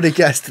never would have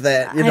guessed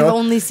that. I've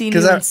only seen you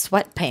 'Cause in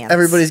sweatpants.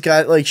 Everybody's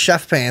got like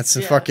chef pants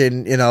and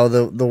fucking,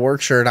 the work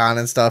shirt on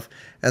and stuff.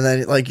 And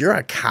then like, you're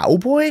a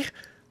cowboy?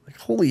 Like,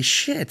 holy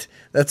shit.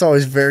 That's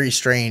always very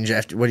strange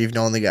after when you've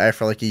known the guy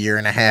for like a year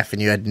and a half and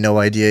you had no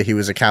idea he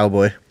was a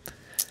cowboy.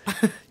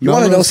 You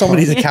want to know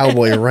somebody's a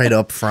cowboy right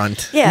up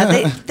front.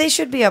 Yeah, they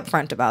should be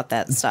upfront about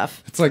that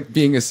stuff. It's like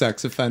being a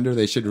sex offender.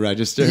 They should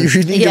register.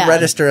 You need Yeah. to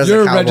register as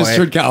You're a a cowboy.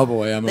 registered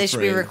cowboy. I'm They afraid. should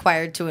be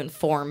required to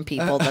inform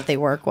people that they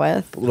work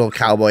with. Little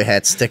cowboy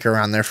hat sticker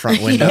on their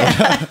front window.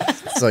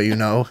 So you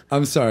know.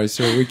 I'm sorry,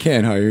 sir. We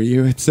can't hire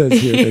you. It says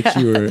here that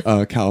you were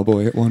a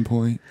cowboy at one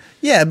point.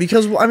 Yeah,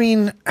 because I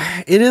mean,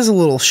 it is a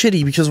little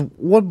shitty because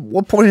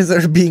what point is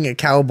there to being a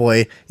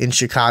cowboy in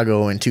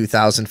Chicago in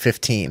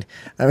 2015?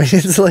 I mean,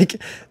 it's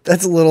like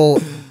that's a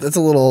little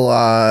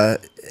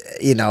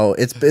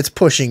it's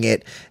pushing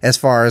it as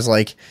far as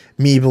like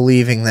me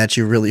believing that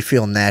you really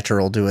feel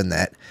natural doing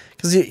that.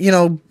 Because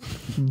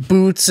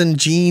boots and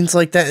jeans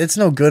like that, it's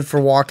no good for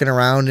walking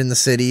around in the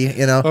city.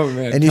 Oh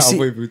man, and you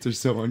cowboy boots are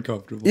so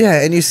uncomfortable.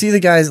 yeah, and you see the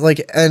guys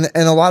like, and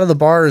a lot of the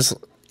bars,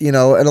 and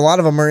a lot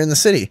of them are in the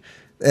city.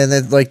 And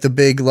then like the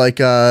big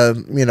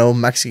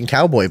Mexican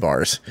cowboy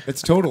bars.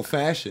 It's total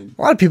fashion.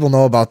 A lot of people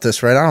know about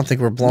this, right? I don't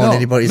think we're blowing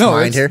anybody's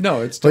mind it's, here.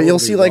 No, it's but you'll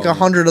totally see like wrong.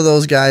 100 of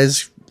those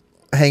guys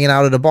hanging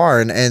out at a bar,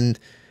 and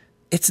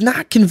it's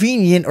not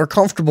convenient or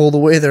comfortable the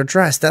way they're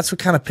dressed. That's what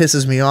kind of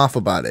pisses me off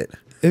about it.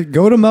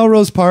 Go to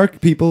Melrose Park,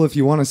 people, if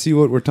you want to see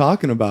what we're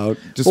talking about.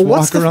 Just Well,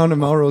 walk around to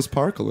Melrose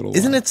Park a little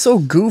Isn't while. it so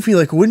goofy?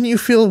 Like, wouldn't you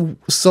feel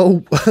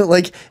so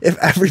like if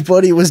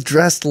everybody was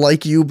dressed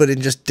like you but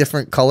in just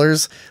different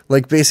colors?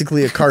 Like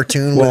basically a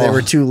cartoon where they Well,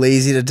 were too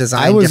lazy to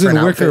design I was in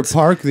different Wicker outfits.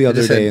 Park the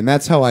other just day, had- and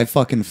that's how I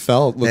fucking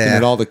felt looking Yeah.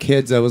 at all the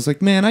kids. I was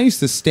like, man, I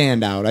used to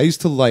stand out. I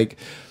used to like,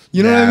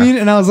 you know what I Yeah. mean?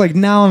 And I was like,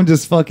 now I'm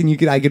just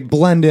fucking. I could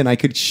blend in. I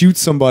could shoot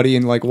somebody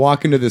and like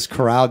walk into this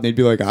crowd, and they'd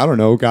be like, I don't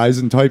know, guys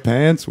in tight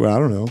pants. Well, I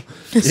don't know.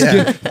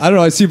 Yeah. I don't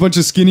know. I see a bunch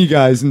of skinny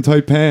guys in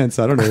tight pants.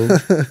 I don't know.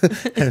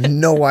 I have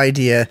no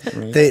idea.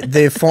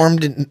 They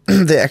formed.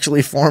 They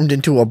actually formed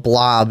into a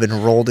blob and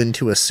rolled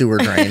into a sewer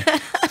drain.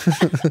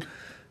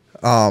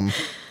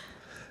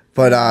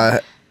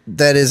 But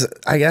that is,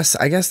 I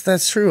guess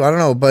that's true. I don't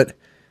know, but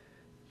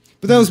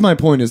But that was my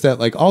point, is that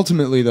like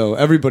ultimately though,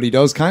 everybody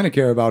does kind of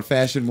care about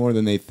fashion more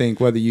than they think,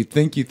 whether you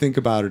think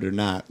about it or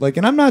not. Like,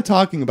 and I'm not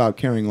talking about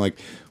caring like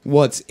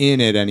what's in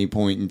at any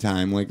point in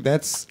time. Like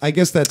I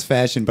guess that's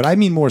fashion, but I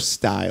mean more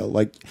style.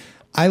 Like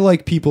I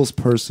like people's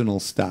personal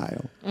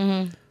style.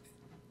 Mm-hmm.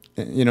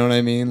 You know what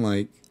I mean?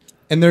 Like,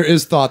 and there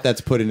is thought that's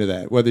put into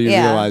that, whether you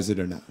Yeah. realize it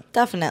or not.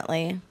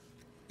 Definitely.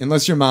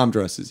 Unless your mom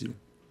dresses you.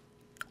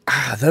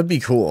 that'd be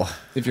cool.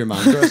 If your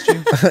mom dressed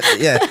you.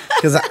 Yeah,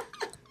 because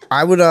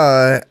I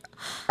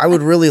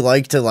would really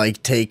like to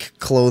like take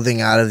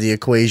clothing out of the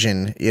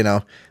equation. You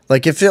know,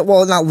 like if it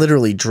not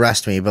literally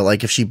dressed me, but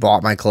like if she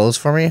bought my clothes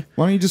for me.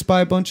 Why don't you just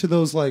buy a bunch of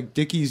those like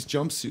Dickies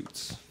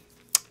jumpsuits?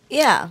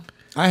 Yeah.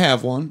 I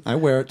have one. I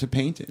wear it to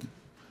paint in.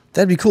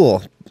 That'd be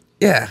cool.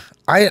 Yeah,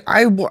 I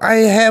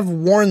have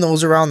worn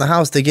those around the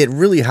house. They get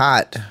really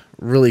hot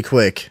really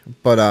quick,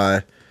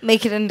 but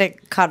Make it into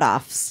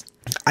cutoffs.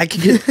 I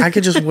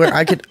could just wear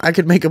I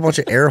could make a bunch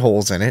of air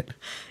holes in it.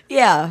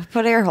 Yeah,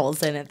 put air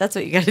holes in it. That's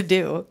what you got to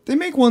do. They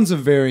make ones of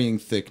varying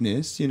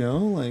thickness, you know,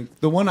 like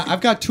the one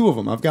I've got two of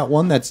them. I've got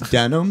one that's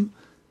denim,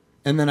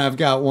 and then I've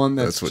got one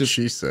that's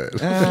just.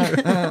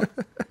 said.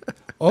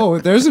 Oh,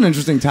 there's an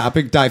interesting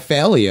topic: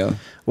 diphalia.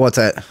 What's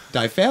that?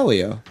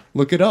 Diphalia.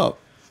 Look it up.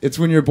 It's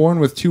when you're born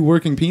with two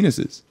working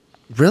penises.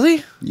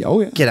 Really?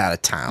 Oh yeah, Get out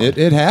of town.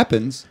 it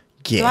happens.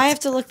 Get. Do I have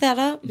to look that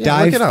up?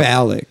 Yeah, look it up.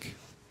 Diphalic,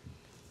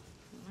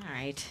 All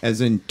right. as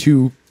in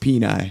two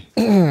peni.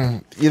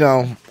 You know,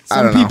 I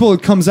Some don't know. people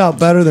it comes out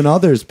better than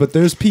others, but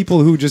there's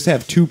people who just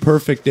have two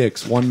perfect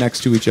dicks, one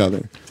next to each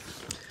other.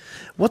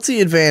 What's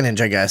the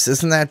advantage? I guess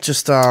isn't that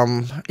just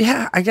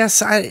yeah? I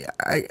guess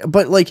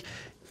but like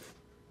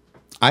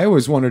I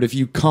always wondered if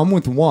you come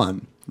with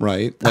one,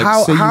 right?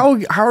 Like, say you-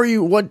 how are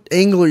you? What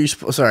angle are you?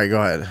 Sorry,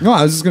 go ahead. No,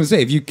 I was just going to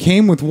say, if you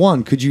came with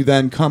one, could you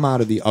then come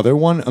out of the other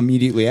one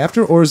immediately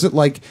after? Or is it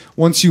like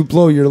once you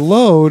blow your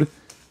load,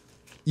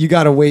 you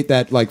got to wait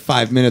that like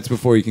 5 minutes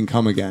before you can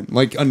come again,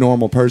 like a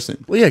normal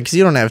person? Well, yeah, because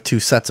you don't have two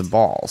sets of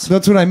balls.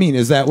 That's what I mean.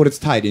 Is that what it's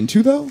tied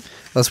into, though?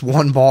 Unless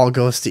one ball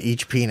goes to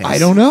each penis. I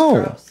don't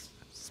know.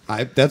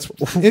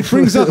 It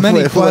brings up many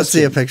Wait, questions. let's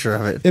see a picture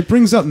of it. It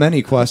brings up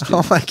many questions.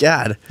 Oh my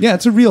god. Yeah,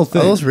 it's a real Are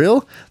thing. those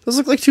real? Those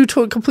look like two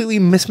completely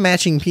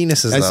mismatching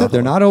penises. I though. said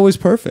they're not always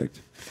perfect.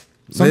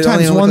 They don't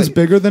Sometimes even look one's like-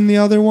 bigger than the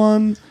other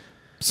one.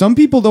 Some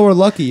people, though, are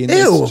lucky. And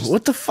it's Ew! just-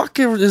 What the fuck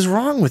is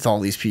wrong with all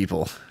these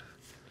people?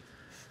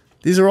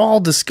 These are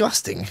all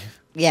disgusting.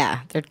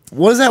 Yeah. They're,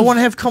 What does that one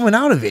have coming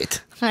out of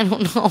it? I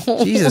don't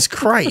know. Jesus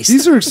Christ!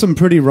 These are some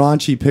pretty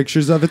raunchy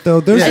pictures of it, though.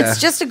 There's Yeah.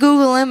 It's just a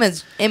Google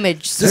image.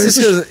 This is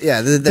 'cause-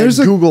 yeah. there's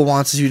a- Google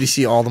wants you to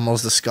see all the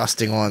most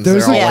disgusting ones.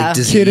 There's They're all a Yeah. like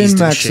diseased kid in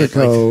and shit,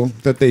 like- Mexico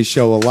that they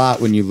show a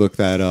lot when you look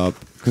that up,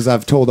 because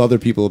I've told other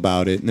people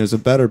about it. And there's a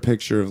better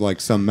picture of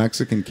like some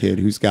Mexican kid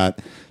who's got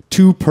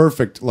two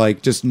perfect,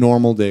 like just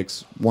normal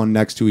dicks, one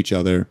next to each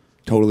other,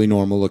 totally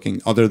normal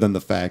looking, other than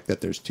the fact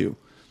that there's two.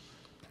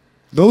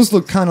 Those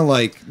look kind of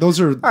like those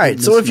are. All right,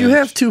 so if you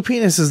mismatched. have two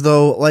penises,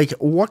 though, like,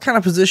 what kind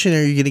of position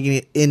are you getting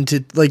it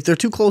into? Like, they're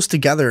too close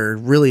together,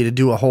 really, to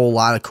do a whole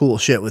lot of cool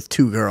shit with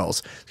two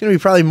girls. It's gonna be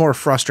probably more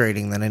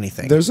frustrating than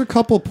anything. There's a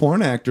couple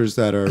porn actors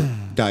that are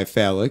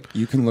diphalic.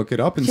 You can look it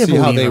up and Can't see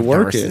how believe they I've work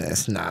never it. seen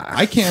this. Nah.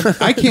 I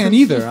can't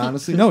either,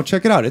 honestly. No,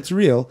 check it out. It's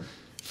real.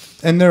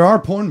 And there are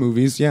porn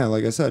movies, yeah,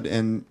 like I said,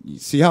 and you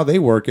see how they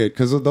work it,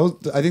 because of those.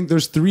 I think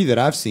there's 3 that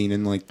I've seen,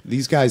 and like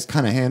these guys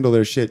kind of handle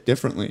their shit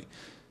differently.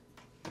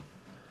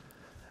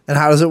 And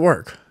how does it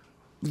work?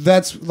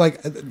 That's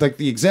like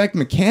the exact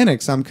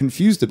mechanics I'm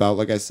confused about.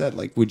 Like I said,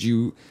 like would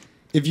you,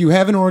 if you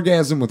have an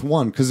orgasm with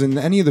one, because in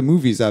any of the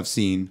movies I've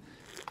seen,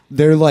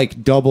 they're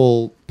like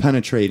double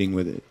penetrating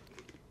with it,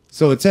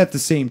 so it's at the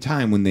same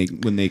time when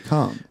they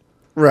come.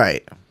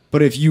 Right.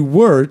 But if you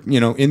were,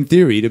 in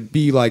theory, to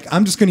be like,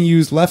 I'm just going to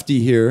use lefty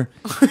here,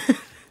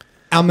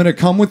 I'm going to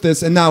come with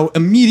this, and now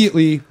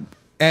immediately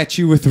at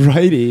you with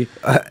righty.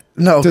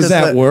 No. Does 'cause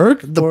that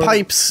work? The Or-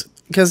 pipes,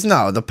 because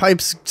no, the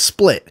pipes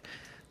split.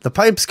 The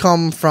pipes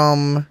come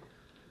from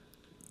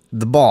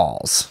the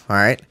balls. All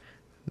right.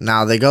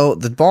 Now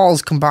the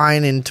balls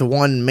combine into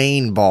one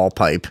main ball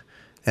pipe,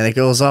 and it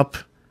goes up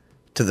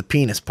to the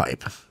penis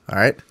pipe. All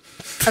right.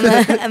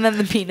 and then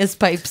the penis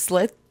pipe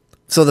slit.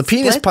 So the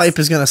penis Splits? pipe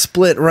is going to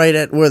split right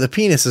at where the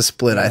penis is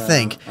split, I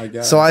think. I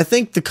guess. So I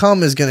think the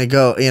cum is going to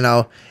go,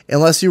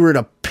 unless you were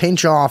to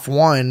pinch off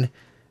one.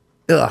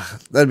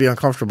 Ugh, that'd be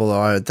uncomfortable,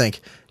 though, I would think.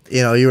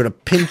 You were to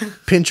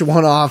pinch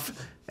one off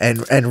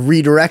and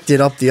redirect it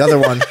up the other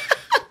one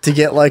to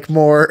get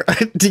more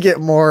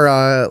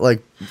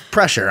like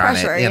pressure on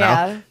it,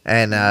 yeah.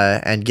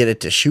 and get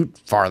it to shoot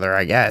farther,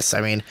 I guess.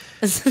 I mean,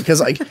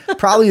 because like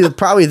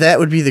probably that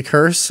would be the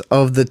curse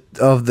of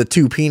the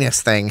two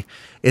penis thing.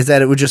 Is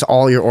that it would just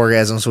all your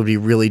orgasms would be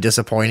really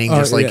disappointing,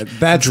 just like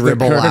that's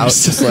dribble the out,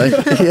 curse. just like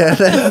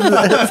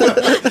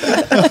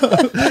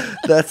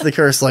that's the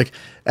curse. Like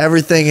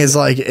everything is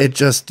like it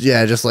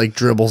just like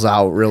dribbles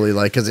out really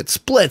like because it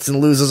splits and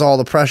loses all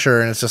the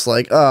pressure and it's just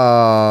like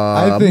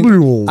I think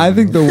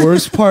the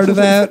worst part of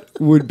that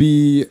would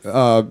be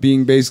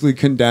being basically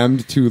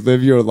condemned to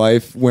live your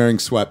life wearing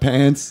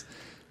sweatpants.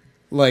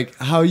 Like,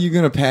 how are you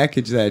gonna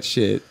package that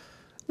shit?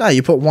 No,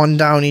 you put one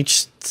down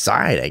each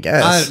side, I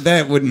guess.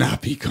 That would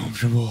not be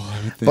comfortable, I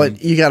would think.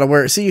 But you gotta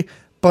wear. See,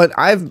 but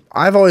I've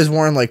always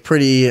worn like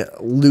pretty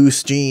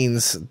loose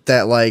jeans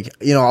that like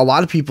a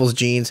lot of people's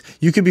jeans.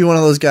 You could be one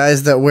of those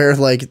guys that wear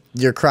like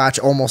your crotch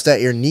almost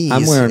at your knees.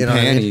 I'm wearing you know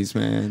panties,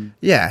 man.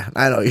 Yeah,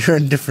 I know you're a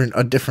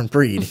different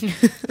breed,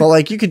 but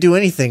like you could do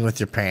anything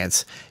with your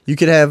pants. You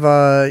could have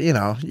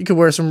you could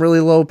wear some really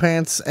low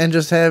pants and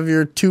just have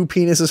your two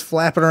penises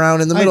flapping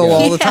around in the middle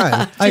all the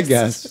time. I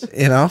guess.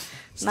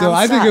 Still,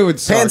 I think it would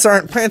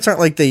suck. Pants aren't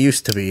like they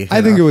used to be.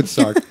 I think it would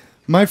suck.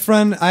 My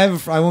friend, I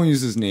won't use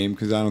his name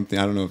because I don't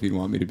know if he'd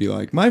want me to be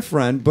like my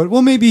friend, but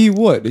maybe he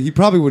would. He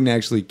probably wouldn't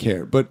actually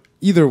care. But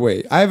either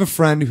way, I have a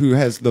friend who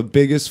has the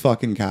biggest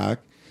fucking cock.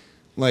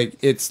 Like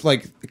it's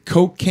like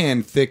Coke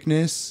can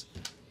thickness,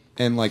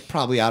 and like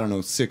probably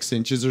 6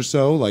 inches or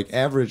so, like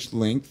average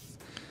length.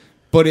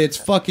 But it's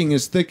fucking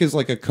as thick as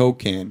like a Coke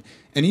can.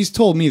 And he's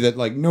told me that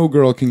like no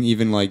girl can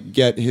even like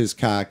get his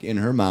cock in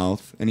her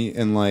mouth,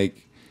 and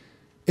like.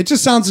 It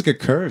just sounds like a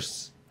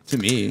curse to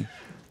me.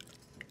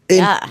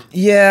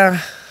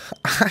 Yeah,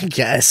 I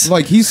guess.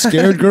 Like he's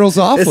scared girls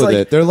off with like,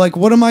 it. They're like,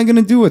 "What am I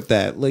gonna do with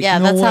that?" Like, yeah,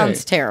 no that way.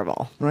 sounds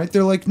terrible. Right?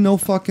 They're like, "No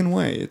fucking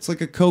way." It's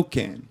like a Coke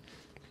can.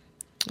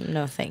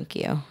 No, thank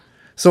you.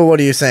 So what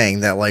are you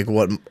saying that like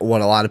what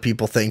a lot of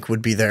people think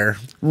would be their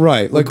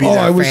Like be their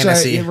I wish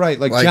fantasy?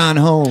 like John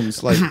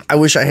Holmes. Like I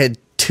wish I had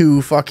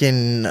two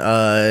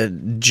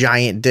fucking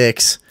giant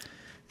dicks.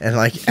 And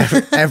like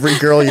every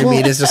girl you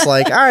meet is just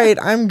like, all right,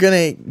 I'm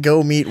gonna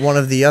go meet one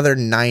of the other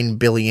 9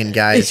 billion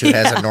guys who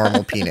has a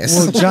normal penis.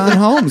 Well, John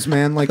Holmes,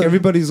 man, like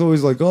everybody's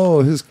always like,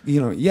 oh, his, he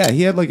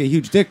had like a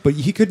huge dick, but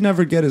he could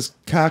never get his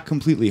cock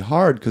completely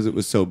hard because it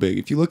was so big.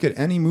 If you look at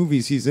any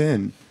movies he's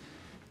in,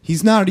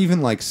 he's not even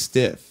like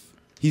stiff.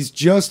 He's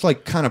just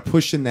like kind of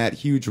pushing that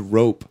huge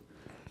rope.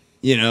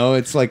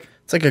 It's like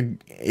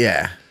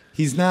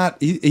He's not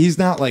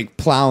like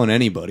plowing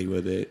anybody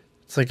with it.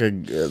 It's like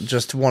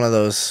just one of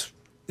those.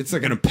 It's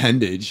like an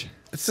appendage.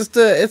 It's just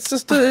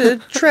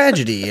a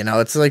tragedy,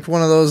 It's like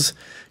one of those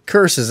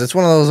curses. It's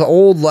one of those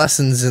old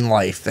lessons in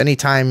life.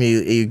 Anytime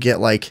you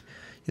get like,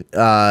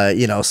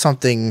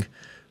 something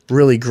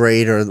really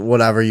great or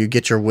whatever, you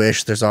get your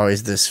wish. There's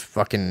always this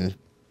fucking,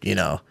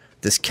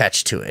 this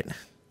catch to it.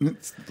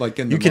 It's like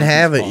you can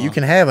have it. You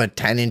can have a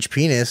 10-inch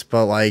penis,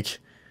 but like,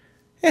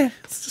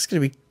 it's just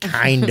gonna be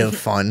kind of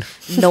fun.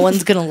 No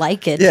one's gonna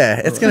like it. Yeah,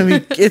 it's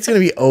gonna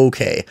be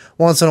okay.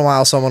 Once in a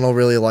while, someone will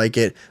really like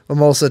it, but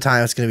most of the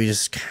time, it's gonna be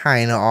just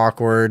kind of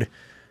awkward.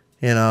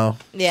 Yeah.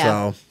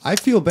 So I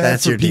feel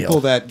bad for people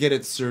deal. that get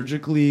it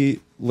surgically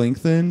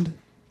lengthened.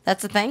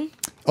 That's a thing.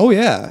 Oh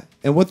yeah,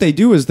 and what they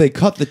do is they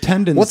cut the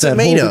tendons What's that it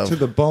made hold of? it to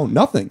the bone.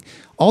 Nothing.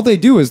 All they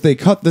do is they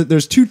cut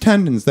there's two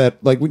tendons that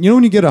like when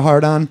you get a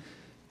hard on,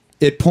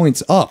 it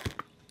points up.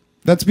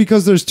 That's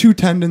because there's two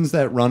tendons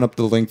that run up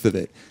the length of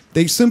it.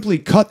 They simply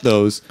cut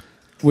those,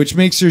 which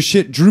makes your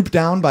shit droop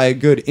down by a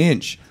good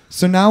inch.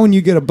 So now when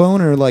you get a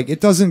boner, like it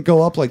doesn't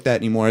go up like that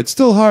anymore. It's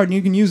still hard and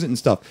you can use it and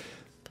stuff.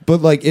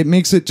 But like it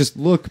makes it just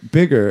look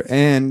bigger.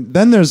 And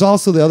then there's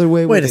also the other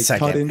way where they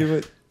cut into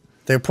it.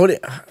 They're putting.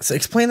 So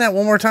explain that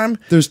one more time.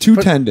 There's two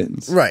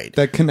tendons, right,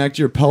 that connect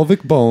your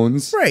pelvic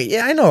bones. Right.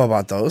 Yeah, I know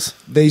about those.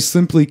 They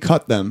simply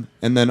cut them,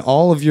 and then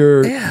all of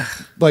your,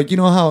 like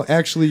how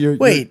actually your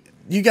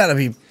you gotta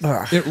be.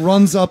 It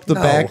runs up the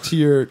back to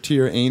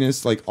your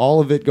anus, like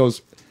all of it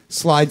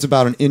slides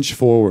about an inch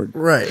forward.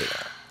 Right.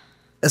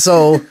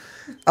 So,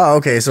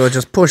 okay. So it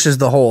just pushes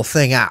the whole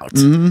thing out.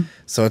 Mm-hmm.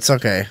 So it's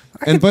okay.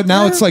 But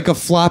now it's like a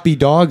floppy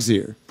dog's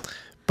ear.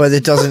 But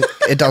it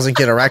doesn't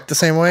get erect the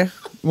same way.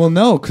 Well,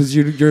 no, because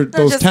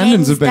those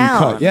tendons have been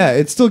cut. Yeah,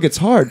 it still gets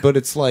hard, but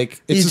it's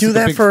like you do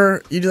that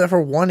for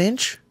 1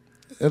 inch.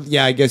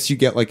 Yeah, I guess you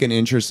get like an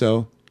inch or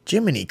so.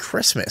 Jiminy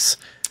Christmas.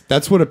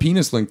 That's what a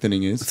penis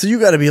lengthening is. So you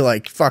got to be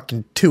like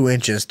fucking 2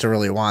 inches to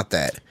really want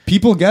that.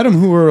 People get them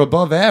who are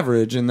above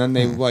average, and then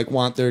they like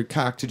want their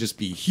cock to just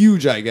be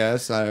huge. I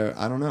guess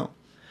I don't know.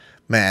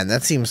 Man,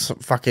 that seems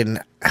fucking.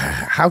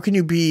 How can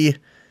you be?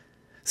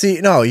 See,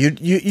 no, you.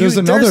 There's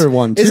another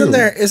one too.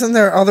 Isn't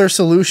there other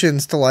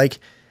solutions to like?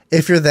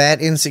 if you're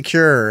that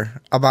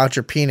insecure about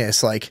your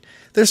penis, like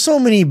there's so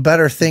many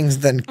better things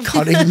than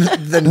cutting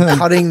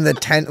the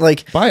tent,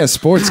 like Buy a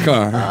sports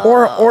car.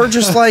 or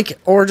just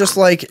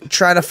like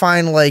try to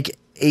find like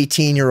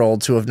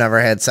 18-year-olds who have never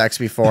had sex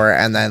before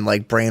and then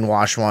like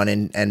brainwash one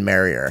and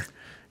marry her.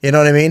 You know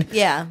what I mean?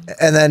 Yeah.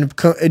 And then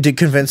to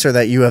convince her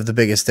that you have the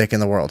biggest dick in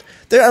the world.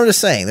 I'm just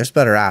saying, there's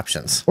better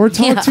options. Or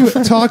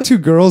talk to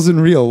girls in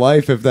real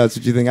life if that's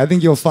what you think. I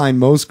think you'll find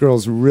most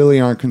girls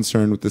really aren't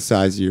concerned with the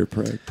size of your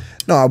prick.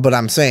 No, but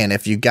I'm saying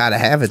if you got to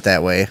have it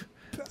that way,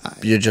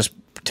 you just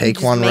take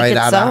just one make right it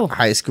out so. of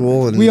high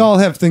school. And We all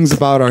have things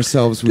about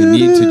ourselves we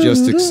need to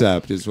just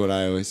accept, is what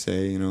I always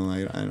say. You know,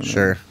 I don't know.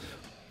 Sure.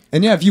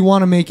 And yeah, if you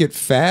want to make it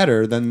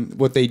fatter, then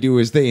what they do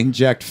is they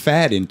inject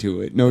fat into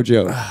it. No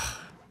joke.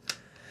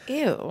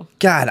 Ew.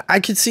 God, I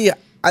could see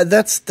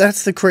that's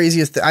the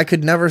craziest thing. I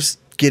could never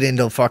get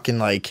into fucking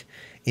like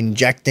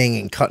injecting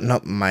and cutting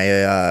up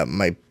my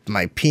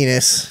my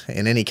penis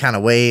in any kind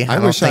of way.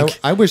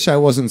 I wish I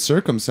wasn't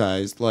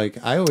circumcised. Like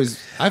I've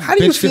How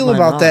do you bitched at feel my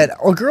about mom. that?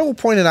 A girl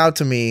pointed out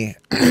to me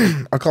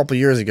a couple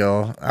years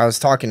ago. I was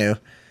talking to,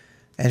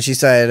 and she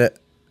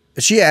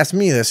asked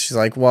me this. She's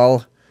like,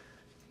 "Well,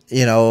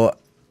 you know,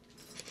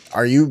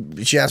 are you?"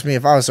 She asked me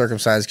if I was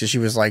circumcised because she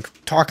was like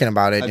talking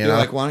about it. I'd you be know,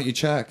 like, why don't you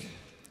check?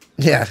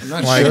 yeah, I'm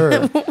not like, sure.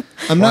 I'm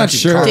Why not don't you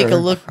sure. Take a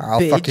look, I'll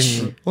bitch.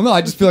 fucking Well, no,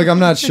 I just feel like I'm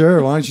not sure.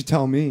 Why don't you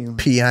tell me?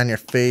 pee on your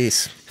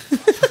face.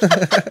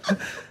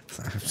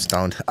 I'm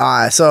stoned.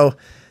 So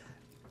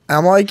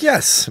I'm like,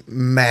 yes,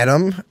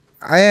 madam,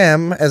 I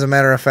am, as a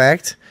matter of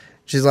fact.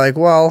 She's like,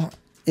 well,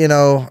 you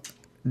know,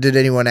 did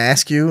anyone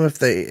ask you if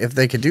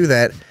they could do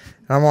that? And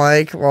I'm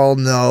like, well,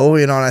 no,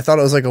 you know, and I thought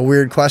it was like a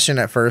weird question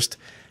at first.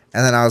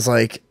 And then I was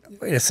like,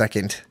 wait a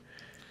second.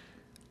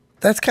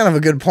 That's kind of a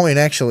good point,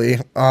 actually.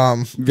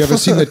 Have you ever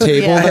seen the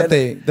table Yeah. that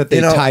they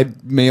You know- tie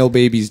male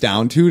babies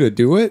down to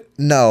do it?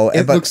 No,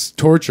 It but looks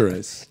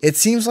torturous. it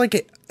seems like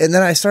it. And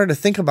then I started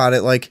to think about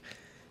it, like,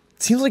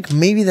 it seems like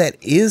maybe that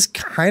is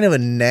kind of a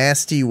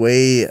nasty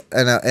way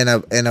and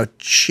a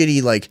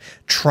shitty like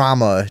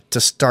trauma to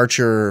start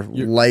your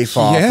life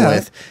off yeah.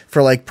 with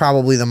for like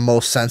probably the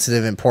most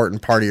sensitive,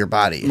 important part of your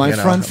body. My you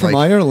know? friend from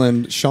like,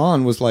 Ireland,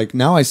 Sean, was like,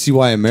 now I see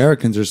why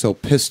Americans are so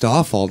pissed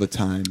off all the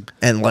time.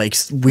 and like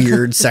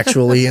weird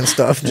sexually and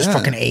stuff, just Yeah.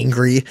 fucking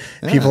angry.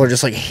 People are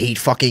just like hate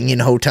fucking in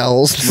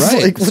hotels.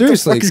 Right. Like, what the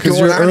Seriously, fuck is because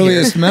going your on here?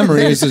 earliest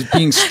memory is just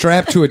being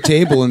strapped to a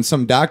table and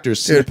some doctor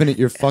snipping at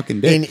your fucking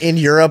dick. In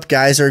Europe,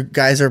 guys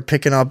are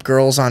picking up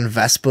girls on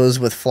Vespas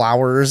with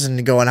flowers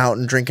and going out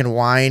and drinking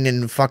wine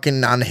and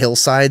fucking on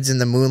hillsides in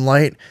the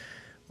moonlight.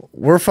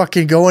 We're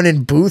fucking going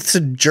in booths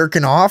and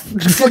jerking off,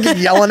 fucking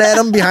yelling at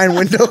them behind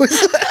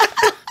windows.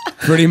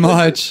 Pretty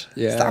much.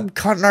 Yeah. Stop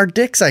cutting our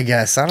dicks, I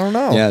guess. I don't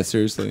know. Yeah,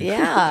 seriously.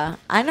 Yeah.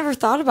 I never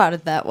thought about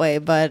it that way,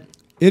 but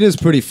It is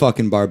pretty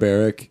fucking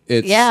barbaric.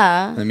 It's,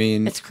 yeah. I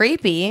mean, it's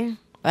creepy.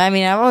 I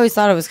mean, I've always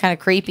thought it was kind of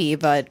creepy,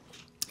 but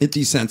it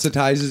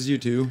desensitizes you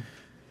too.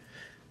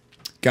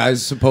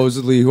 Guys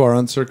supposedly who are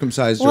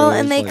uncircumcised. Well, are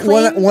and always they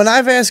like- claim- When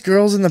I've asked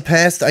girls in the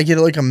past, I get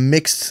like a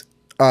mixed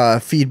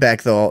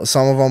feedback though.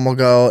 Some of them will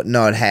go,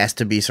 "No, it has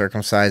to be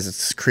circumcised.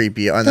 It's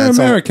creepy." And They're then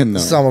American, though.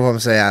 Some of them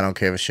say, "I don't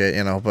give a shit,"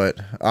 you know. But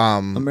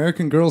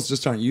American girls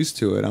just aren't used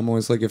to it. I'm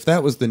always like, if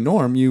that was the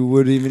norm, you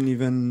would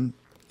even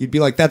you'd be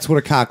like, that's what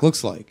a cock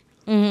looks like.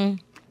 Mm-hmm.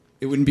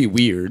 It wouldn't be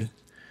weird.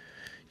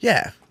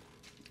 yeah,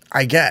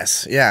 I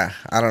guess. Yeah,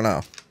 I don't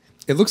know.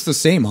 It looks the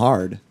same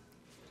hard.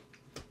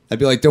 I'd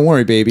be like, don't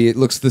worry, baby. It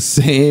looks the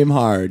same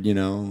hard, you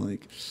know,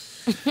 like.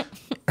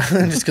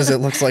 Just because it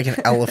looks like an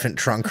elephant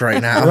trunk right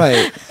now.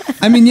 Right.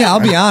 I mean, yeah, I'll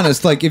be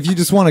honest. Like, if you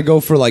just want to go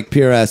for like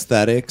pure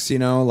aesthetics, you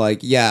know, like,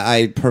 yeah,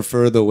 I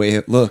prefer the way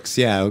it looks.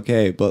 Yeah,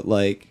 okay, but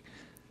like,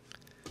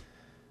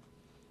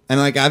 and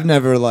like, I've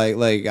never I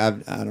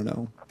don't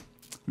know,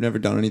 I've never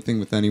done anything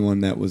with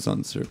anyone that was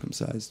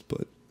uncircumcised,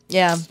 but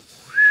yeah.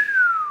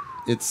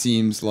 it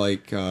seems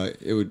like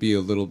it would be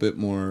a little bit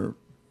more,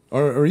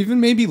 or even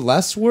maybe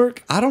less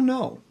work. I don't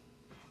know,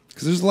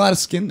 because there's a lot of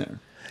skin there.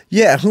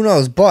 Yeah, who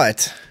knows?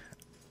 But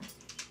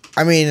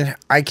I mean,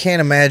 I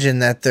can't imagine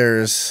that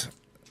there's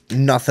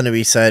nothing to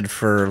be said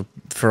for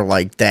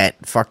like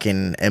that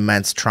fucking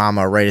immense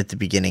trauma right at the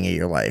beginning of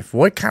your life.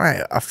 What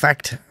kind of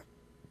effect?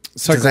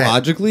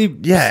 Psychologically,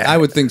 Yeah. I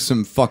would think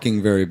some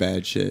fucking very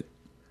bad shit.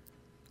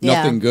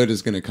 Yeah. Nothing good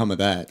is going to come of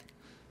that.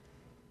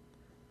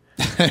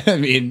 I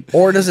mean,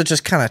 Or does it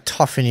just kind of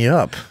toughen you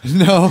up,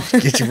 no.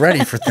 get you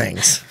ready for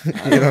things? You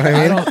know what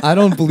I mean? I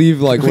don't believe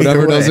like Either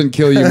whatever way. doesn't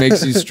kill you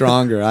makes you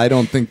stronger. I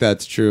don't think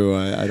that's true.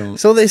 I don't.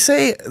 So they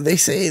say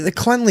the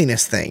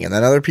cleanliness thing, and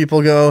then other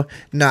people go,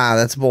 "Nah,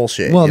 that's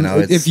bullshit." Well, you know,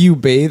 if you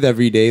bathe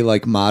every day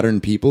like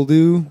modern people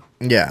do,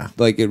 yeah.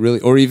 like it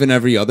really, or even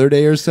every other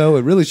day or so,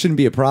 it really shouldn't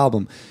be a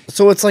problem.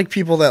 So it's like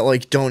people that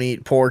like don't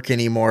eat pork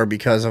anymore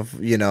because of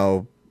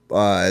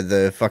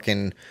the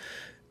fucking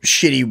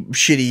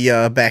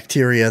shitty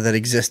bacteria that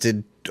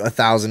existed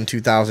 1,000,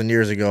 2,000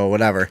 years ago,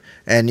 whatever.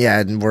 And yeah,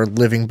 and we're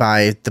living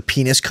by the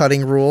penis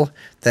cutting rule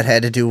that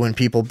had to do when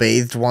people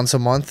bathed once a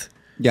month.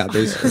 Yeah,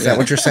 basically. Is that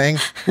what you're saying?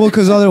 Well,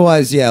 because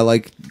otherwise, yeah,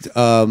 like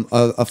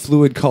a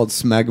fluid called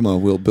smegma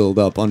will build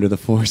up under the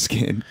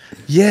foreskin.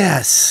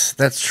 Yes,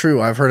 that's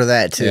true. I've heard of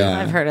that too. Yeah.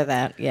 I've heard of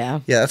that.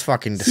 Yeah. Yeah, that's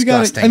fucking So you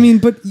gotta- disgusting. I mean,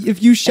 but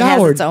if you It has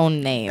showered, its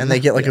own name. and they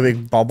get like a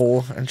big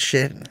bubble and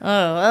shit.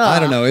 I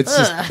don't know. It's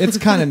just it's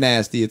kind of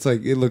nasty. It's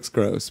like it looks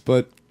gross,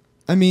 but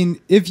I mean,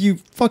 if you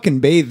fucking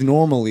bathe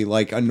normally,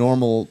 like a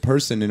normal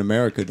person in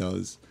America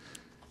does,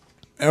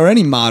 or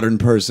any modern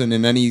person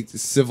in any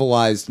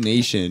civilized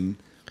nation,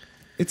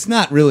 it's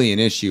not really an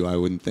issue, I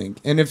wouldn't think.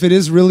 And if it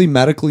is really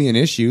medically an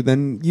issue,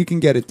 then you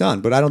can get it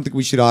done. But I don't think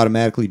we should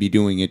automatically be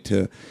doing it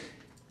to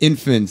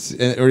infants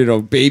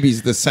or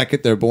babies the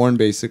second they're born,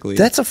 basically.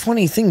 That's a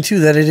funny thing too,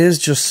 that it is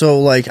just so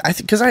like I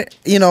think because I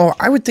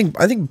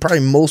think probably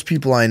most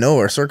people I know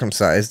are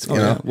circumcised. You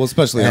know, yeah. Well,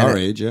 especially And our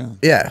age, yeah.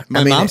 yeah. My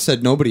I mean, mom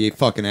said nobody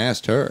fucking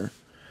asked her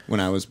when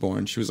I was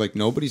born. She was like,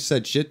 nobody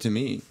said shit to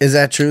me. is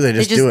that true? They They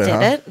just, just do it, did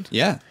huh? it.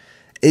 Yeah.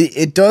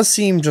 It does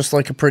seem just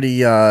like a pretty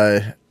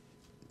just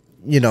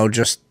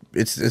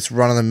it's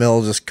run of the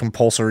mill, just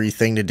compulsory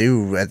thing to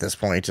do at this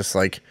point. Just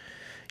like,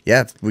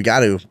 yeah, we got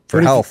to for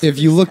But health. If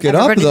you look it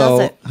up, Everybody does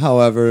though, it.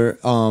 however,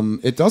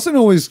 it doesn't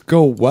always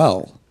go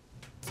well.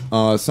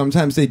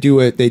 Sometimes they do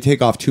it, they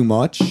take off too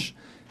much,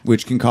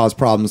 which can cause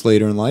problems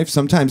later in life.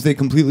 Sometimes they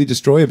completely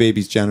destroy a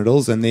baby's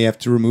genitals and they have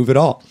to remove it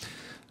all.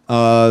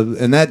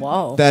 And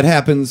Whoa. that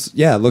happens.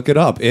 Yeah, look it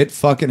up. It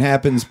fucking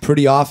happens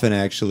pretty often,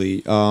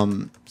 actually.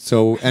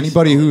 So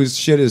anybody whose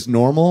shit is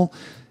normal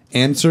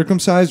and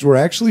circumcised, we're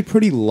actually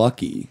pretty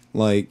lucky.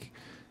 Like,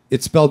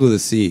 it's spelled with a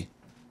C.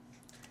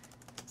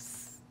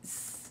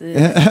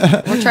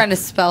 We're trying to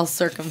spell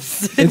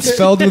circumcision. It's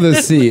spelled with a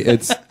C.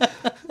 It's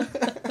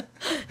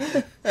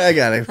I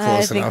got it I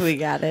close think enough. we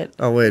got it.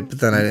 Oh wait, but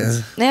then I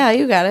didn't. Yeah,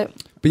 you got it.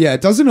 But yeah,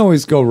 it doesn't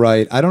always go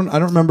right. I don't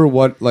remember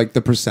what like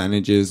the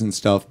percentages and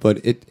stuff, but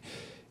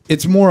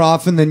it's more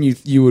often than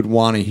you would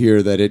want to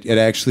hear that it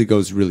actually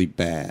goes really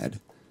bad.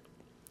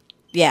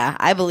 Yeah,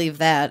 I believe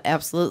that.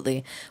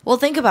 Absolutely. Well,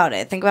 think about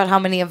it. Think about how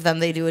many of them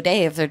they do a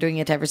day if they're doing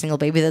it to every single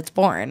baby that's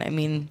born. I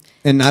mean,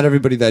 And not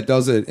everybody that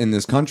does it in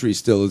this country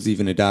still is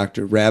even a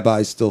doctor.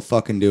 Rabbis still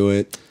fucking do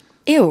it.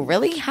 ew,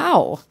 really?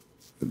 How?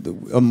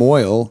 A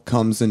moil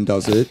comes and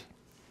does it.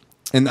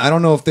 And I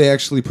don't know if they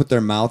actually put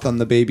their mouth on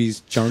the baby's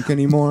junk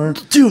anymore.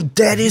 Dude,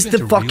 that is the been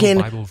to fucking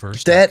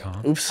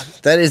realbibleverse.com?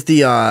 that is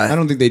the I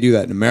don't think they do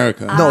that in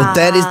America. no,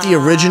 that is the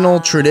original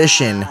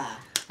tradition.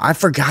 I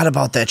forgot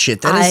about that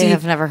shit. That I is the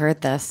have never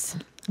heard this. I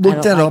look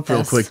don't that like up real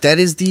this. quick. That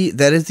is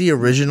the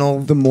original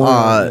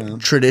moral, yeah.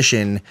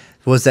 tradition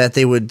was that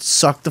they would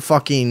suck the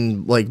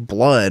fucking like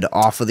blood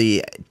off of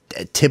the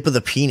tip of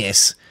the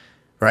penis,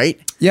 right?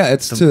 Yeah,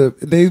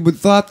 they would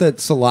thought that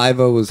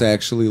saliva was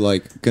actually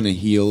like gonna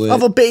heal it.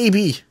 Of a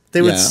baby.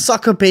 They would Yeah.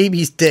 suck a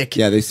baby's dick.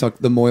 Yeah,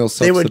 the moil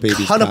sucks They would the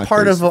baby's cut a cock,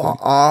 part basically.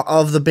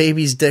 of the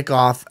baby's dick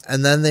off,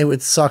 and then they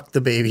would suck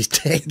the baby's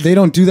dick. They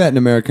don't do that in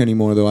America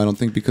anymore, though, I don't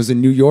think, because in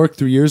New York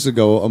 3 years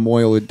ago, a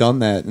moil had done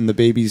that, and the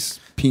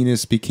baby's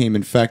penis became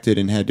infected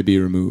and had to be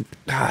removed.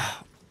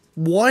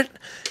 What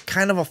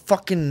kind of a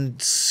fucking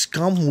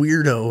scum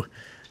weirdo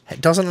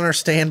doesn't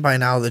understand by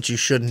now that you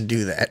shouldn't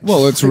do that?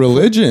 Well, it's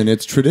religion,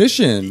 it's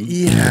tradition.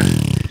 Yeah.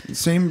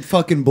 Same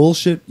fucking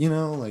bullshit,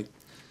 like...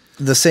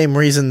 The same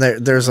reason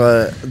there's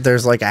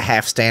like a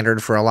half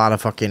standard for a lot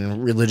of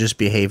fucking religious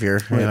behavior.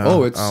 You know?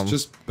 Oh, it's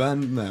just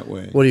been that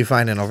way. What are you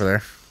finding over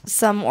there?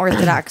 Some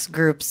Orthodox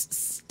groups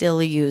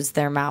still use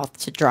their mouth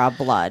to draw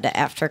blood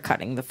after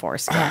cutting the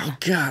foreskin.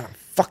 God,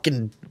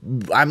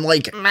 I'm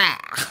like,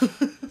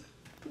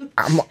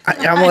 I'm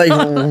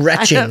like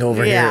retching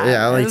over yeah, here.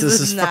 Yeah, like this this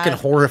is is fucking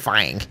not-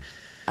 horrifying.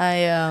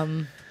 I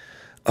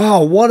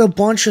Oh, what a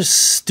bunch of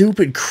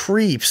stupid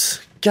creeps.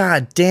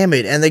 God damn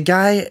it. And the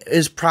guy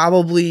is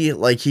probably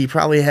like he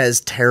probably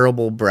has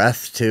terrible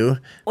breath too.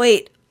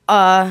 wait.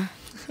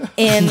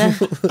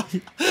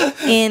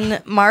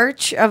 In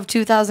March of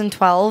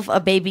 2012, a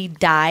baby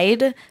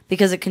died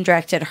because it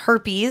contracted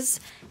herpes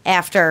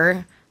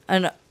after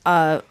an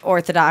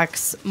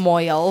Orthodox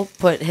moil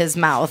put his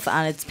mouth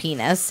on its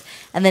penis,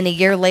 and then a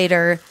year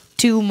later,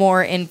 2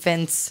 more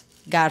infants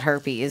got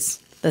herpes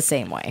the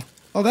same way.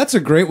 Oh, that's a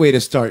great way to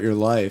start your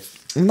life.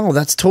 No,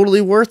 that's totally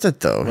worth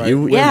it though. Right?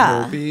 You With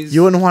Yeah. herpes.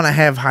 you wouldn't want to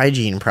have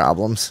hygiene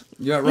problems.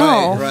 Yeah, right,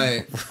 No.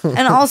 right.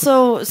 And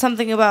also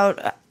something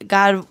about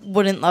God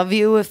wouldn't love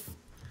you if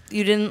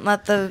you didn't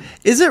let the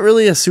Is it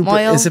really a super?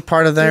 Moil, Is it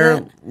part of do their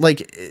that? like?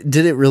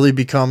 Did it really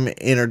become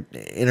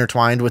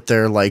intertwined with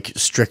their like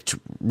strict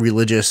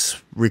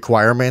religious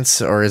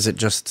requirements, or is it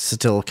just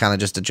still kind of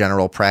just a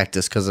general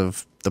practice because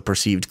of the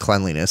perceived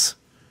cleanliness?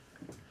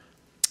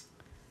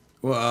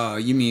 Well,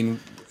 you mean...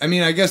 I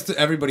mean, I guess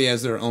everybody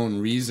has their own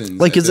reasons.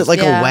 Like, is it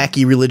like Yeah. a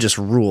wacky religious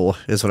rule?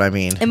 Is what I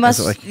mean. it must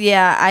Is like,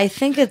 yeah, I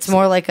think it's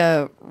more like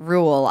a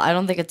rule. I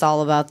don't think it's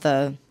all about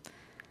the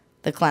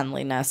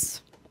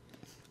cleanliness.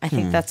 I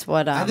think that's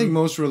what I think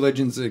most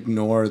religions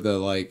ignore the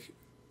like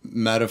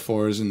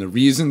metaphors and the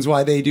reasons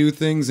why they do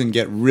things and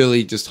get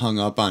really just hung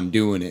up on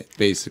doing it,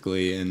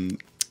 basically.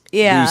 And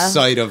Yeah. lose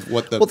sight of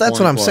what the Well, that's what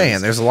point I'm was.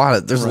 saying. There's a lot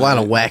of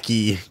Right.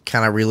 wacky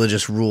kind of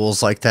religious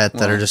rules like that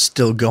that are just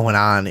still going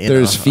on.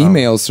 There's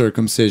female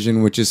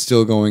circumcision, which is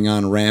still going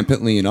on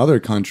rampantly in other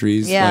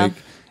countries. Yeah. Like,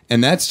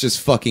 and that's just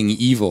fucking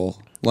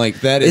evil. Like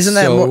that is Isn't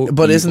that so more,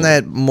 but isn't evil.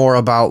 that more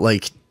about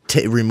like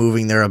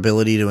removing their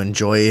ability to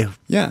enjoy?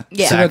 Yeah.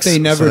 Yeah. So that they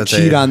Sex, never so that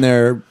cheat they- on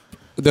their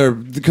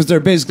because they're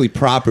basically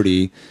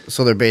property.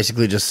 So they're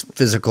basically just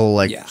physical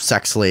like Yeah.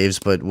 sex slaves,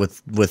 but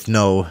with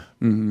no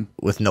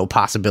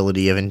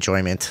possibility of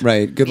enjoyment.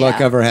 Right. Good luck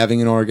Yeah. ever having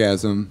an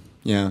orgasm.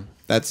 Yeah.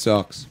 That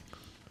sucks.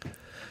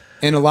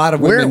 And a lot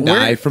of Where- women where-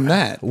 die from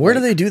that. Where do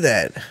they do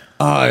that?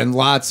 In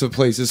lots of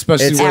places,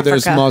 especially It's where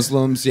there's Africa.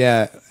 Muslims.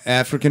 Yeah,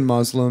 African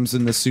Muslims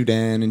in the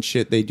Sudan and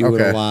shit. They do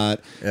it Okay. a lot.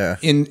 Yeah.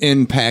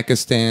 In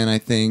Pakistan, I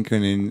think,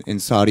 and in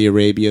Saudi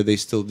Arabia, they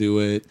still do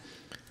it.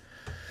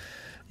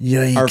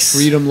 Yikes! Our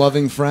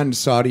freedom-loving friend,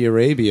 Saudi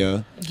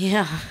Arabia.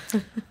 Yeah.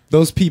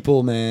 Those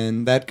people,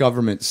 man, that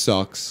government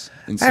sucks.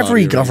 In Saudi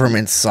Every Arabia.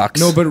 government sucks.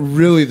 No, but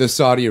really, the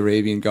Saudi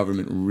Arabian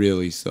government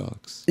really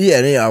sucks.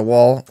 yeah.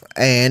 Well,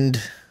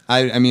 and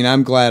I mean,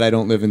 I'm glad I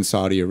don't live in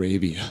Saudi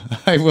Arabia.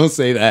 I will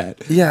say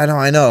that. yeah,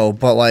 I know,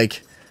 but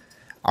like,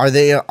 are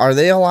they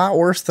a lot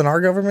worse than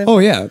our government? Oh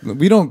yeah,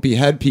 we don't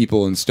behead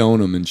people and stone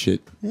them and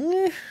shit.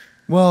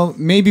 Well,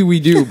 maybe we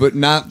do, but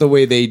not the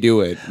way they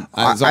do it.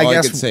 That's all I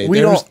guess could say. we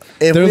There's- don't-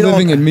 if They're we don't-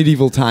 living in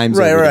medieval times.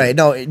 Right, over there. right.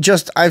 No,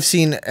 I've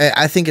seen.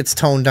 I think it's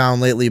toned down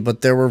lately,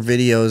 but there were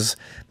videos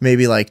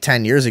maybe like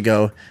 10 years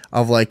ago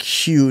of like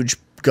huge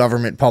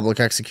government public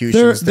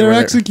executions. They're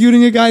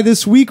executing a guy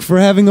this week for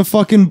having a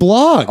fucking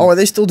blog. Oh, are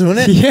they still doing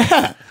it?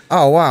 yeah.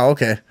 Oh, wow.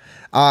 Okay.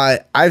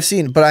 I have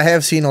seen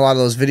a lot of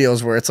those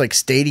videos where it's like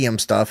stadium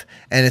stuff,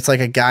 and it's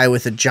like a guy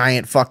with a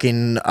giant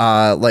fucking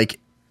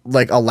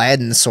like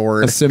Aladdin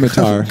sword, A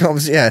scimitar.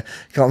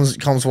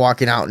 comes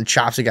walking out and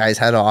chops a guy's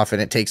head off,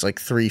 and it takes like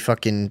 3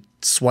 fucking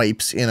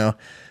swipes, you know.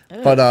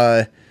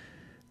 But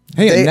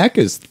Hey, a neck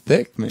is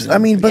thick, man. I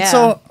mean, but Yeah.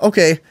 so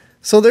okay,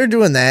 so they're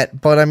doing that,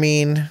 but I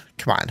mean,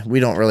 come on, we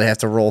don't really have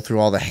to roll through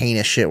all the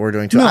heinous shit we're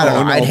doing too. No, I don't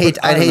know. no, I'd hate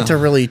but I don't to know.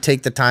 really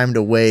take the time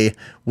to weigh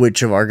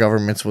which of our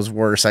governments was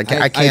worse. I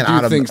can't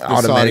I do think the Saudi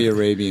automatically.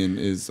 Arabian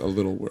is a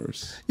little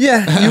worse.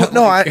 Yeah,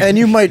 and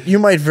you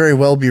might very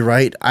well be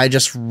right. I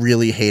just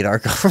really hate our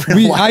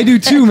government. a lot. I do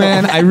too,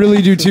 man. I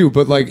really do too.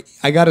 But like,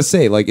 I gotta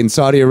say, like in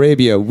Saudi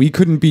Arabia, we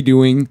couldn't be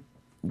doing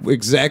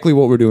exactly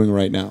what we're doing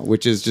right now,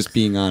 which is just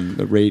being on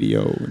the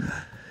radio. And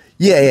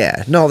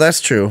Yeah, no, that's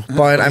true.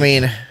 But I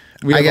mean,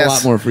 we I have guess, a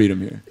lot more freedom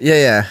here.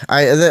 Yeah.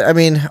 I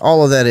mean,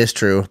 all of that is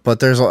true, but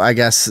there's, I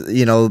guess,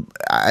 you know,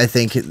 I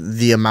think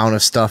the amount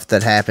of stuff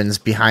that happens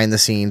behind the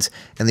scenes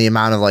and the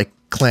amount of like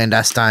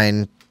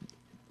clandestine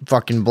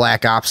fucking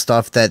black ops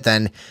stuff that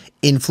then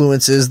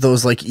influences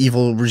those like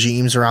evil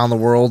regimes around the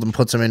world and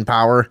puts them in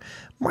power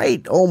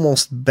might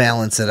almost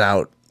balance it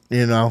out,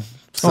 you know?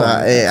 So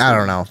I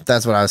don't know.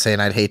 That's what I was saying.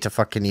 I'd hate to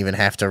fucking even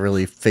have to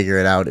really figure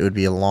it out. It would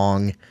be a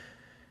long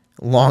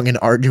and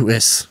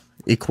arduous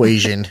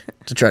equation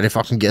to try to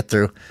fucking get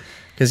through.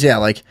 Because yeah,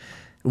 like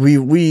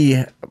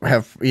we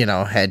have, you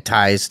know, had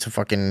ties to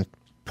fucking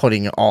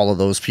putting all of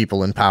those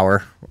people in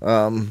power.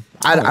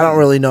 I don't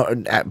really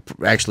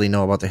actually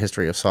know about the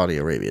history of Saudi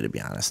Arabia, to be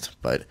honest,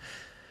 but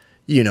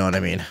you know what I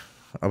mean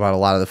about a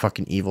lot of the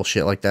fucking evil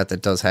shit like that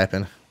does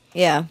happen.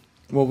 Yeah.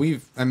 Well,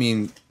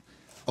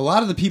 a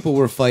lot of the people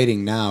we're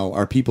fighting now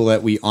are people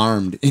that we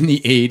armed in the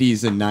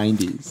 80s and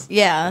 90s.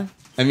 Yeah.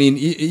 I mean,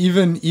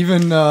 even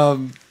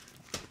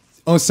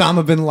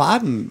Osama bin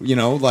Laden, you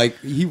know, like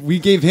we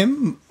gave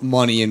him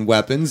money and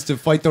weapons to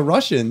fight the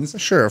Russians,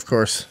 Sure, of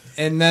course.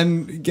 and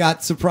then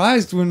got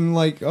surprised when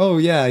like, oh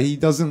yeah, he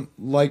doesn't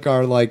like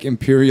our like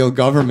imperial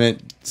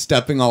government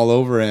stepping all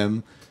over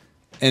him,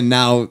 and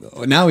now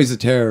he's a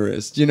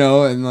terrorist, you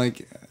know, and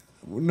like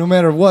no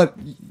matter what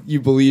you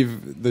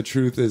believe the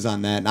truth is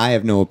on that, and I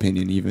have no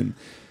opinion even.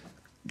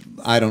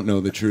 I don't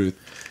know the truth.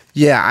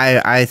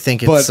 Yeah, I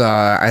think it's But-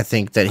 I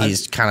think that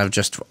he's kind of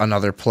just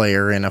another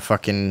player in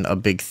a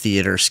big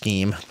theater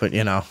scheme, but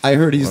you know. I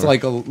heard he's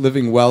like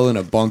living well in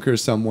a bunker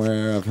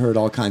somewhere. I've heard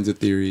all kinds of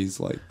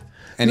theories, like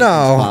anything's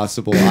No.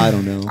 possible. I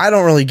don't know. I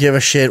don't really give a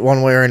shit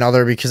one way or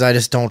another because I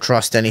just don't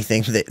trust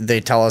anything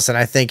they tell us. And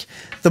I think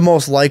the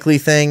most likely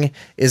thing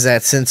is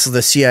that since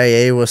the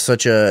CIA was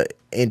such a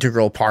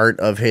integral part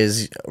of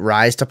his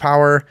rise to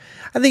power,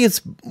 I think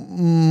it's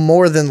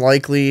more than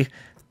likely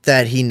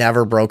that he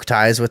never broke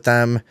ties with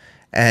them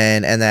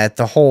and that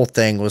the whole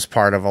thing was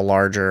part of a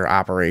larger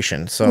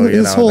operation. So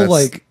you This know, whole that's,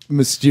 like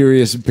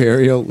mysterious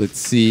burial at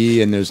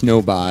sea, and there's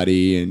no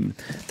body, and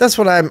that's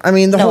what I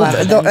mean, the No whole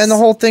evidence. and the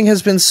whole thing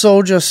has been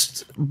so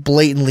just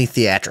blatantly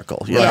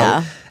theatrical, you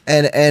Yeah. know.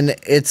 And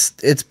it's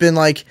been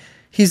like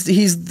he's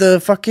the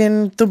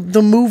fucking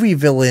the movie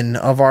villain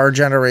of our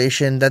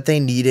generation that they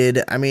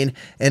needed. I mean,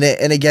 and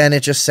again, it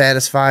just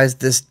satisfies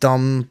this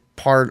dumb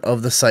part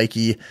of the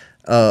psyche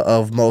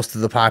of most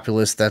of the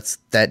populace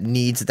that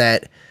needs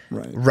that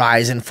Right.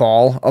 rise and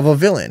fall of a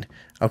villain.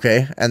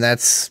 Okay, and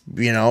that's,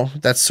 you know,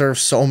 that serves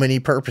so many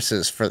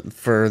purposes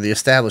for the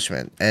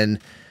establishment. And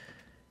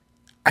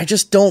I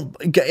just don't.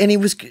 And he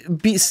was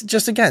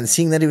just again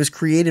seeing that he was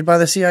created by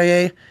the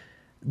CIA.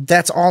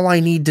 That's all I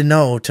need to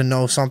know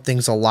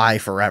something's a lie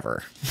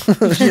forever.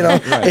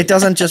 Right. It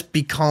doesn't just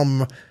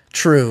become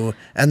true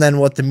and then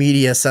what the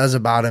media says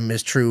about him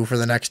is true for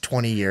the next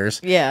 20 years.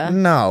 Yeah.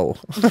 No.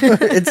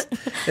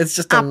 it's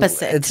just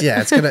opposite.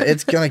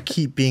 It's gonna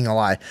keep being a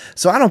lie.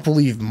 So I don't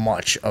believe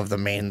much of the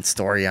main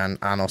story on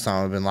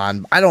Osama bin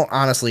Laden. I don't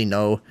honestly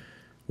know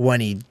when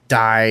he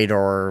died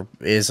or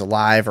is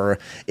alive or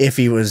if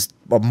he was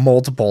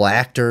multiple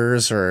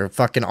actors or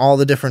fucking all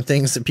the different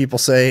things that people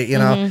say,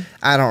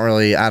 I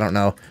don't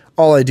know.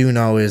 All I do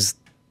know is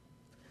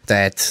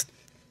that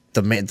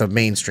the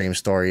mainstream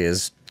story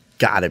is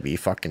gotta be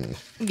fucking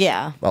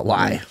a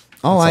lie.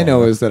 All I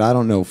know is that I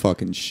don't know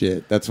fucking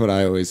shit. That's what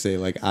I always say.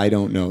 Like, I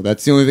don't know.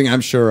 That's the only thing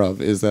I'm sure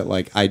of is that,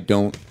 like, I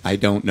don't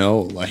know.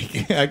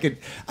 Like,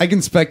 I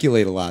can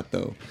speculate a lot,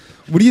 though.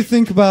 What do you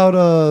think about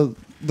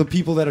the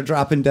people that are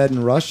dropping dead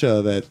in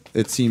Russia that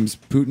it seems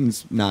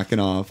Putin's knocking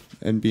off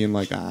and being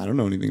like, I don't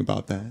know anything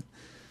about that?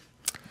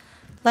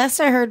 Last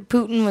I heard,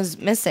 Putin was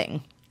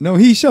missing. No,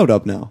 he showed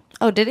up now.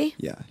 Oh, did he?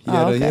 Yeah.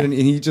 Okay.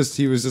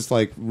 He was just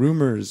like,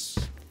 rumors.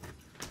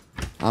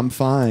 I'm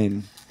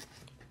fine.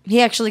 He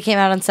actually came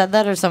out and said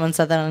that, or someone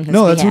said that on his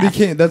No, that's behalf? what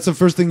he came. That's the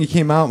first thing he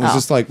came out and was Oh.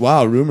 just like,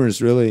 wow,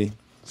 rumors really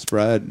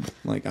spread.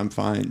 Like, I'm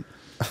fine.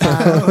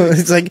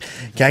 It's like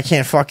I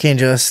can't fucking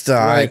just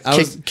Right,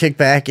 kick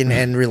back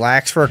and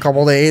relax for a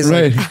couple days.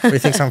 Right. Like, he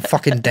thinks I'm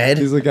fucking dead.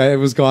 He's like, I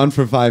was gone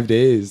for 5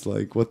 days.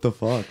 Like, what the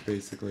fuck,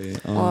 basically.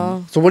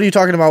 Well, So what are you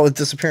talking about with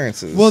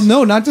disappearances? Well,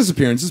 no, not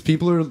disappearances.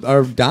 People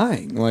are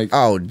dying. Like,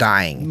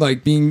 Dying.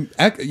 like being,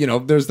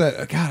 there's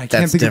that. God, I can't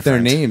That's think of their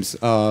different. names.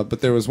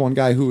 But there was one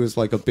guy who was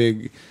like a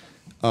big,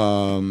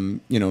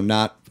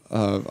 not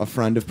a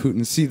friend of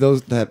Putin. See,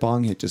 that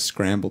bong hit just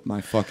scrambled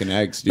my fucking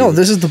eggs, dude. No,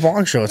 this is the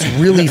Bong Show. It's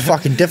really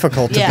fucking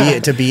difficult Yeah.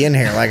 to be in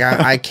here. Like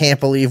I can't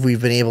believe we've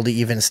been able to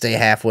even stay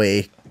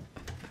halfway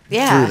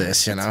yeah, through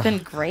this. It's been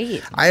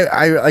great.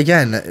 I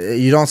again,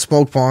 you don't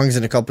smoke bongs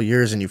in a couple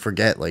years and you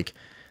forget like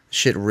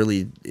shit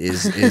really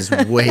is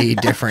way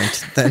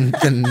different than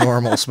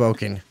normal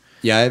smoking.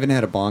 Yeah, I haven't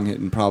had a bong hit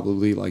in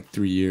probably like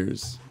 3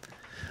 years.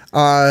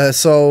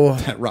 So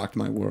That rocked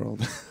my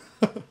world.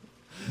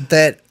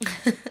 that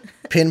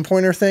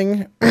pinpointer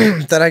thing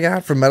that I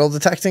got for metal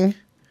detecting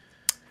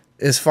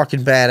is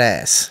fucking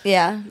badass.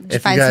 Yeah. Did you If you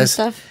find guys-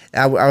 some stuff?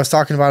 I was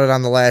talking about it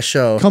on the last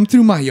show. Come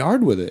through my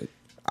yard with it.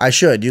 I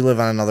should. You live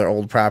on another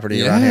old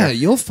property around Yeah, here.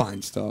 you'll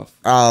find stuff.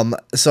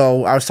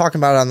 So I was talking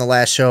about it on the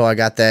last show. I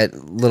got that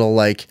little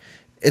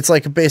it's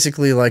like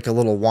basically like a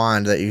little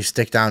wand that you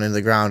stick down into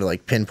the ground to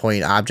like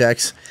pinpoint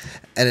objects,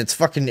 and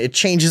it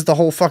changes the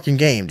whole fucking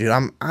game, dude.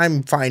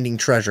 I'm finding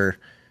treasure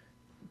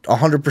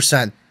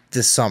 100%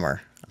 this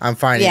summer. I'm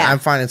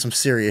finding some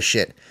serious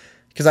shit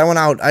because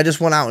I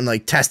just went out and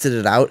like tested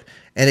it out,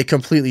 and it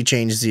completely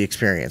changes the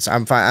experience.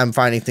 I'm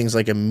finding things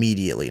like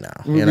immediately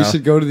now. We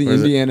should go to the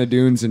Indiana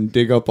Dunes and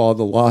dig up all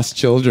the lost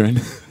children.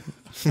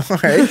 All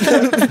right.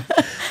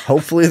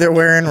 Hopefully they're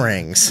wearing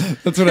rings.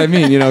 That's what I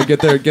mean.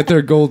 Get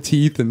their gold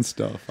teeth and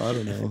stuff. I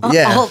don't know.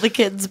 Yeah. All the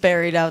kids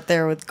buried out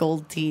there with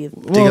gold teeth.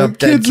 Dig up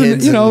dead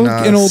kids and old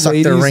suck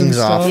ladies their and rings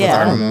off stuff. with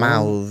Yeah. our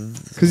mouths.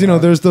 Because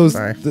there's those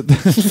Sorry.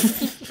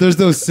 there's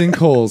those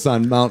sinkholes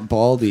on Mount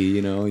Baldy.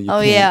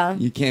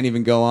 You can't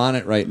even go on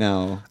it right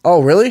now.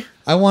 Oh, really?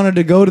 I wanted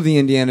to go to the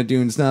Indiana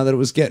Dunes now that it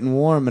was getting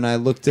warm, and I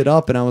looked it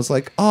up, and I was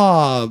like,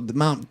 the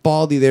Mount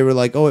Baldy. They were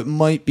like, it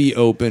might be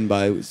open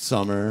by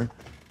summer.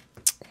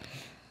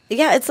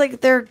 Yeah, it's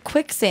like they're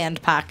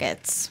quicksand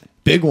pockets.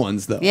 Big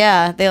ones though.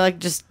 Yeah, they like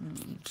just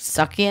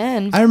suck you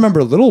in. I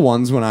remember little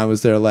ones when I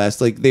was there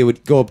last. Like they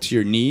would go up to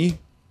your knee.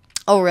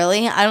 Oh,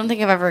 really? I don't think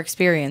I've ever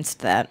experienced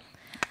that.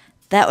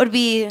 That would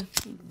be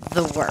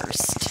the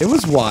worst. It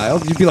was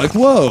wild. You'd be like,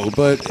 whoa,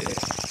 but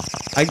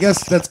I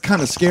guess that's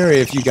kind of scary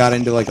if you got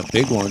into like a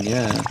big one,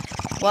 yeah.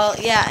 Well,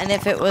 yeah, and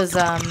if it was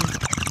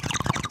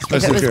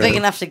Especially big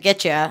enough to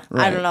get you, I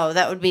Right. don't know.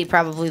 That would be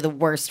probably the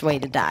worst way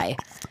to die.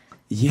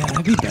 Yeah,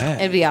 that'd be bad.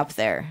 It'd be up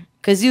there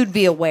because you'd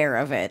be aware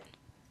of it.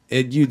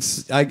 I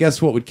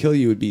guess what would kill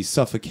you would be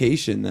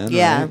suffocation then,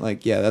 Yeah. right?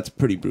 Like, yeah, that's a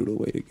pretty brutal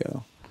way to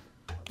go.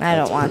 I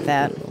don't want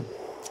that.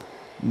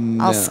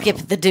 No. I'll skip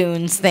the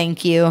dunes,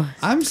 thank you.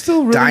 I'm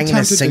still really Dying in a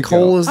tempted to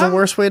sinkhole go. is the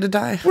worst way to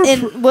die?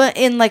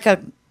 In like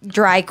a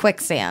dry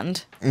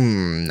quicksand.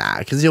 Nah,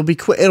 because it'll be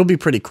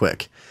pretty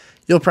quick.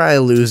 You'll probably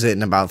lose it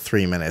in about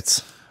 3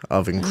 minutes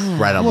of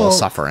incredible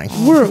suffering.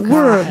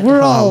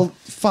 We're all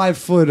 5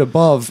 foot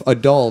above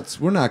adults.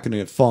 We're not going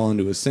to fall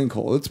into a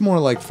sinkhole. It's more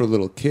like for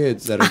little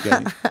kids that are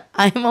getting.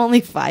 I'm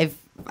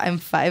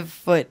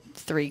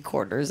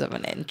 5'3" of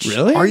an inch.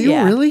 Really? Are you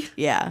Yeah. really?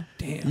 Yeah.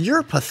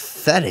 You're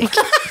pathetic.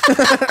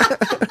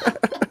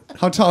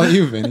 How tall are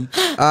you, Vinny?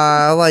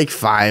 Like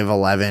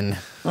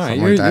 5'11". All right,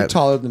 something you're, like you're that.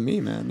 taller than me,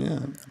 man. Yeah,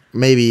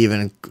 Maybe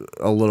even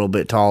a little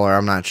bit taller.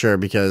 I'm not sure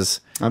because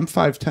I'm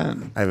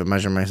 5'10". I haven't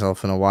measured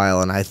myself in a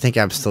while, and I think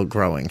I'm still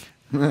growing.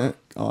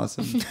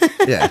 Awesome.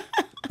 Yeah.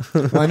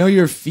 Well, I know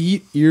your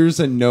feet, ears,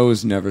 and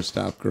nose never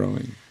stop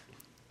growing.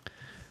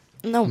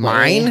 No way.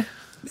 Mine?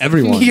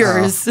 Everyone's.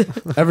 Yours.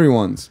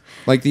 Everyone's.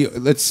 Like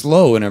it's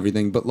slow and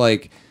everything, but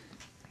like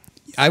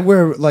I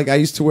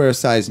used to wear a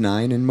size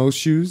 9 in most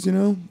shoes, you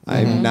know?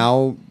 I'm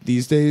now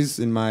these days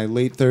in my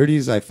late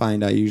 30s, I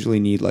find I usually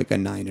need like a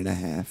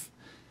 9.5.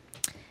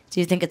 Do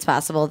you think it's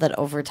possible that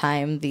over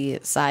time the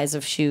size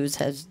of shoes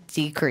has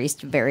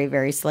decreased very,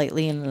 very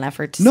slightly in an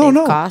effort to save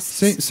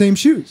costs? Same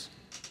shoes.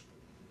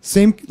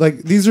 Same, like,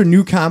 these are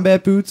new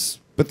combat boots,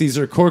 but these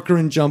are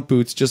Corcoran jump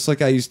boots, just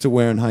like I used to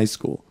wear in high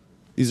school.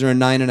 These are a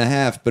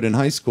 9.5, but in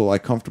high school I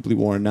comfortably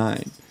wore a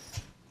 9.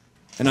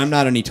 And I'm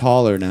not any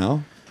taller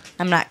now.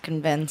 I'm not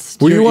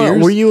convinced.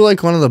 Were you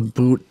like one of the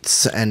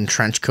boots and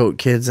trench coat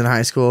kids in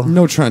high school?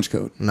 No trench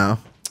coat. No.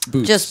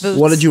 Boots. Just boots.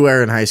 What did you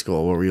wear in high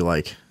school? What were you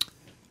like?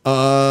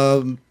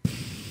 My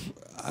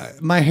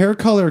hair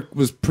color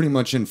was pretty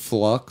much in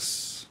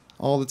flux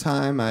all the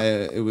time. I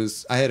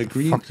had a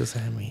green. What does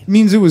that mean?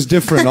 Means it was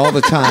different all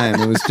the time.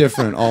 It was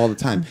different all the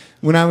time.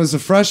 When I was a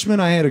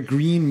freshman, I had a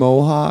green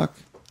mohawk,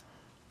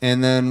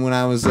 and then when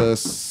I was a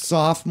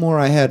sophomore,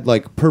 I had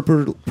like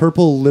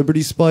purple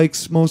Liberty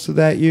spikes most of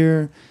that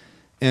year.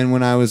 And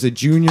when I was a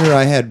junior,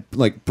 I had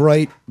like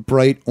bright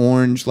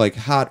orange, like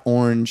hot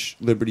orange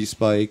Liberty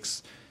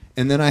spikes.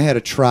 And then I had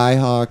a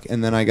tri-hawk,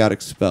 and then I got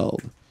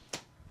expelled.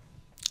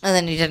 And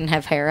then you didn't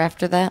have hair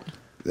after that?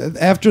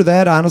 After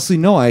that, honestly,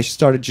 no. I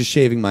started just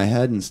shaving my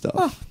head and stuff.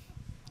 Oh.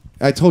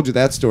 I told you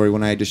that story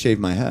when I had to shave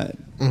my head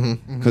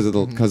because of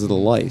the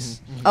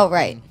lice. Oh,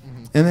 right.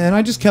 And then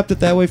I just kept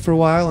it that way for a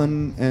while,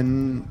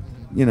 and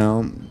you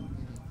know,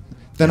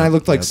 then I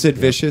looked like Sid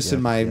Vicious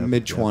in my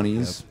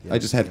mid-20s. I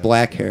just had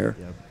black hair.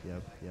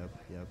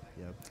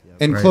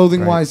 And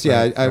clothing-wise,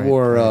 I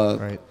wore.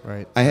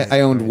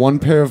 I owned one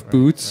pair of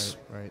boots.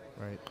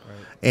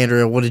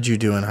 Andrea, what did you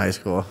do in high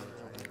school?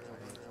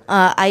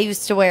 I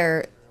used to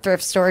wear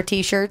thrift store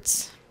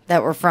T-shirts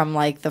that were from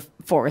like the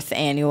 4th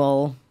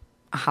annual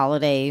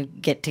holiday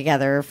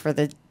get-together for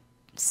the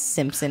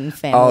Simpson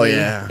family. Oh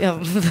yeah,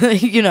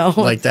 you know,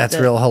 like that's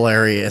real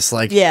hilarious.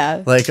 Like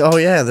yeah, like oh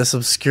yeah, this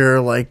obscure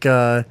like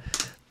the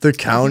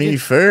county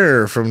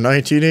fair from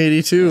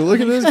 1982. Look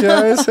at this,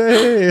 guys.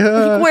 Hey,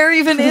 where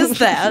even is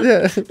that?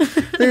 Yeah,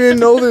 they didn't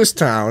know this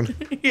town.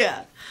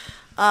 Yeah.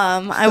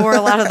 I wore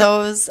a lot of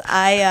those.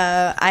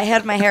 I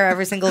had my hair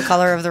every single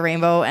color of the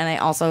rainbow, and I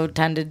also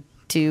tended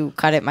to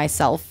cut it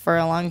myself for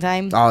a long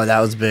time. Oh, that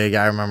was big.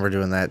 I remember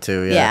doing that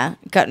too. Yeah,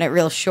 cutting it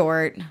real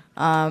short.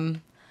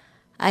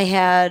 I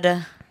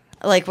had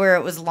like where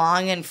it was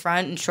long in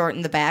front and short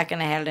in the back,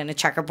 and I had it in a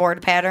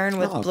checkerboard pattern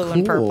with blue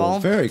and purple.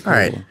 Very cool.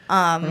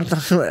 All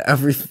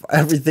right.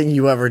 Everything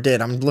you ever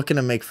did. I'm looking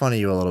to make fun of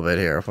you a little bit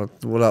here.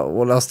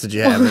 What else did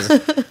you have?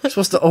 You're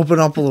supposed to open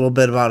up a little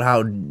bit about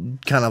how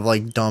kind of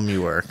like dumb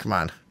you were. Come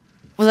on.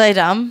 Was I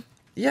dumb?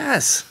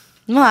 Yes.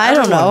 No, I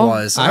don't know.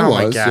 Was. I oh was.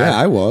 My God. Yeah,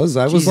 I was.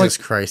 I was Jesus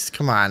like, Christ.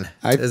 Come on.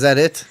 Is that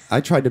it?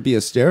 I tried to be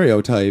a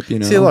stereotype, you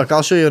know. See, look,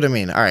 I'll show you what I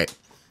mean. All right.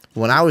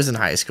 When I was in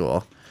high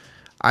school,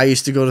 I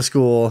used to go to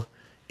school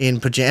in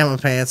pajama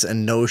pants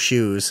and no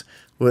shoes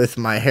with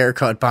my hair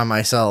cut by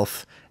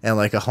myself and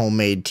like a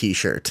homemade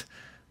T-shirt.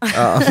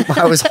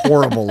 I was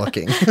horrible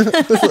looking.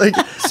 Like,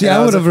 see,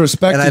 I would have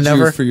respected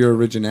you for your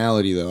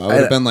originality, though. I would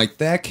have been like,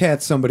 that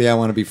cat's somebody I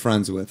want to be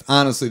friends with.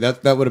 Honestly,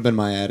 that would have been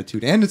my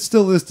attitude, and it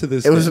still is to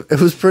this day. It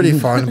was pretty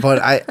fun, but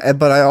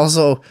I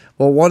also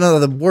one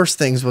of the worst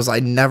things was I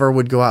never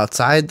would go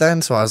outside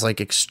then, so I was like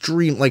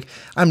extreme. Like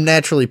I'm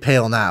naturally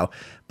pale now,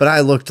 but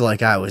I looked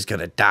like I was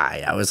gonna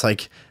die. I was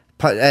like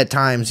at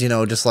times, you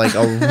know, just like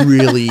a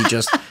really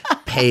just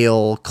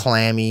pale,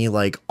 clammy,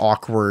 like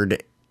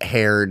awkward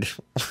haired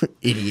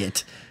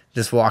idiot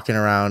just walking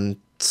around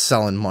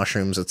selling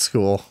mushrooms at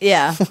school.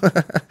 Yeah.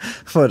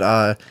 But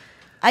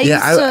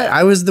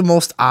I was the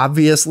most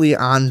obviously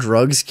on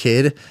drugs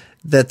kid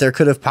that there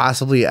could have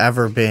possibly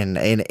ever been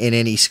in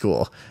any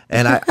school.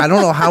 And I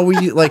don't know how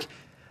we like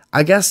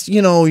I guess,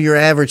 you know, your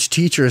average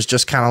teacher is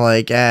just kind of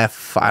like, I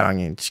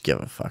don't just give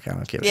a fuck. I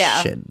don't give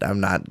a shit. I'm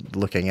not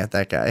looking at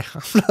that guy.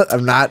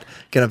 I'm not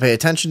going to pay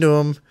attention to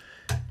him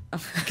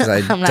because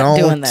I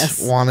don't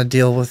want to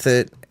deal with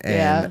it.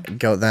 And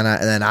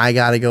then I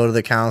got to go to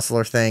the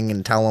counselor thing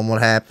and tell him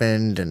what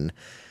happened. And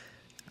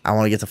I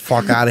want to get the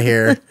fuck out of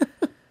here.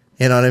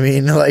 You know what I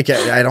mean? Like,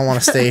 I don't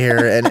want to stay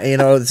here. And, you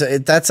know,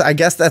 I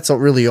guess that's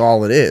really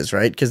all it is,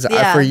 right? Because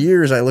for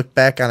years I look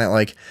back on it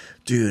like,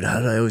 dude, how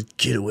did I always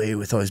get away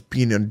with always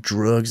being on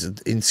drugs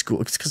in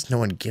school? It's because no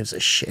one gives a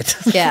shit.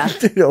 Yeah.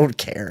 They don't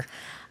care.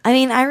 I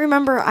mean, I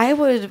remember I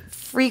would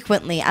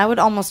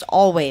almost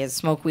always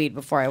smoke weed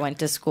before I went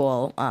to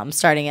school,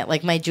 starting at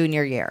like my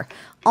junior year.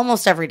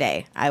 Almost every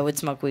day I would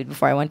smoke weed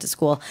before I went to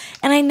school.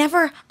 And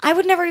I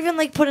would never even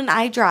like put in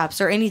eye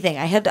drops or anything.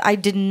 I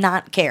did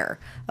not care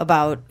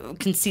about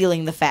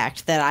concealing the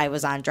fact that I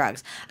was on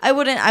drugs. I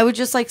would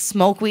just like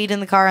smoke weed in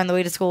the car on the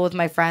way to school with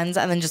my friends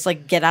and then just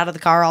like get out of the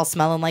car all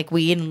smelling like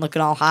weed and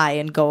looking all high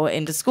and go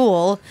into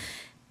school.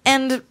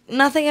 And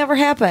nothing ever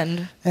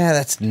happened. Yeah,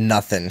 that's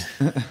nothing.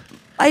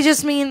 I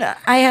just mean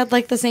I had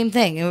like the same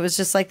thing. It was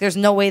just like there's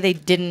no way they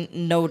didn't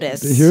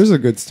notice. Here's a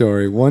good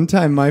story. One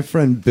time my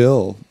friend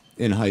Bill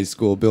in high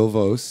school, Bill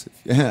Vos.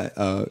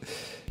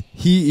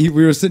 We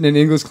were sitting in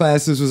English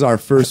class. This was our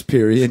first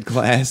period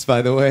class,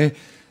 by the way.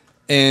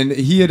 And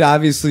he had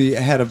obviously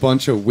had a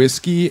bunch of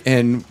whiskey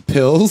and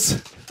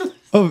pills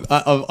of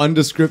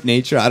undescript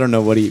nature. I don't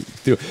know what he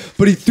threw,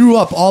 but he threw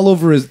up all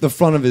over the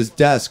front of his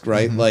desk,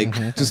 right? Like,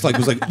 just like, it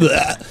was like,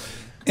 bleh.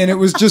 And it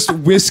was just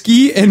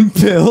whiskey and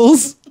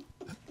pills.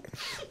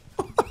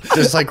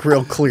 Just like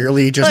real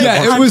clearly, just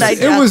Yeah, it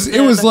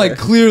was like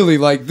clearly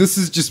like this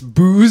is just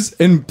booze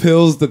and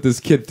pills that this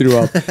kid threw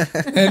up,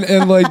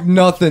 and like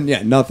nothing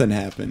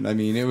happened. I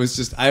mean, it was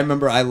just, I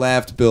remember I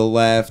laughed, Bill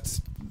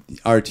laughed.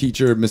 Our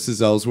teacher,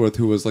 Mrs. Ellsworth,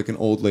 who was like an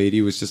old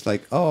lady, was just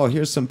like, "Oh,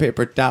 here's some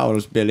paper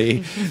towels,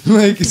 Billy."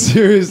 Like,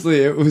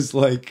 seriously, it was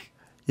like,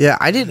 yeah.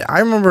 I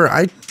remember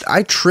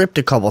I tripped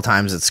a couple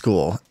times at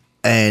school,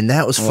 and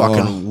that was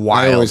fucking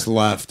wild. I always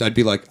left. I'd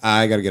be like,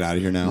 I gotta get out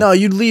of here now. No,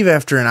 you'd leave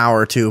after an hour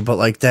or two, but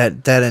like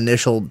that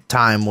initial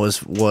time was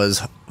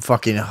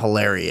fucking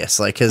hilarious.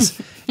 Like, cause,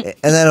 and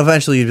then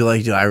eventually you'd be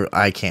like, dude,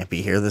 I can't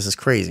be here. This is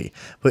crazy.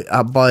 But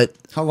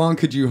how long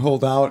could you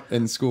hold out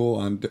in school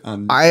on?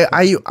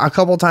 I a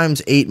couple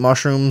times ate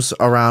mushrooms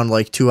around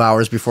like 2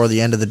 hours before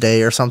the end of the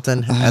day or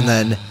something, and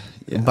then.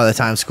 Yeah. By the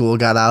time school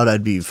got out,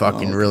 I'd be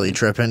fucking really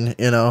tripping,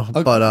 you know.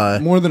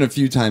 But more than a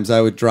few times, I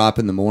would drop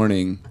in the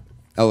morning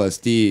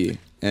LSD,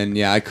 and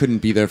yeah, I couldn't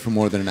be there for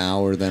more than an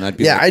hour. Then I'd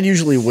be I'd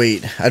usually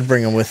wait. I'd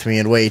bring them with me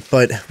and wait.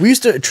 But we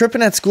used to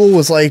tripping at school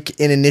was like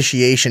an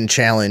initiation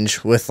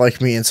challenge with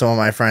like me and some of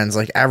my friends.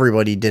 Like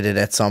everybody did it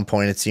at some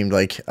point. It seemed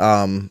like,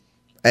 or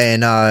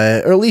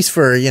at least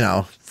for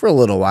for a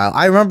little while.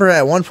 I remember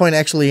at one point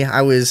actually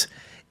I was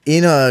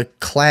in a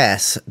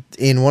class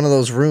in one of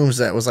those rooms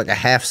that was like a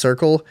half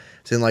circle.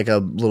 It's in like a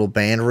little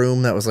band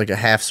room that was like a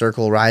half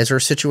circle riser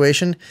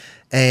situation,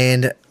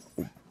 and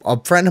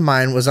a friend of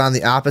mine was on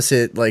the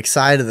opposite like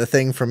side of the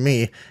thing from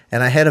me,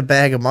 and I had a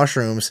bag of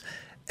mushrooms,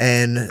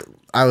 and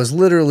I was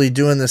literally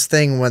doing this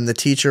thing when the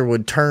teacher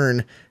would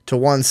turn to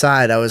one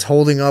side. I was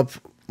holding up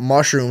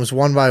mushrooms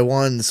one by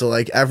one so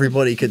like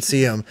everybody could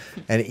see them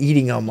and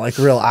eating them like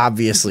real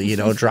obviously,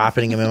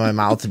 dropping them in my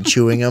mouth and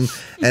chewing them.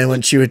 And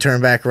when she would turn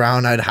back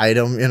around, I'd hide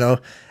them,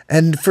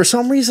 And for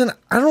some reason,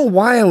 I don't know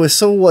why I was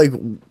so like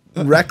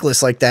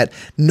reckless like that.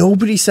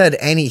 Nobody said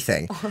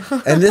anything,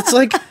 and it's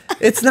like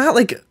it's not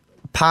like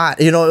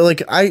pot,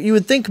 like you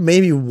would think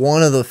maybe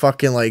one of the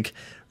fucking like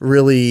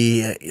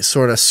really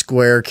sort of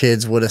square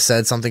kids would have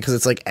said something because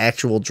it's like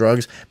actual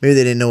drugs. Maybe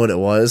they didn't know what it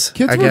was.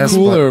 Kids were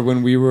cooler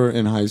when we were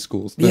in high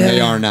school than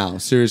they are now.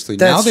 Seriously,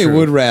 now they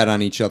would rat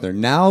on each other.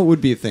 Now it would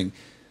be a thing.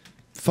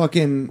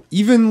 Fucking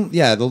even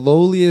the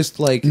lowliest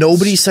like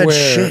nobody said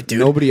shit, dude.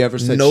 Nobody ever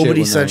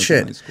said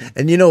shit.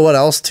 And you know what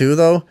else too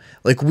though?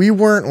 Like we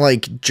weren't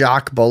like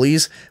jock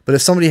bullies, but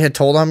if somebody had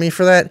told on me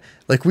for that,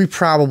 like we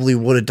probably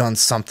would have done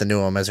something to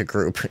them as a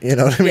group. You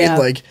know what I mean?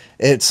 Like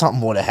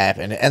something would have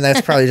happened, and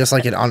that's probably just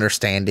like an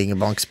understanding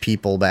amongst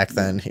people back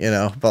then.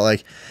 But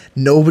like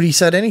nobody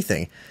said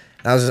anything.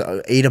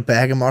 I ate a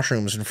bag of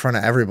mushrooms in front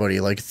of everybody,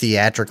 like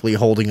theatrically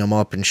holding them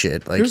up and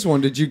shit. Like, here's one.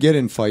 Did you get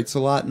in fights a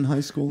lot in high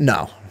school?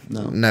 No,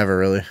 never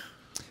really.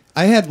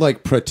 I had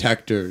like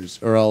protectors,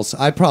 or else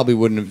I probably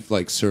wouldn't have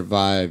like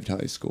survived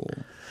high school.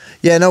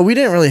 Yeah, no, we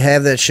didn't really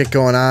have that shit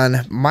going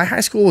on. My high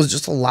school was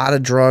just a lot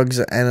of drugs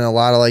and a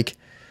lot of like,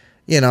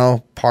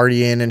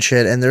 partying and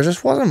shit. And there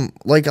just wasn't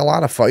like a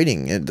lot of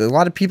fighting. A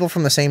lot of people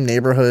from the same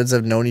neighborhoods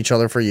have known each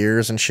other for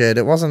years and shit.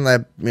 It wasn't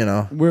that,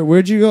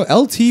 Where'd you go?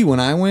 LT, when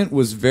I went,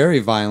 was very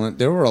violent.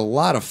 There were a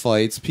lot of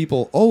fights.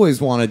 People always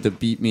wanted to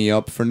beat me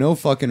up for no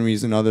fucking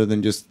reason other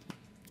than just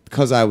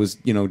because I was,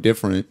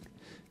 different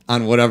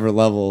on whatever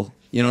level.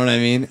 You know what I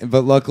mean?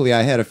 But luckily,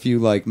 I had a few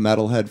like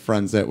metalhead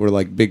friends that were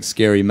like big,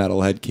 scary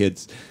metalhead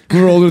kids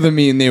who were older than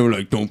me, and they were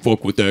like, "Don't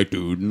fuck with that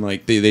dude." And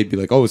like they'd be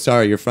like, "Oh,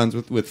 sorry, you're friends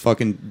with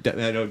fucking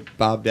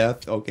Bob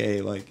Death?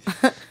 Okay, like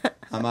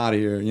I'm out of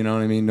here." You know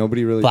what I mean?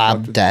 Nobody really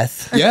Bob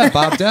Death. Yeah,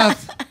 Bob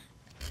Death.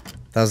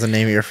 That was the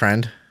name of your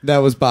friend? That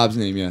was Bob's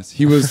name. Yes,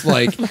 he was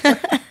like.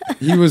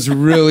 He was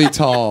really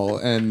tall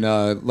and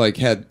like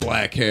had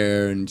black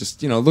hair and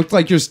just looked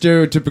like your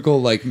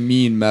stereotypical like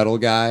mean metal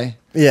guy.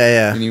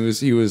 Yeah. And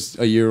he was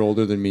a year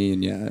older than me,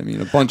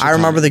 and a bunch. I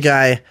remember the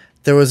guy.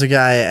 There was a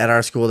guy at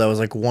our school that was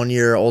like 1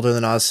 year older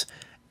than us,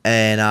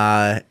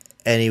 and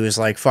he was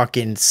like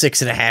fucking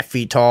 6.5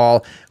 feet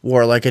tall,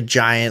 wore like a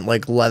giant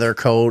like leather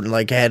coat, and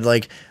like had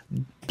like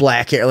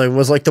black hair, like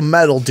was like the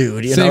metal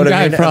dude. You Same know what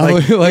guy, I mean?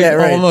 probably like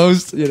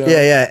almost.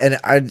 Yeah. And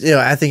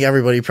I think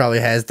everybody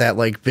probably has that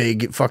like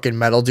big fucking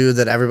metal dude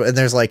that everybody. And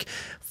there's like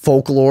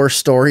folklore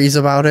stories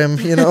about him.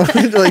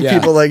 Like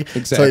people like.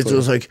 Exactly. So it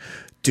was like.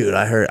 Dude,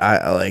 I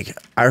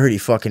heard he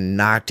fucking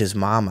knocked his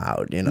mom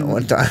out,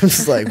 one time.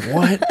 It's like,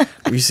 what?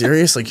 Are you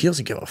serious? Like, he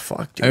doesn't give a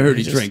fuck, dude. I heard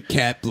he drank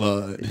cat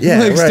blood. Yeah,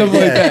 like stuff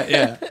like that,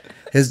 yeah.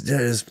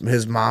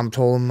 His mom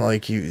told him,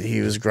 like,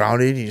 he was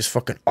grounded. He just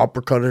fucking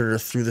uppercutted her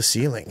through the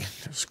ceiling.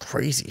 It was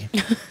crazy.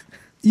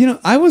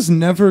 I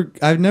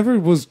never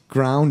was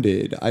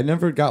grounded. I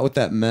never got what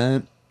that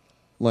meant.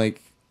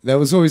 Like, that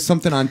was always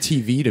something on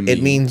TV to me.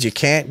 It means you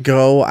can't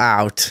go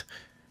out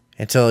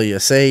until you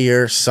say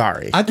you're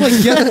sorry.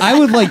 I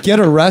would like get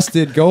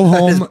arrested, go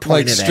home like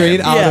pointed at straight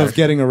him. out Yeah. of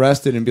getting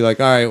arrested, and be like,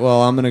 all right,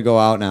 well, I'm gonna go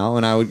out now,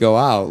 and I would go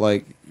out.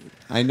 Like,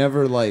 I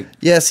never like.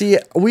 Yeah, see,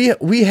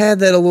 we had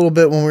that a little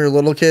bit when we were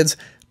little kids,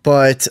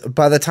 but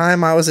by the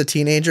time I was a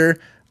teenager,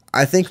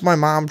 I think my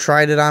mom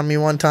tried it on me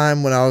one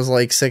time when I was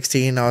like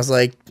 16. I was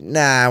like,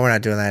 nah, we're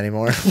not doing that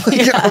anymore.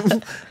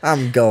 Like,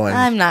 I'm going.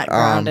 I'm not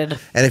grounded.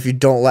 And if you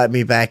don't let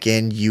me back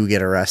in, you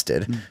get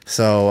arrested.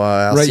 So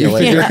I'll Right, see you you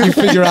later.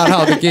 figure out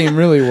how the game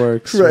really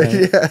works.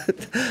 Right, yeah.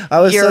 I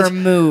was Your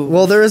move.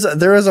 Well, there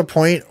is a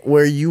point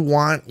where you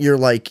want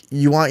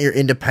your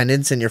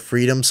independence and your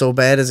freedom so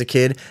bad as a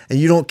kid, and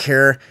you don't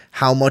care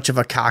how much of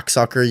a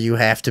cocksucker you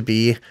have to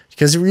be.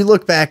 Because you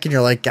look back and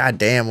you're like, God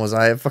damn, was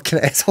I a fucking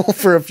asshole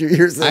for a few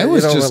years? I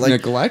was just like,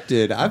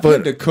 neglected. I've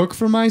had to cook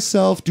for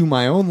myself, do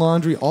my own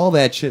laundry, all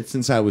that shit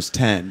since I was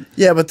 10.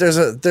 yeah, but there's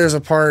a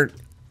part.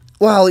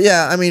 Well,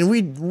 yeah, I mean,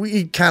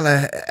 we kind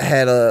of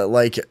had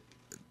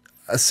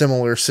a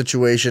similar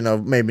situation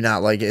of maybe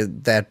not like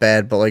it that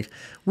bad, but like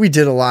we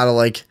did a lot of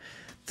like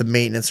the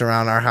maintenance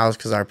around our house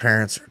because our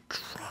parents are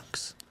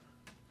drunks.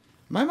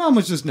 My mom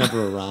was just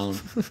never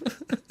around.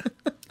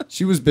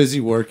 She was busy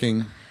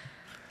working.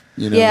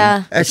 You know,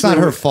 Yeah. it's Actually,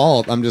 not her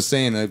fault. I'm just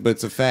saying, but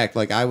it's a fact.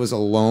 Like, I was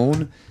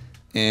alone,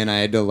 and I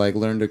had to like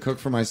learn to cook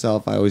for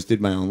myself. I always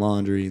did my own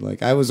laundry.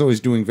 Like, I was always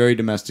doing very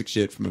domestic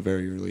shit from a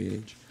very early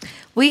age.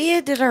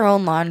 We did our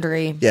own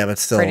laundry. Yeah, but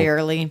still, pretty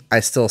early. I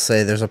still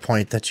say there's a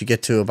point that you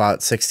get to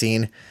about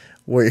 16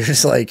 where you're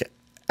just like,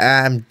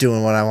 I'm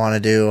doing what I want to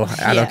do.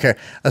 I don't care.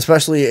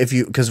 Especially if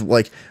because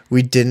like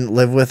we didn't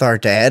live with our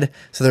dad,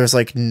 so there was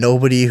like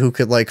nobody who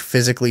could like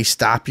physically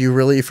stop you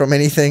really from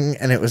anything,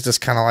 and it was just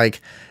kind of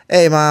like,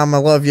 hey mom, I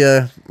love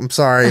you, I'm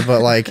sorry,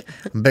 but like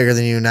I'm bigger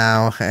than you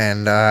now,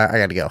 and I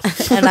gotta go.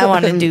 And I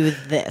want to do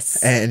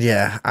this. And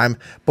yeah,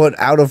 but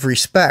out of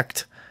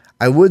respect,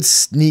 I would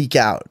sneak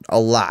out a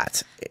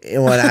lot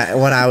when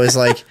I was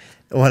like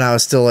when I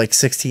was still like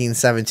 16,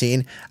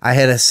 17. I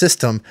had a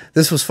system.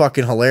 This was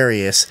fucking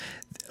hilarious.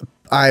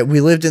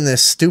 We lived in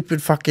this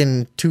stupid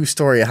fucking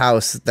 2-story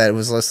house that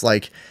was just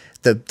like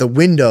the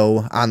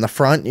window on the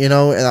front, you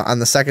know, on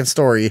the second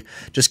story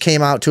just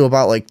came out to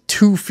about like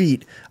 2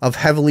 feet of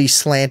heavily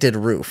slanted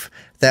roof.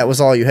 That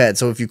was all you had.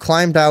 So if you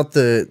climbed out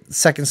the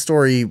second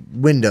story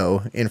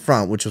window in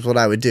front, which is what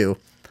I would do,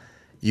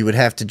 you would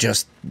have to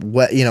just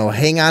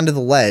hang onto the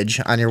ledge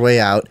on your way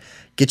out,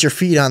 get your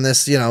feet on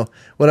this,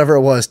 whatever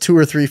it was, 2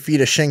 or 3 feet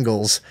of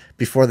shingles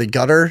before the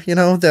gutter,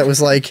 that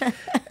was like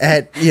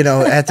at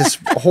this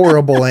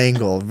horrible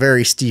angle,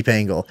 very steep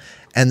angle.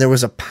 And there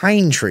was a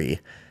pine tree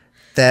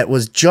that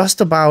was just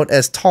about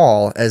as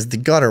tall as the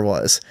gutter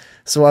was.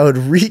 So I would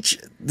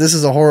this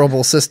is a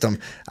horrible system.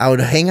 I would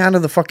hang onto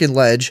the fucking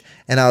ledge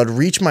and I would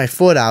reach my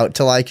foot out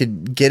till I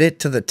could get it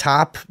to the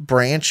top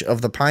branch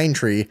of the pine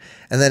tree.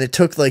 And then it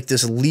took like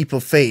this leap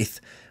of faith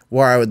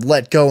where I would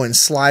let go and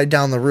slide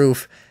down the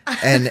roof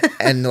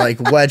and like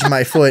wedge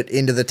my foot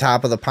into the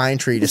top of the pine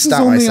tree to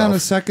stop myself. This is only on a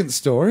second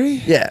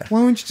story? Yeah. Why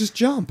wouldn't you just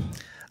jump?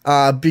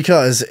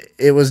 Because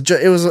it was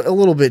a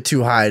little bit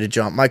too high to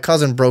jump. My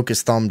cousin broke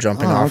his thumb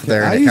jumping off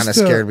there, and it kind of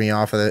scared me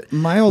off of it.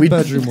 My old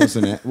bedroom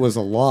was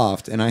a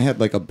loft, and I had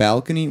like a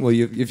balcony. Well,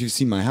 if you've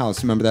seen my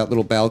house, remember that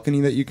little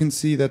balcony that you can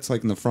see that's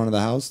like in the front of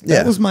the house?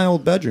 That was my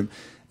old bedroom.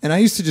 And I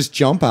used to just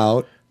jump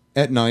out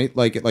at night,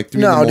 like at 3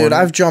 in the morning. No, dude,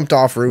 I've jumped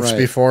off roofs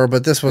before,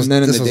 but this was a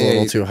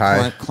little too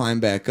high.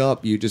 Climb back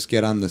up. You just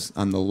get on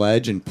the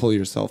ledge and pull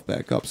yourself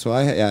back up. So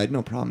I had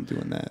no problem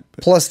doing that.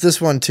 But. Plus, this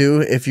one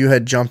too. If you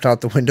had jumped out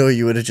the window,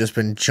 you would have just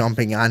been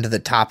jumping onto the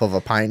top of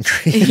a pine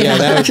tree. Yeah,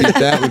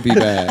 that would be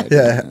bad.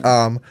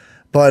 Yeah.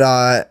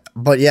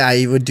 But yeah,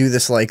 you would do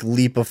this like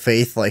leap of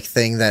faith like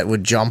thing that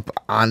would jump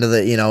onto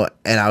the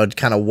and I would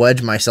kind of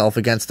wedge myself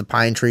against the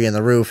pine tree and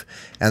the roof,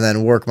 and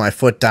then work my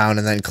foot down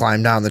and then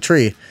climb down the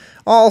tree.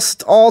 All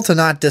to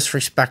not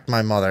disrespect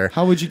my mother.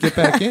 How would you get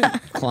back in?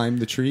 Climb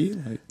the tree?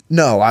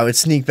 No, I would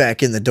sneak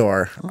back in the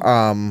door.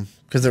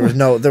 Because there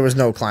was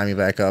no climbing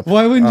back up.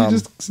 Why wouldn't you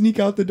just sneak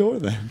out the door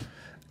then?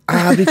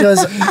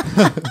 Because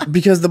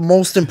the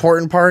most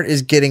important part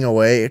is getting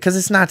away. Because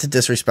it's not to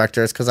disrespect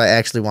her. It's because I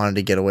actually wanted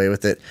to get away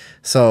with it.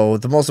 So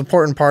the most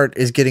important part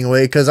is getting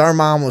away. Because our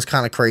mom was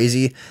kind of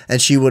crazy, and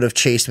she would have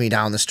chased me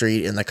down the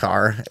street in the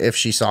car if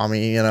she saw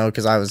me.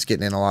 Because I was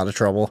getting in a lot of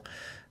trouble.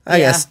 I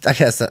guess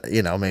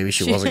maybe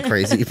she wasn't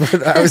crazy,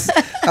 but I was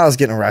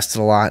getting arrested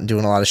a lot and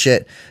doing a lot of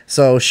shit.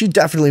 So she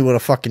definitely would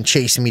have fucking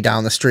chased me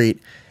down the street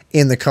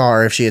in the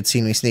car if she had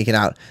seen me sneaking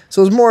out.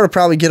 So it was more to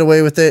probably get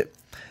away with it.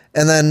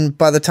 And then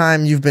by the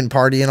time you've been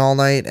partying all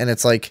night and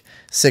it's like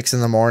 6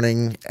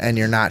 a.m. and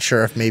you're not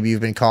sure if maybe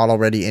you've been caught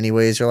already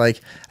anyways, you're like,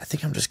 I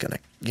think I'm just gonna,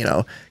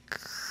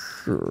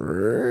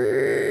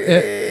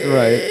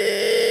 right.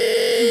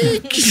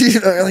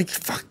 Like,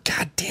 fuck,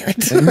 god damn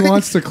it. And who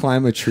wants to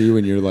climb a tree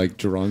when you're like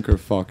drunk or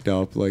fucked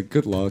up? Like,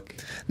 good luck.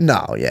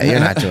 No, yeah, you're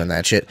not doing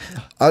that shit.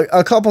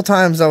 A couple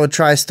times I would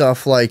try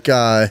stuff like,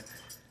 set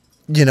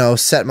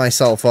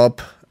myself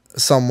up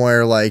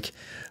somewhere. Like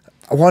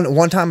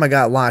one time I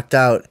got locked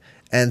out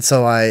And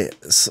so I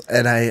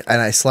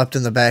slept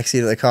in the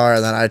backseat of the car,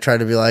 and then I tried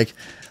to be like,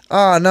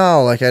 oh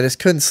no, like I just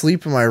couldn't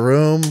sleep in my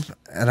room,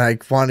 and I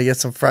wanted to get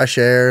some fresh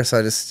air, so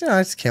I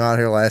just came out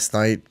here last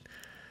night.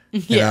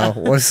 You know,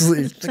 was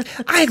sleep.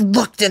 I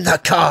looked in the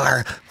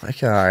car.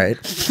 Like, all right.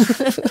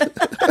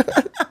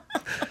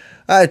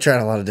 I tried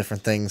a lot of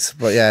different things,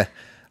 but yeah,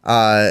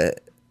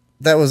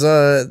 that was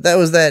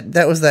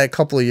that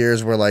couple of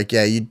years where like,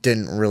 yeah, you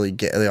didn't really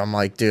get. I'm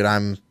like, dude,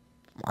 I'm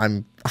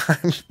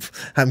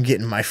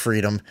getting my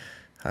freedom.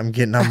 I'm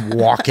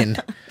walking,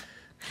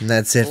 and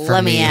that's it for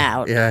Let me. me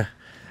out. Yeah.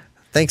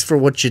 Thanks for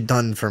what you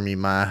done for me,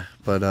 Ma.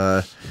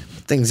 But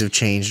things have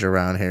changed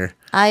around here.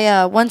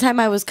 One time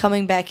I was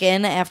coming back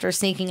in after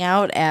sneaking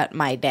out at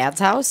my dad's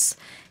house,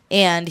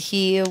 and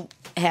he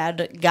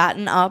had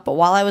gotten up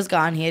while I was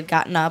gone. He had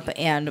gotten up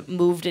and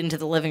moved into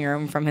the living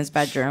room from his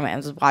bedroom and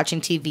was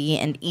watching TV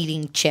and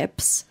eating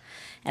chips.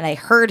 And I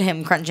heard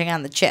him crunching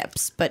on the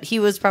chips, but he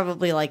was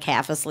probably like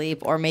half asleep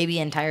or maybe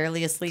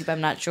entirely asleep.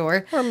 I'm not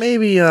sure. Or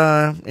maybe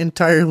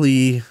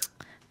entirely.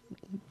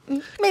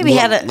 Maybe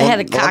had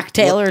a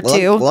cocktail or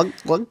two.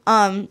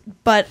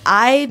 But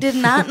I did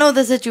not know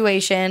the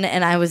situation,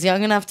 and I was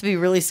young enough to be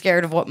really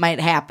scared of what might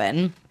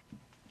happen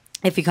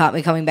if he caught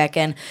me coming back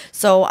in.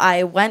 So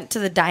I went to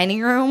the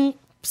dining room,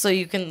 so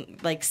you can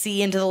like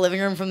see into the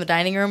living room from the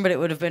dining room, but it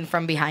would have been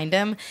from behind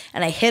him.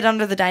 And I hid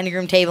under the dining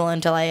room table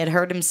until I had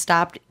heard him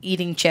stop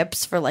eating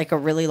chips for like a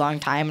really long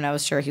time, and I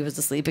was sure he was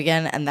asleep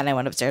again. And then I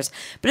went upstairs.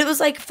 But it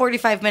was like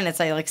 45 minutes.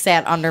 I like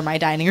sat under my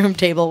dining room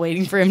table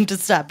waiting for him to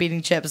stop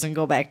eating chips and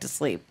go back to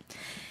sleep.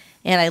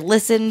 And I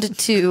listened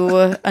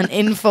to an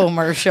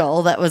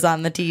infomercial that was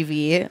on the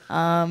TV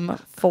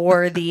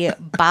for the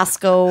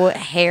Bosco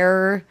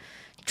hair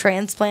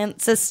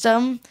transplant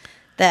system,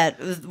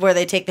 where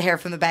they take the hair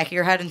from the back of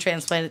your head and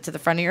transplant it to the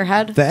front of your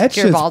head. That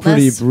Cure shit's baldness.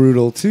 pretty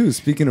brutal too.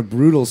 Speaking of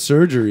brutal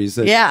surgeries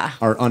that Yeah.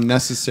 are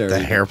unnecessary. The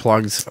hair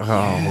plugs. Oh,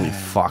 holy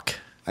fuck.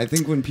 I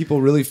think when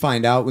people really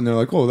find out, when they're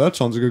like, oh, that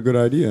sounds like a good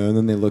idea, and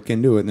then they look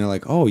into it and they're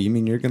like, oh, you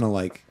mean you're going to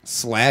like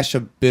slash a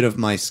bit of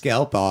my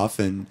scalp off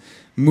and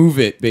move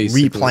it,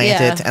 basically. Replant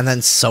Yeah. it and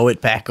then sew it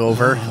back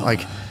over.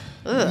 Like,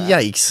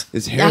 yikes.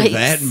 Is hair Yikes.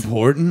 that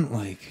important?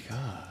 Like,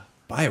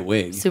 buy a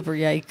wig. Super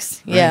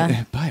yikes. Right?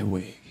 Yeah. Buy a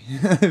wig.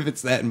 If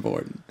it's that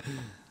important.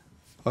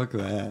 Fuck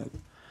that.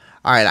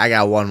 All right, I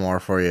got one more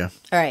for you.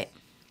 All right.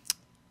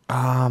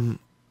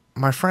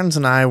 My friends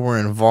and I were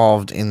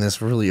involved in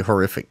this really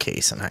horrific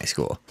case in high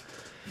school.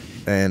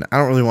 And I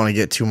don't really want to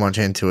get too much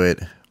into it,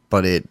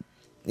 but it,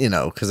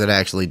 because it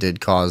actually did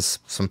cause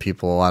some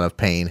people a lot of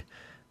pain.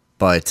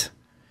 But,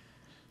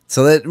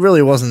 so that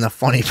really wasn't the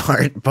funny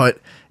part, but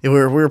we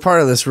were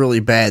part of this really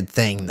bad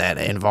thing that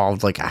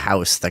involved like a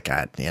house that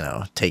got,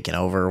 taken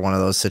over, one of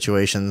those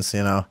situations,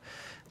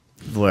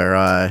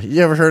 where,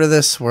 you ever heard of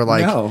this? Where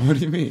like, No, what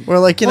do you mean? where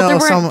like, Well, there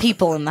weren't some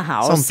people in the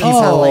house. some It's people-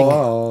 not like,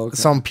 okay.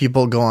 some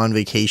people go on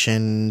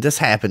vacation. This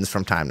happens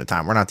from time to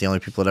time. We're not the only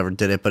people that ever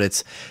did it, but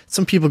it's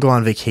some people go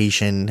on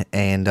vacation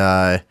and,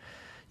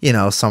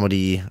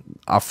 somebody,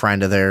 a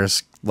friend of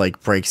theirs,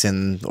 like breaks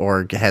in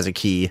or has a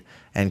key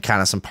and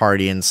kind of some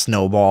partying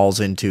snowballs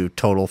into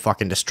total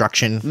fucking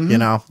destruction,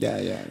 Yeah.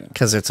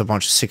 Because it's a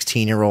bunch of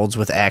 16-year-olds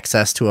with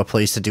access to a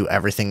place to do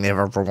everything they've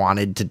ever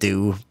wanted to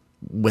do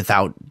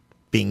without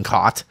being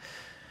caught.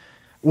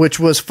 Which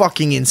was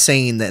fucking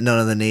insane that none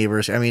of the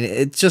neighbors... I mean,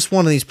 it's just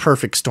one of these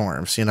perfect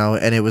storms, and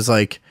it was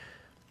like...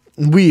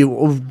 We,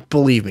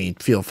 believe me,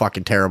 feel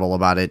fucking terrible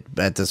about it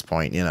at this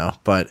point,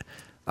 But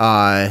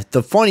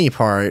the funny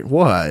part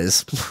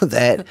was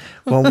that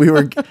when we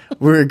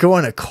were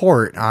going to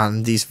court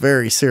on these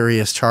very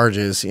serious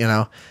charges,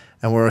 and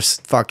we were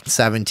fucking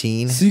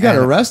 17. So you got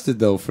and- arrested,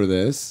 though, for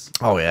this.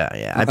 Oh, yeah.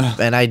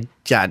 I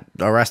got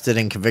arrested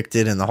and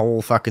convicted and the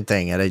whole fucking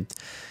thing. And it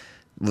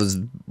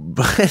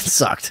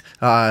sucked.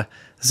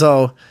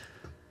 So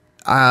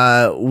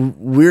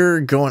we're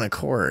going to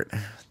court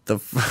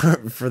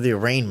for the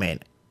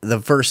arraignment, the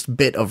first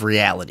bit of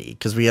reality,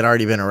 because we had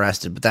already been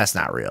arrested, but that's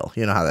not real.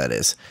 You know how that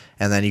is.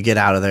 And then you get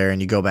out of there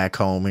and you go back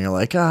home and you're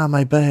like,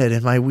 my bed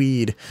and my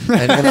weed.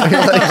 And you're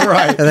like,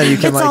 right. And then you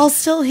can it's all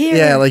still here.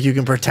 yeah, like you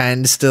can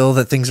pretend still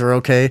that things are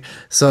okay.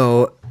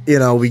 So,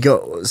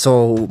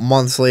 so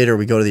months later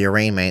we go to the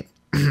arraignment.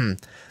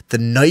 The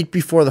night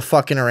before the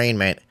fucking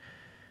arraignment,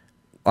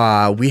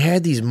 we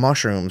had these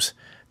mushrooms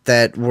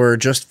that were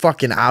just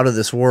fucking out of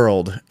this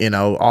world,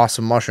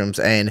 awesome mushrooms.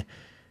 And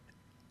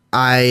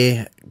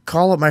I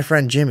call up my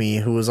friend Jimmy,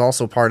 who was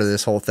also part of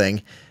this whole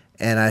thing,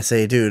 and I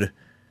say, dude,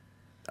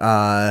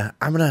 I'm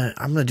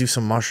gonna do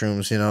some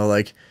mushrooms,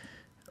 and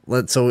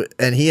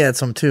he had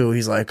some too.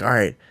 He's like, all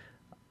right,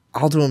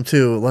 I'll do them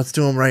too. Let's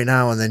do them right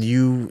now, and then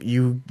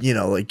you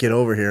get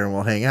over here and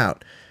we'll hang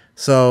out.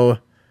 So,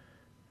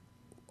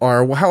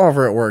 or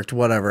however it worked,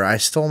 whatever. I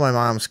stole my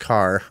mom's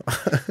car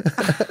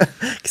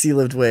because he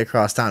lived way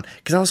across town.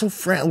 Because I was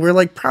so we're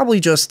like probably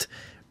just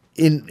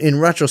in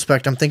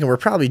retrospect, I'm thinking we're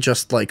probably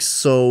just like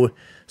so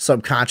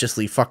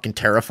subconsciously fucking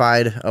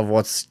terrified of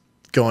what's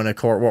going to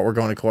court, what we're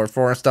going to court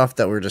for and stuff,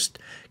 that we're just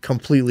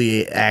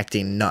completely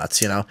acting nuts,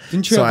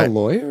 Didn't you have a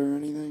lawyer or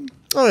anything?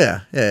 Oh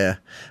yeah, yeah, yeah.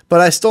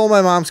 But I stole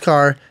my mom's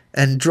car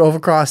and drove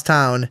across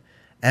town,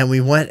 and we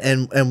went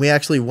and we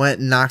actually went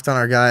and knocked on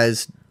our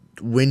guy's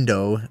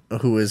window,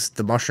 who is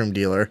the mushroom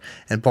dealer,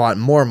 and bought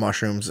more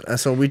mushrooms. And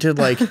so we did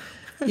like,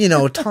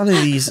 a ton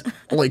of these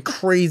like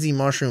crazy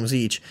mushrooms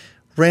each.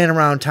 Ran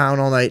around town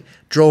all night,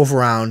 drove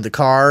around the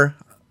car,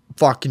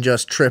 fucking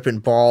just tripping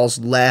balls,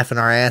 laughing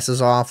our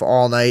asses off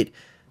all night.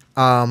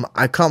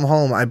 I come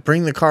home, I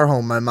bring the car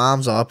home. My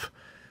mom's up,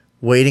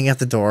 waiting at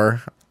the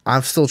door.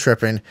 I'm still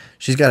tripping.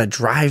 She's got to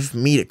drive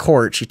me to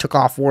court. She took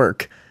off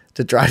work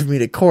to drive me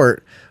to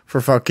court for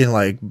fucking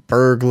like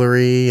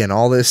burglary and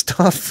all this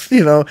stuff,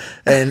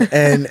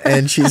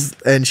 and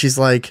she's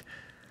like,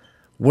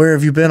 "Where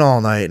have you been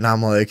all night?" And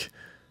I'm like,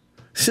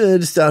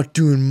 "Just out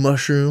doing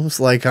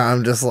mushrooms." Like,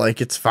 I'm just like,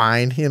 it's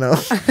fine,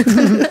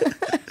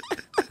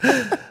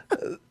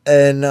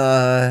 And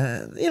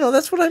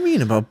that's what I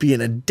mean about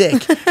being a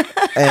dick.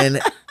 And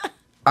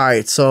all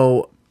right,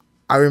 so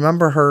I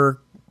remember her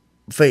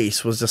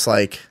face was just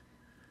like,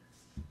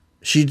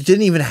 she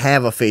didn't even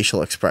have a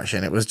facial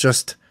expression. It was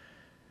just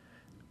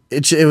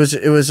it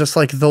was just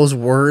like those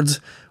words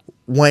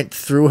went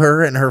through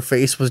her, and her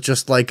face was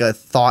just like a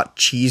thought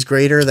cheese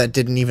grater that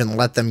didn't even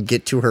let them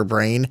get to her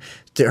brain.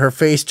 Her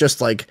face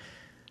just like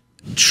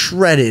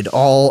shredded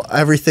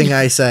everything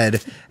I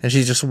said, and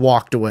she just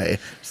walked away.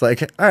 It's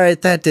like, all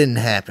right, that didn't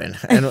happen,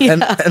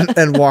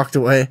 and walked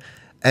away.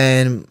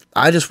 And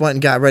I just went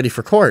and got ready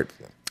for court.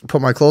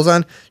 Put my clothes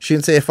on. She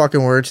didn't say a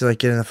fucking word. She's like,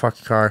 "Get in the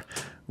fucking car."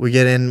 We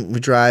get in. We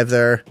drive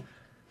there.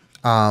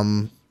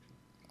 My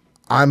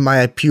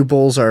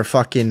pupils are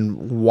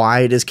fucking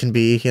wide as can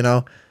be,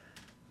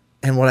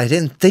 And what I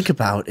didn't think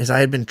about is I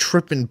had been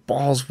tripping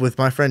balls with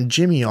my friend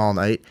Jimmy all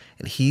night,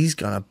 and he's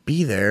gonna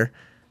be there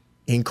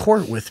in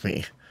court with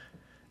me.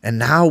 And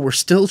now we're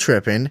still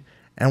tripping,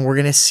 and we're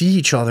gonna see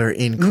each other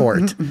in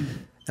court.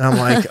 And I'm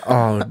like,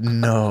 oh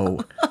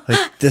no,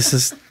 like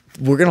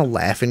we're gonna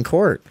laugh in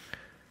court.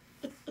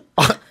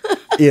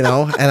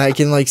 And I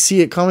can like see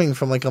it coming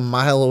from like a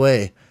mile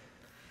away.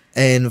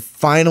 And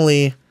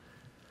finally,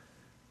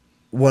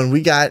 when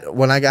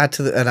I got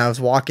to and I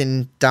was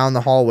walking down the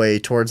hallway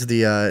towards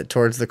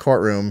the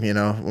courtroom,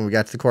 when we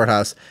got to the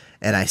courthouse,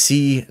 and I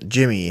see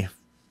Jimmy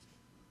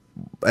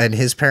and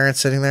his parents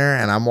sitting there,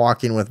 and I'm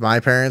walking with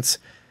my parents,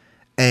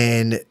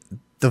 and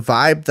the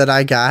vibe that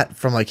I got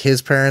from like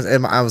his parents,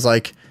 and I was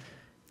like,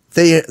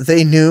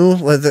 they knew,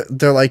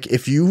 they're like,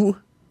 if you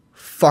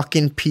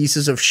fucking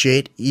pieces of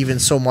shit even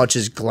so much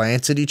as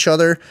glance at each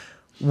other,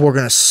 we're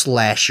gonna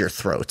slash your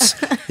throats,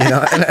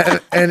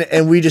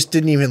 and we just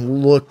didn't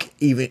even look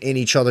even in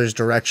each other's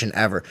direction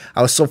ever.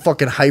 I was so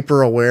fucking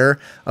hyper aware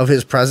of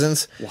his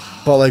presence,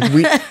 but like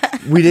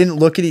we didn't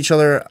look at each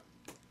other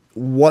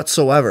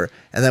whatsoever.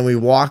 And then we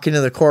walk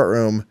into the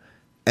courtroom,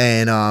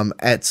 and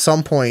at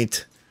some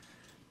point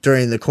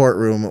during the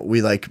courtroom,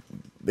 we like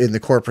in the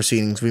court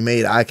proceedings, we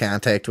made eye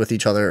contact with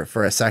each other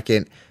for a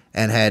second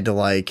and had to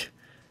like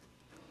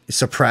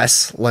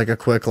suppress like a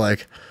quick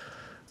like,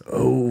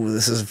 oh,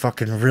 this is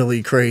fucking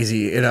really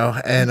crazy,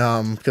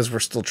 and because we're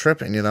still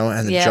tripping,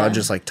 and the judge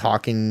is like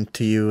talking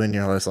to you, and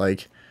you're just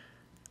like,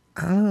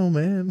 I don't know,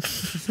 man.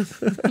 I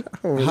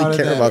don't really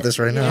care about this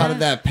right now. How did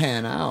that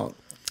pan out?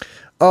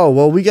 Oh,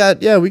 well, we got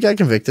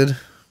convicted.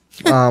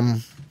 But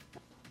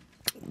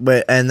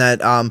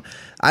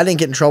I didn't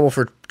get in trouble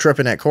for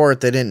tripping at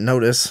court. They didn't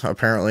notice,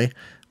 apparently.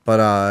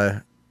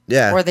 But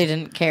yeah. Or they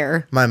didn't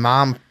care. My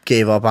mom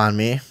gave up on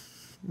me.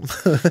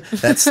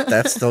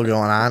 That's still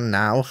going on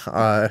now.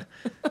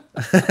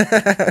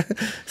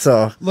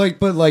 So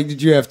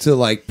did you have to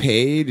like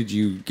pay? Did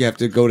you have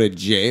to go to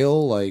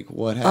jail? Like,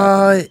 what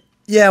happened?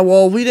 Yeah,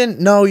 well, we didn't.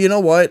 No, you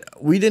know what?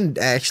 We didn't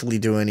actually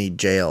do any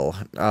jail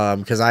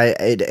because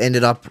it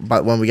ended up.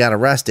 But when we got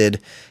arrested,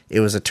 it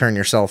was a turn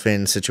yourself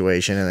in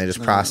situation, and they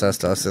just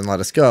processed us and let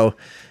us go.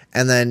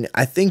 And then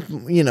I think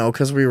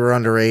because we were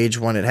underage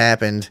when it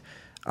happened,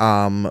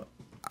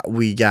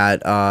 we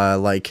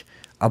got like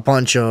a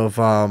bunch of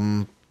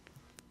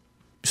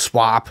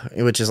swap,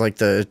 which is like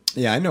the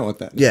I know what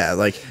that is. Yeah,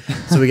 like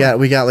so we got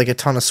like a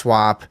ton of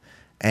swap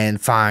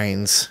and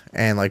fines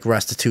and like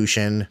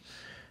restitution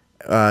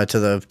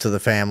to the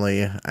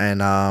family,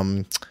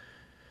 and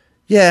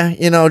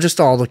just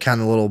all the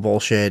kind of little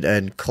bullshit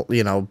and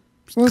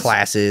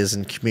classes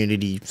and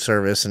community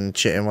service and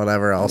shit and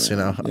whatever else,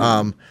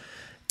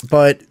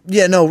 but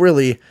yeah, no,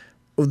 really,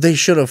 they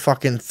should have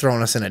fucking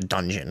thrown us in a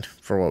dungeon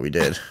for what we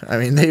did. I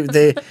mean,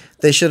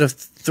 they should have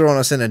thrown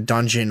us in a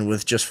dungeon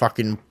with just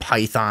fucking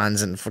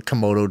pythons and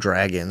Komodo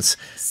dragons,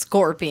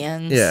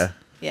 scorpions. Yeah.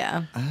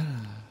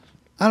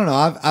 I don't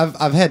know.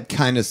 I've had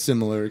kind of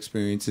similar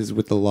experiences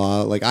with the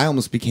law. Like, I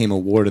almost became a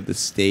ward of the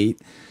state.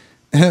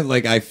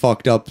 Like, I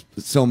fucked up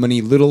so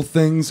many little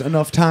things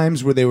enough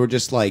times where they were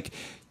just like,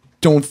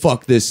 don't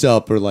fuck this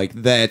up, or like,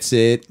 that's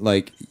it.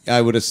 Like,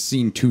 I would have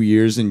seen 2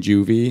 years in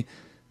juvie.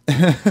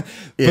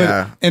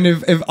 Yeah. And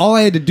if all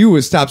I had to do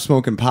was stop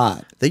smoking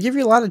pot. They give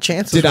you a lot of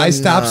chances. Did I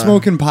stop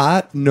smoking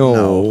pot?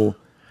 No.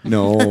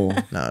 No.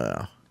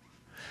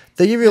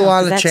 They give you a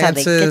lot of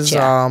chances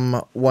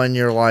when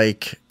you're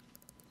like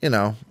you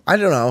know, I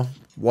don't know,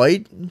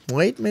 white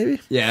maybe.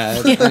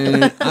 Yeah,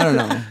 I don't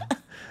know.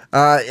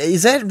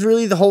 Is that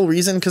really the whole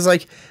reason? Because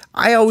like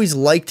I always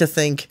like to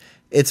think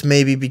it's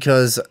maybe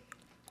because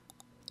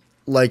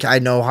like I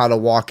know how to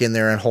walk in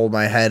there and hold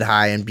my head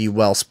high and be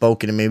well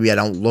spoken, and maybe I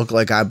don't look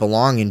like I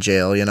belong in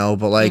jail, you know.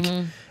 But like,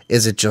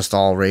 is it just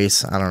all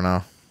race? I don't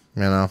know,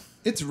 you know.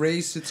 It's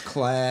race, it's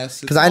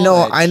class. Because I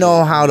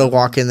know how to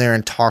walk in there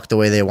and talk the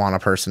way they want a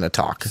person to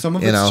talk. Some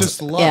of you it's know?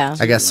 just luck. Yeah.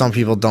 I guess some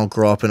people don't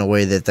grow up in a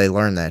way that they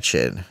learn that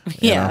shit.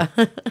 you know?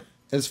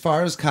 As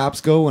far as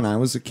cops go, when I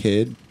was a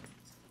kid,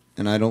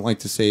 and I don't like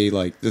to say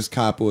like this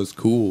cop was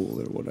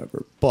cool or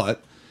whatever,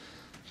 but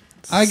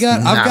I've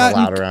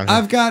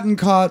gotten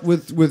caught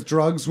with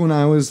drugs when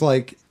I was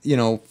like,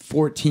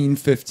 14,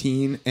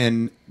 15,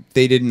 and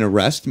they didn't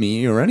arrest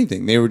me or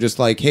anything. They were just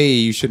like, hey,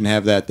 you shouldn't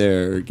have that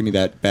there. Give me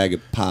that bag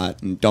of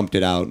pot, and dumped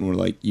it out. And we're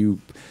like, you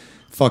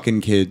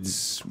fucking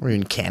kids. Were you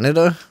in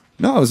Canada?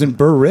 No, I was in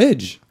Burr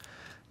Ridge.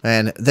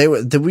 And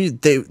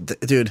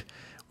dude,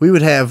 we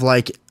would have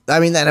like, I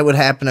mean, that would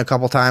happen a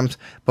couple times,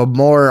 but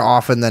more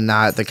often than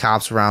not, the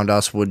cops around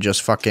us would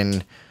just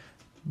fucking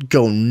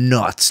go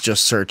nuts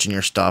just searching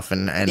your stuff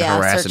and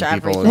harassing search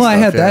people. everything. And Well, I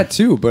stuff, had that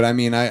too, but I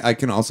mean, I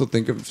can also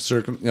think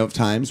of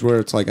times where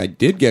it's like I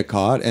did get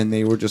caught and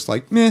they were just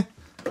like, meh.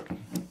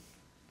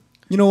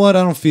 You know what?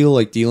 I don't feel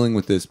like dealing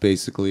with this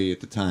basically at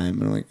the time.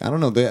 And I'm like, I don't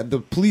know. The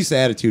police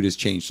attitude has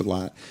changed a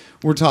lot.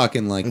 We're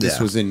talking like this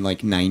was in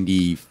like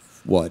 92?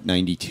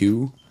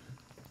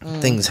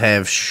 Things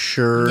have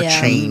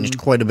changed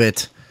quite a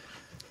bit.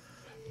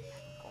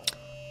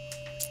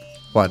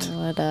 What?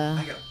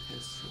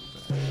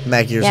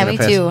 Matt Geer's Yeah, gonna me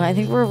piss. too. I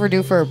think we're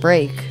overdue for a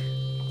break.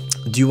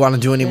 Do you want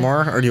to do any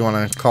more, or do you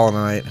want to call it a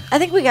night? I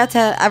think we got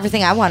to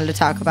everything I wanted to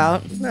talk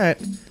about. All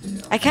right.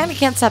 I kind of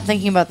can't stop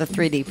thinking about the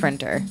 3D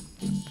printer.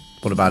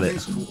 What about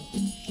it?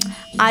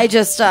 I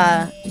just,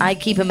 I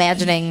keep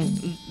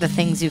imagining the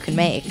things you can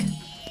make.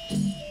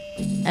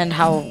 And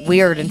how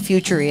weird and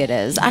futury it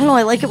is. I don't know,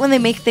 I like it when they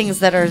make things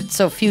that are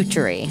so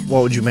futury.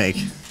 What would you make?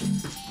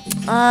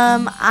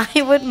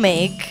 I would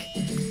make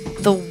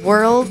the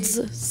world's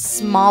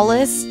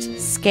smallest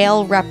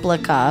scale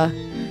replica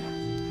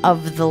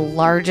of the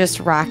largest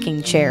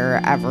rocking chair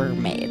ever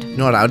made. You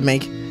know what I would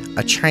make?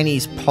 A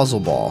Chinese puzzle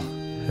ball.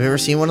 Have you ever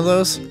seen one of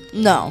those?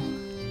 No.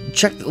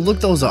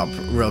 Look those up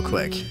real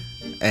quick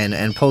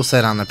and post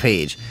that on the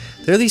page.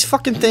 There are these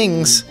fucking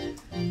things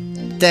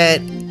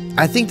that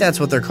I think that's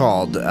what they're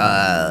called.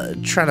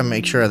 Try to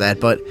make sure of that,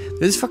 but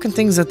there's fucking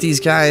things that these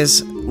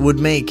guys would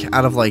make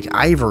out of like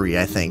ivory,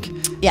 I think.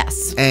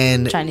 Yes.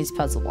 And Chinese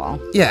puzzle ball.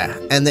 yeah,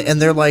 and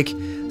they're like,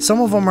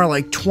 some of them are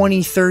like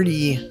 20,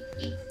 30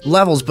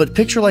 levels, but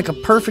picture like a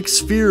perfect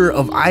sphere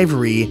of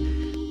ivory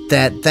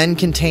that then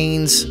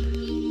contains,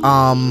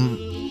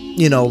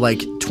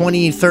 like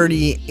 20,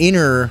 30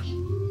 inner,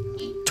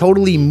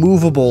 totally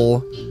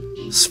movable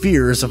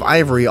spheres of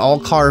ivory all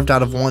carved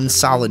out of one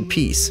solid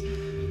piece.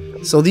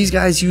 So these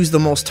guys use the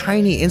most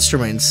tiny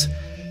instruments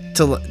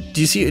to.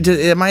 Do you see?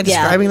 Am I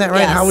describing that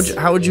right? Yes.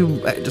 How would you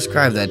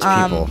describe that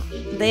to people?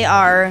 They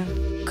are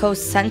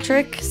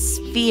concentric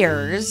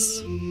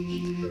spheres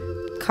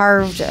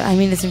carved. I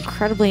mean, it's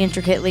incredibly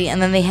intricately,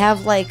 and then they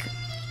have like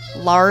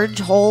large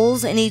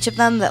holes in each of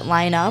them that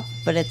line up.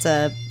 But it's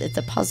a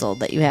puzzle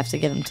that you have to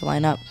get them to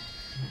line up.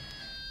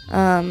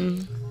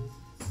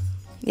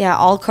 Yeah,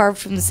 all carved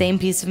from the same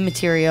piece of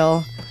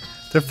material.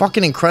 They're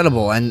fucking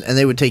incredible, and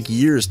they would take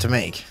years to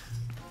make.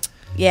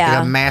 Yeah.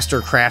 Like a master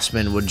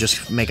craftsman would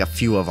just make a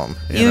few of them.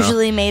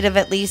 Usually made of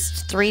at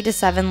least 3 to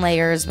 7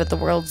 layers, but the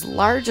world's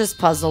largest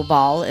puzzle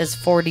ball is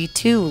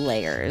 42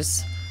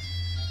 layers.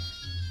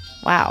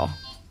 Wow.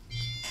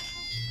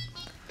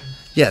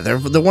 Yeah, they're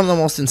one of the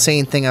most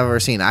insane thing I've ever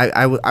seen.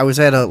 I was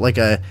at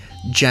a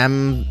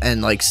gem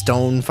and like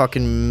stone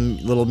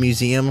fucking little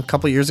museum a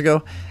couple years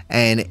ago,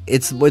 and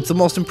it's the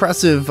most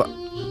impressive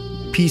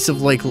piece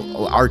of like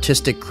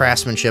artistic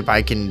craftsmanship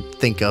I can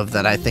think of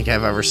that I think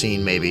I've ever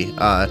seen. Maybe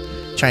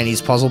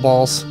Chinese puzzle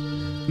balls.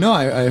 No,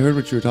 I heard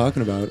what you were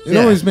talking about. It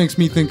Yeah. always makes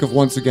me think of,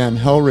 once again,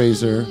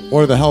 Hellraiser,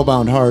 or the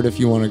Hellbound Heart, if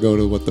you want to go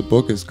to what the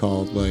book is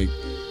called, like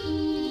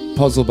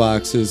puzzle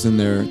boxes and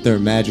their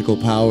magical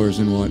powers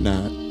and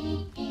whatnot.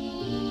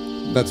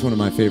 That's one of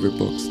my favorite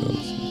books, though.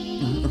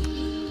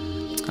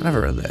 So. I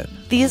never read that.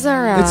 These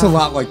are... It's a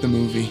lot like the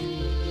movie.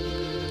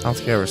 I don't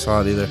think I ever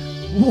saw it either.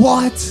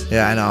 What?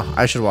 Yeah, I know.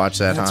 I should watch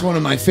that. That's one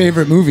of my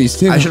favorite movies,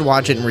 too. I should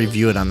watch it and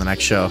review it on the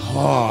next show.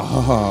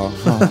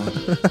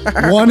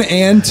 1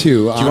 and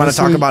 2. Do you want to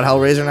talk about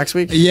Hellraiser next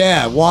week?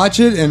 Yeah, watch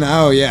it, and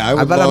I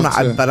would love to.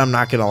 I bet I'm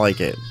not gonna like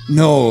it.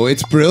 No,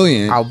 it's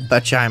brilliant. I'll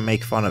bet you I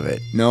make fun of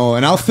it. No,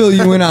 and I'll fill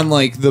you in on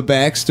like the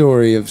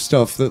backstory of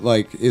stuff that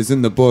like is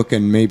in the book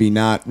and maybe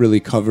not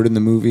really covered in the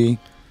movie.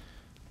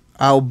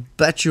 I'll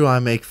bet you I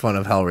make fun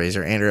of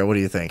Hellraiser. Andrea, what do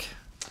you think?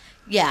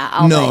 Yeah,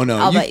 I'll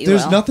bet you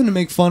there's will. nothing to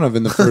make fun of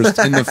in the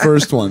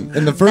first one.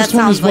 And the That first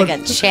one sounds is like what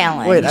a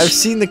challenge. Wait, I've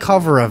seen the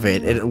cover of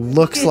it. It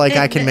looks like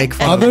I can make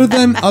fun other of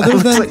than all all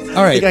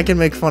right. I right. can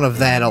make fun of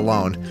that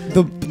alone.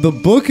 The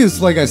book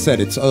is, like I said,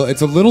 it's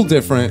a little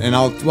different, and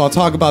I'll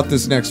talk about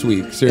this next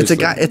week. Seriously,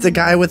 It's a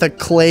guy with a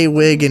clay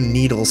wig and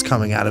needles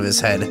coming out of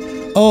his head.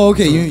 Oh,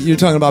 okay. You're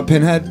talking about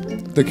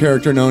Pinhead, the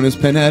character known as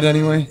Pinhead,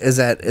 anyway. Is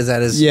that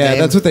his Yeah, name?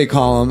 that's what they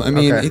call him. I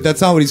mean, Okay.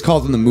 that's not what he's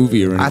called in the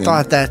movie or anything. I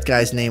thought that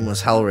guy's name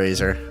was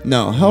Hellraiser.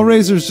 No,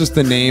 Hellraiser's just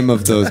the name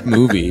of the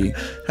movie.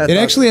 I It thought-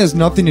 actually has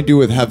nothing to do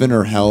with heaven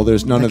or hell.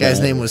 There's none The of that. guy's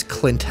name was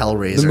Clint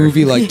Hellraiser. The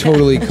movie like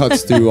totally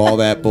cuts through all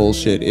that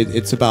bullshit.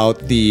 It's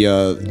about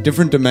the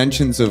different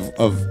dimensions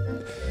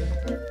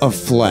of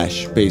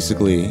flesh,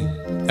 basically.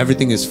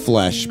 Everything is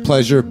flesh.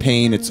 Pleasure,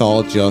 pain, it's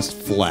all just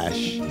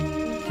flesh.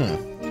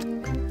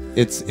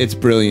 It's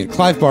brilliant.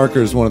 Clive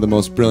Barker is one of the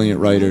most brilliant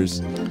writers.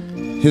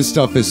 His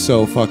stuff is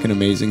so fucking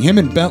amazing. Him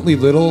and Bentley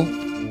Little.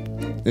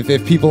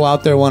 If people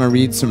out there want to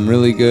read some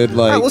really good,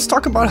 like, All right, let's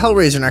talk about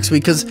Hellraiser next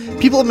week because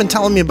people have been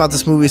telling me about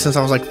this movie since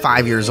I was like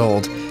 5 years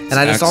old, and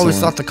I just always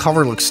excellent. thought the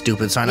cover looked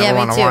stupid, so I yeah, never me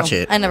want to too. watch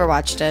it. I never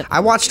watched it. I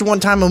watched one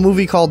time a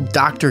movie called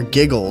Dr.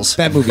 Giggles.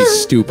 that movie's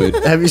stupid.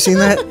 Have you seen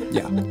that?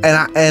 Yeah.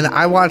 And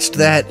I watched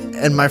that,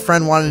 and my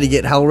friend wanted to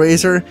get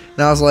Hellraiser, and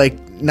I was like,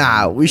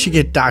 nah, we should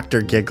get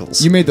Dr.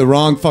 Giggles. You made the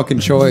wrong fucking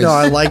choice. No,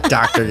 I like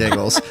Dr.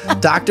 Giggles.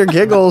 Dr.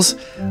 Giggles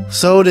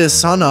sewed his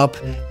son up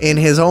in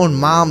his own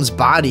mom's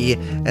body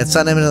and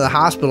sent him into the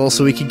hospital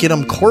so he could get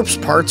him corpse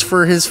parts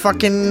for his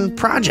fucking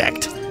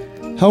project.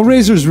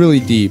 Hellraiser's really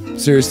deep.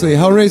 Seriously,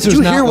 Hellraiser's Did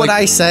you not hear what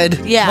like, I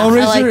said? Yeah,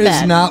 Hellraiser I like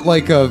that. is not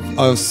like a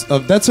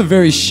that's a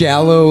very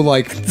shallow,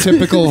 like,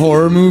 typical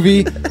horror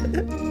movie.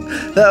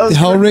 That was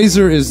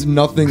Hellraiser is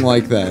nothing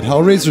like that.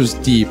 Hellraiser's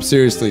deep.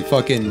 Seriously,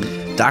 fucking.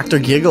 Dr.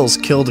 Giggles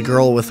killed a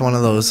girl with one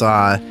of those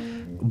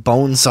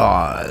bone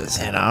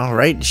saws, you know,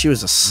 right? She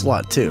was a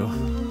slut too.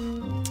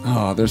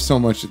 Oh, there's so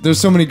much. There's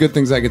so many good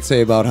things I could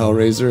say about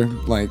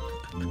Hellraiser, like.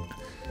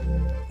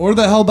 Or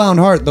the Hellbound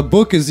Heart. The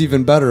book is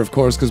even better, of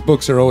course, because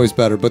books are always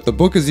better. But the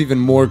book is even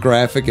more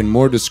graphic and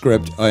more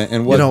descriptive.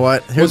 And what You know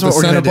what? Here's what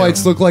what the we're gonna do.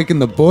 Cenobites look like in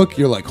the book,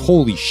 you're like,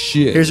 holy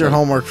shit. Here's your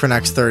homework for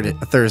next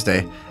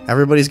Thursday.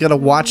 Everybody's gonna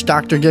watch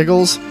Dr.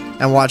 Giggles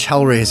and watch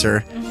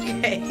Hellraiser.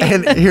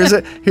 And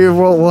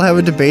we'll have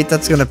a debate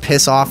that's gonna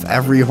piss off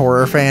every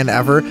horror fan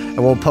ever,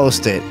 and we'll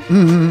post it.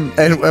 Mm-hmm.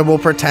 And we'll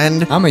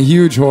pretend. I'm a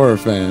huge horror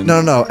fan.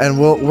 No, and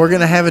we're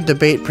gonna have a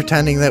debate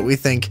pretending that we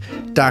think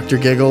Dr.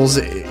 Giggles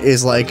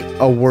is like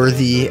a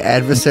worthy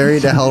adversary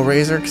to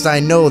Hellraiser, because I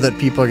know that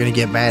people are gonna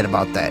get mad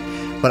about that.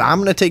 But I'm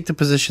gonna take the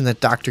position that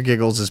Dr.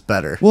 Giggles is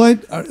better. Well,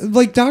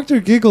 like Dr.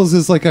 Giggles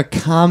is like a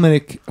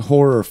comic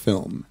horror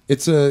film.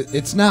 It's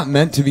not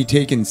meant to be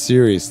taken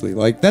seriously.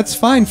 Like, that's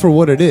fine for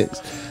what it is.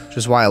 Which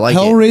is why I like it.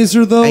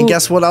 Hellraiser, though. And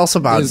guess what else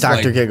about is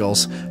Dr. like-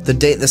 Giggles?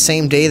 The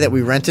same day that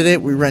we rented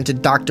it, we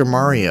rented Dr.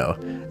 Mario,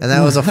 and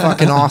that was a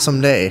fucking awesome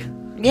day.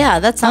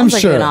 Yeah, that I'm sounds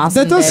like sure an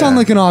awesome that does day. sound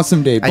like an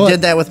awesome day. But I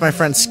did that with my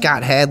friend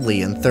Scott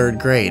Hadley in 3rd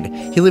grade.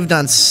 He lived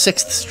on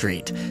 6th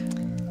Street.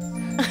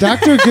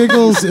 Dr.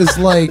 Giggles is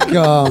like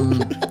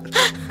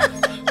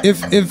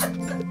if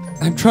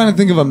I'm trying to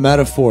think of a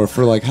metaphor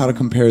for like how to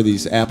compare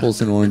these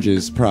apples and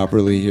oranges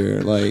properly here.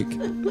 Like,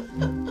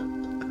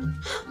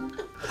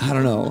 I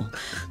don't know.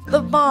 The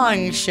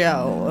Bong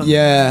Show.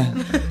 Yeah.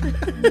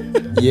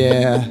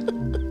 Yeah.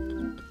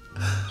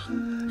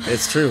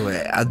 It's true.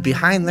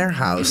 Behind their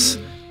house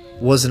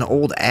was an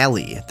old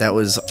alley that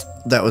was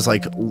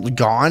like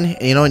gone,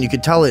 you know, and you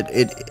could tell it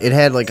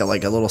had like a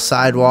little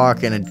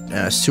sidewalk and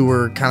a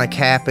sewer kind of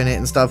cap in it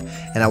and stuff.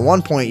 And at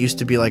one point it used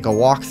to be like a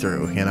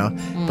walkthrough, you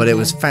know, but it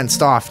was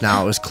fenced off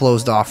now. It was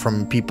closed off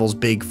from people's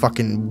big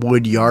fucking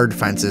wood yard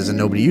fences, and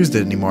nobody used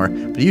it anymore.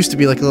 But it used to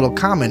be like a little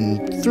common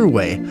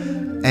throughway,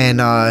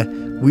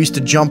 and we used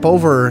to jump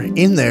over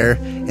in there,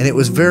 and it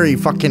was very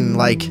fucking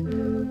like.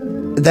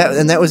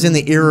 That was in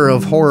the era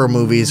of horror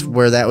movies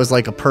where that was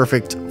like a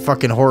perfect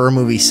fucking horror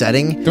movie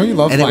setting. Don't you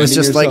love and finding it was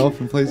just yourself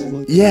like in places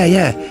like that?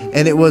 yeah,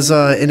 and it was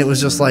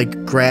just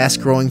like grass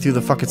growing through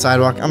the fucking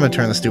sidewalk. I'm gonna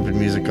turn the stupid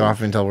music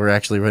off until we're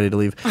actually ready to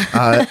leave,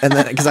 and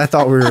then because I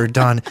thought we were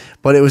done,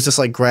 but it was just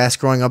like grass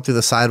growing up through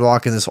the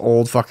sidewalk and this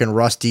old fucking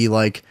rusty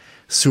like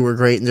sewer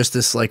grate and just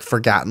this like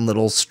forgotten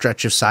little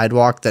stretch of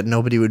sidewalk that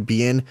nobody would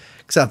be in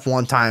except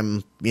one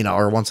time, you know,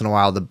 or once in a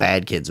while the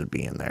bad kids would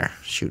be in there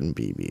shooting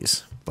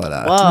BBs.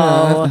 But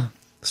Whoa.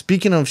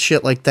 speaking of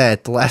shit like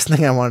that, the last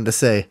thing I wanted to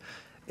say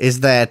is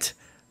that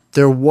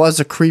there was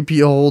a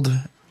creepy old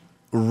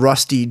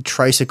rusty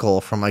tricycle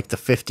from like the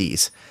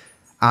 50s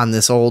on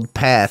this old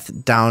path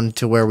down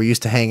to where we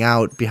used to hang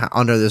out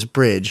under this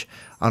bridge,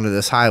 under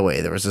this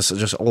highway. There was this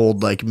just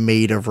old like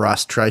made of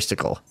rust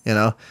tricycle, you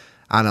know,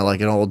 on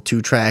like an old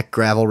 2-track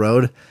gravel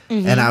road.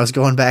 And I was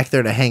going back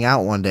there to hang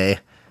out one day,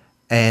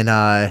 and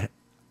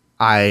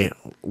I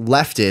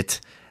left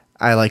it.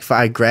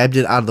 I grabbed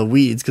it out of the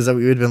weeds because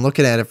we had been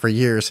looking at it for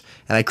years,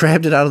 and I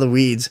grabbed it out of the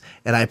weeds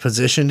and I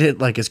positioned it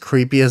like as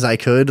creepy as I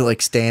could,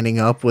 like standing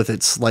up with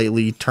it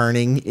slightly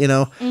turning, you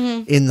know,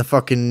 in the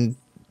fucking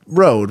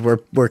road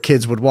where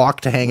kids would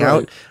walk to hang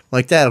out.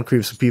 Like, that'll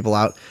creep some people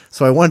out.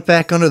 So I went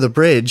back under the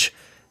bridge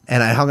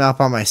and I hung out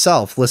by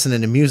myself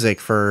listening to music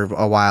for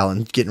a while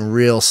and getting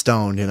real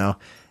stoned, you know.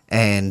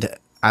 And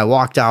I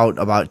walked out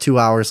about 2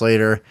 hours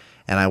later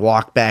and I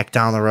walked back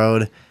down the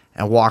road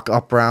and walk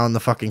up around the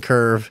fucking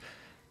curve.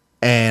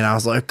 And I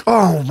was like,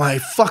 oh my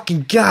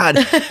fucking God.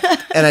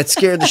 And it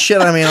scared the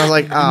shit out of me. And I was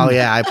like, oh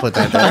yeah, I put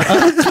that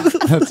there.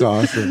 That's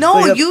awesome. No,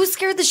 Like, you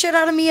scared the shit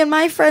out of me and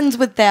my friends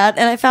with that,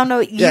 and I found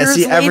out years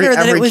see, later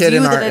that it was kid you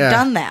in that our- had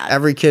done that.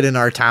 Every kid in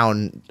our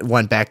town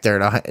went back there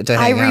to hang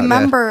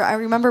out. I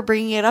remember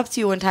bringing it up to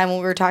you one time when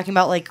we were talking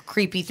about like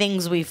creepy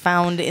things we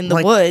found in the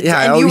Like, woods, yeah,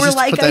 I and you always were used to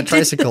like, put that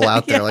tricycle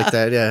out there like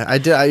that. Yeah, I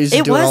did. I used to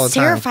It do it all the was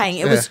time. terrifying.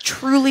 It Yeah. was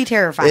truly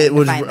terrifying. It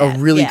was to find a that.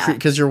 really Yeah.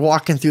 because you're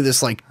walking through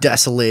this like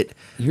desolate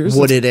Here's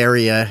wooded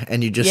area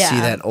and you just see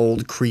Yeah. that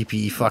old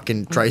creepy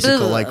fucking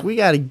tricycle. Ugh. Like, we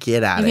got to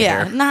get out of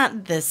Yeah, here.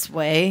 not this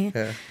way.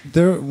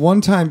 There, one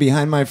time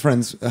behind my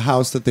friend's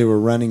house that they were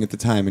running at the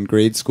time in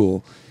grade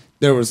school,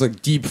 there was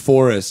like deep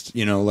forest,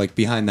 you know, like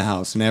behind the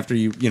house. And after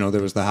you know,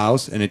 there was the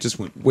house and it just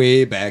went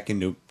way back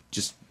into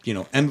just, you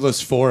know,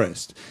 endless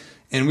forest.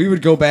 And we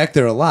would go back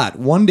there a lot.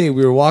 One day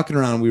we were walking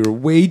around, we were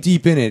way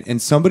deep in it,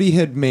 and somebody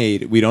had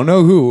made, we don't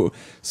know who,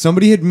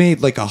 somebody had made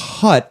like a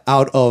hut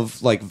out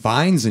of like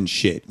vines and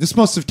shit. This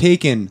must have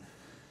taken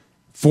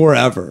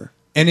forever.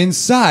 And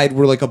inside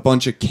were like a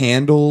bunch of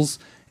candles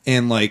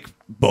and like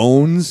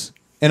bones.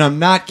 And I'm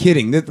not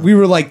kidding. That we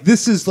were like,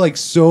 this is like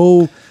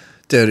so.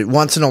 Dude,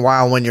 once in a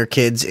while when your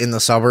kid's in the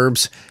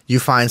suburbs, you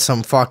find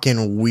some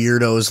fucking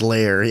weirdo's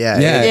lair. Yeah,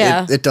 Yeah.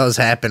 Yeah. It does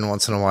happen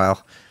once in a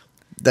while.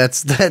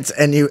 That's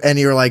and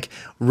you're like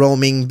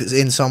roaming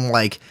in some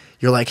like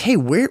you're like, hey,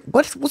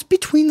 what's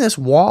between this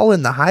wall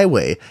and the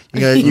highway?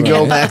 You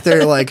go back there,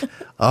 you're like,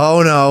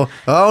 oh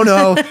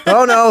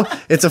no,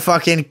 it's a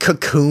fucking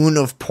cocoon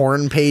of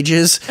porn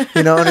pages,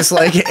 you know, and it's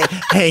like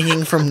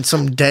hanging from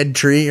some dead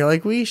tree. You're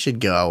like, we should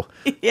go.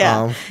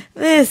 Yeah,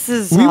 this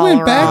is. We all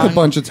went back wrong. a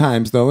bunch of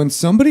times though, and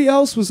somebody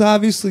else was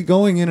obviously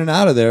going in and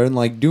out of there and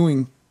like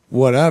doing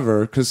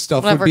whatever because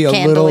stuff Whatever would be a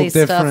little candly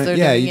stuff different. they're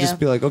Yeah, doing, you yeah. just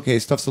be like, okay,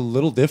 stuff's a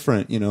little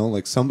different, you know,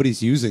 like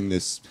somebody's using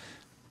this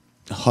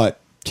hut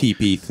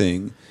teepee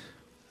thing.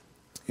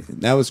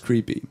 That was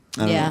creepy. I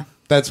don't Yeah. know.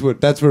 That's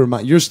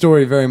what your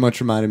story very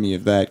much reminded me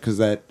of that because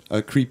that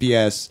a creepy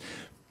ass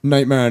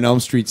Nightmare on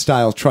Elm Street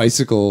style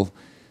tricycle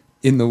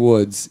in the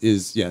woods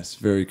is yes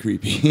very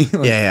creepy.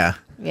 Like, Yeah.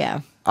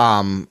 Yeah.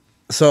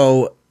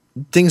 So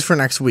things for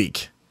next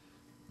week.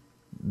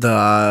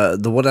 The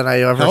what did I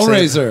ever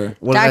Hellraiser. say?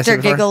 What did I say Dr.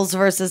 before? Giggles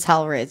versus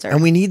Hellraiser.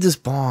 And we need this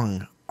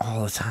bong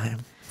all the time.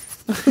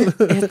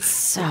 It's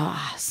so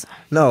awesome.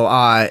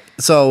 No,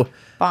 so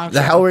Bong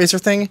the show. Hellraiser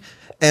thing,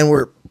 and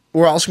we're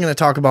also going to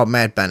talk about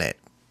Matt Bennett.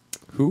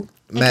 Who?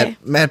 Okay.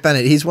 Matt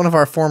Bennett. He's one of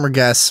our former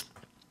guests,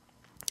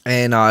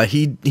 and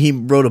he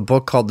wrote a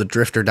book called The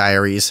Drifter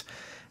Diaries,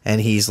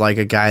 and he's like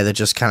a guy that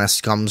just kind of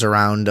scums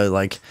around to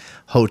like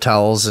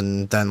hotels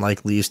and then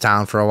like leaves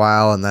town for a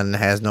while and then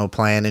has no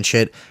plan and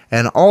shit.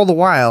 And all the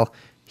while,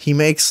 he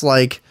makes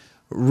like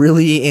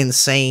really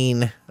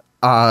insane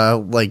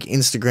like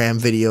Instagram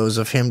videos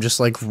of him just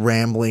like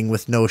rambling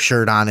with no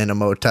shirt on in a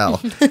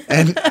motel.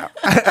 And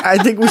I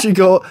think we should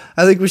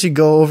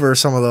go over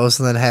some of those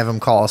and then have him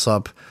call us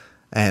up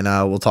and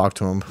we'll talk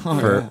to him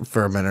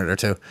for a minute or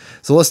two.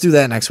 So let's do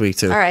that next week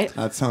too. All right.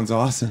 That sounds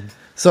awesome.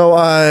 So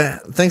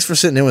thanks for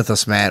sitting in with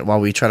us, Matt, while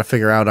we try to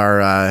figure out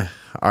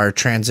our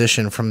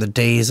transition from the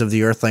days of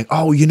the Earthling.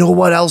 Oh, you know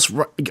what else?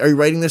 Are you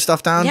writing this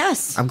stuff down?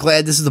 Yes. I'm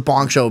glad this is the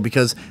Bong Show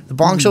because the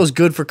Bong Show is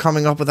good for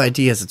coming up with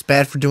ideas. It's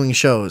bad for doing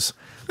shows.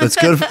 But it's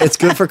good. It's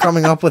good for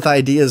coming up with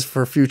ideas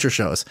for future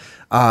shows.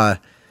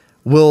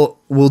 We'll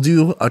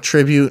do a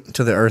tribute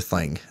to the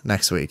Earthling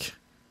next week,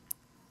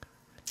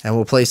 and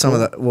we'll play some of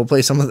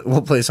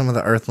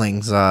the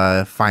Earthling's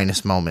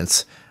finest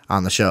moments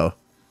on the show.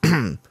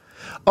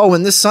 Oh,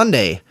 and this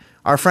Sunday,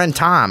 our friend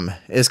Tom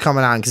is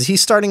coming on because he's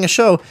starting a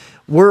show.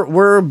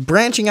 We're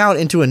branching out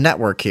into a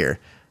network here,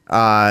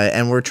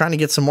 and we're trying to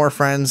get some more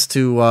friends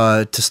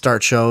to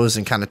start shows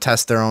and kind of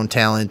test their own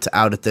talent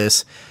out at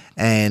this.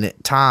 And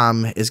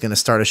Tom is going to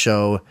start a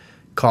show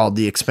called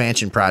The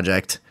Expansion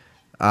Project.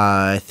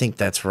 I think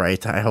that's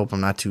right. I hope I'm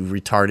not too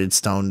retarded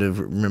stoned to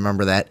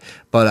remember that.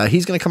 But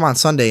he's going to come on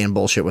Sunday and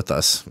bullshit with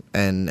us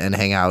and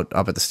hang out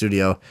up at the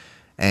studio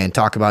and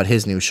talk about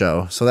his new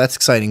show. So that's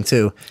exciting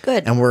too.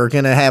 Good. And we're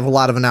going to have a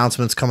lot of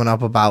announcements coming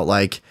up about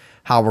like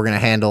how we're going to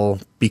handle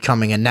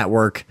becoming a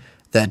network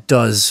that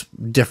does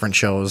different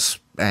shows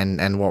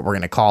and what we're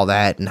going to call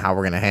that and how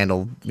we're going to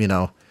handle, you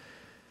know,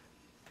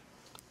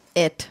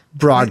 It.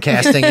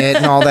 broadcasting it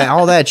and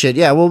all that shit.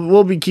 Yeah,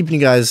 we'll be keeping you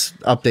guys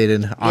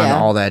updated on Yeah.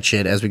 all that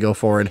shit as we go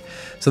forward.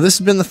 So this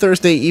has been the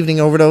Thursday Evening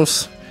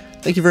Overdose.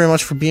 Thank you very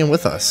much for being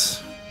with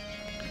us.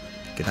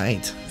 Good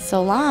night.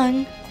 So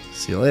long.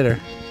 See you later.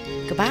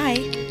 Goodbye.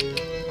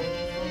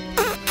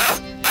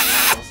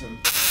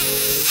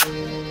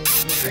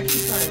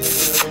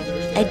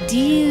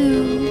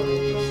 Adieu.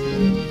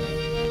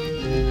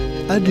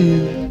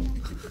 Adieu.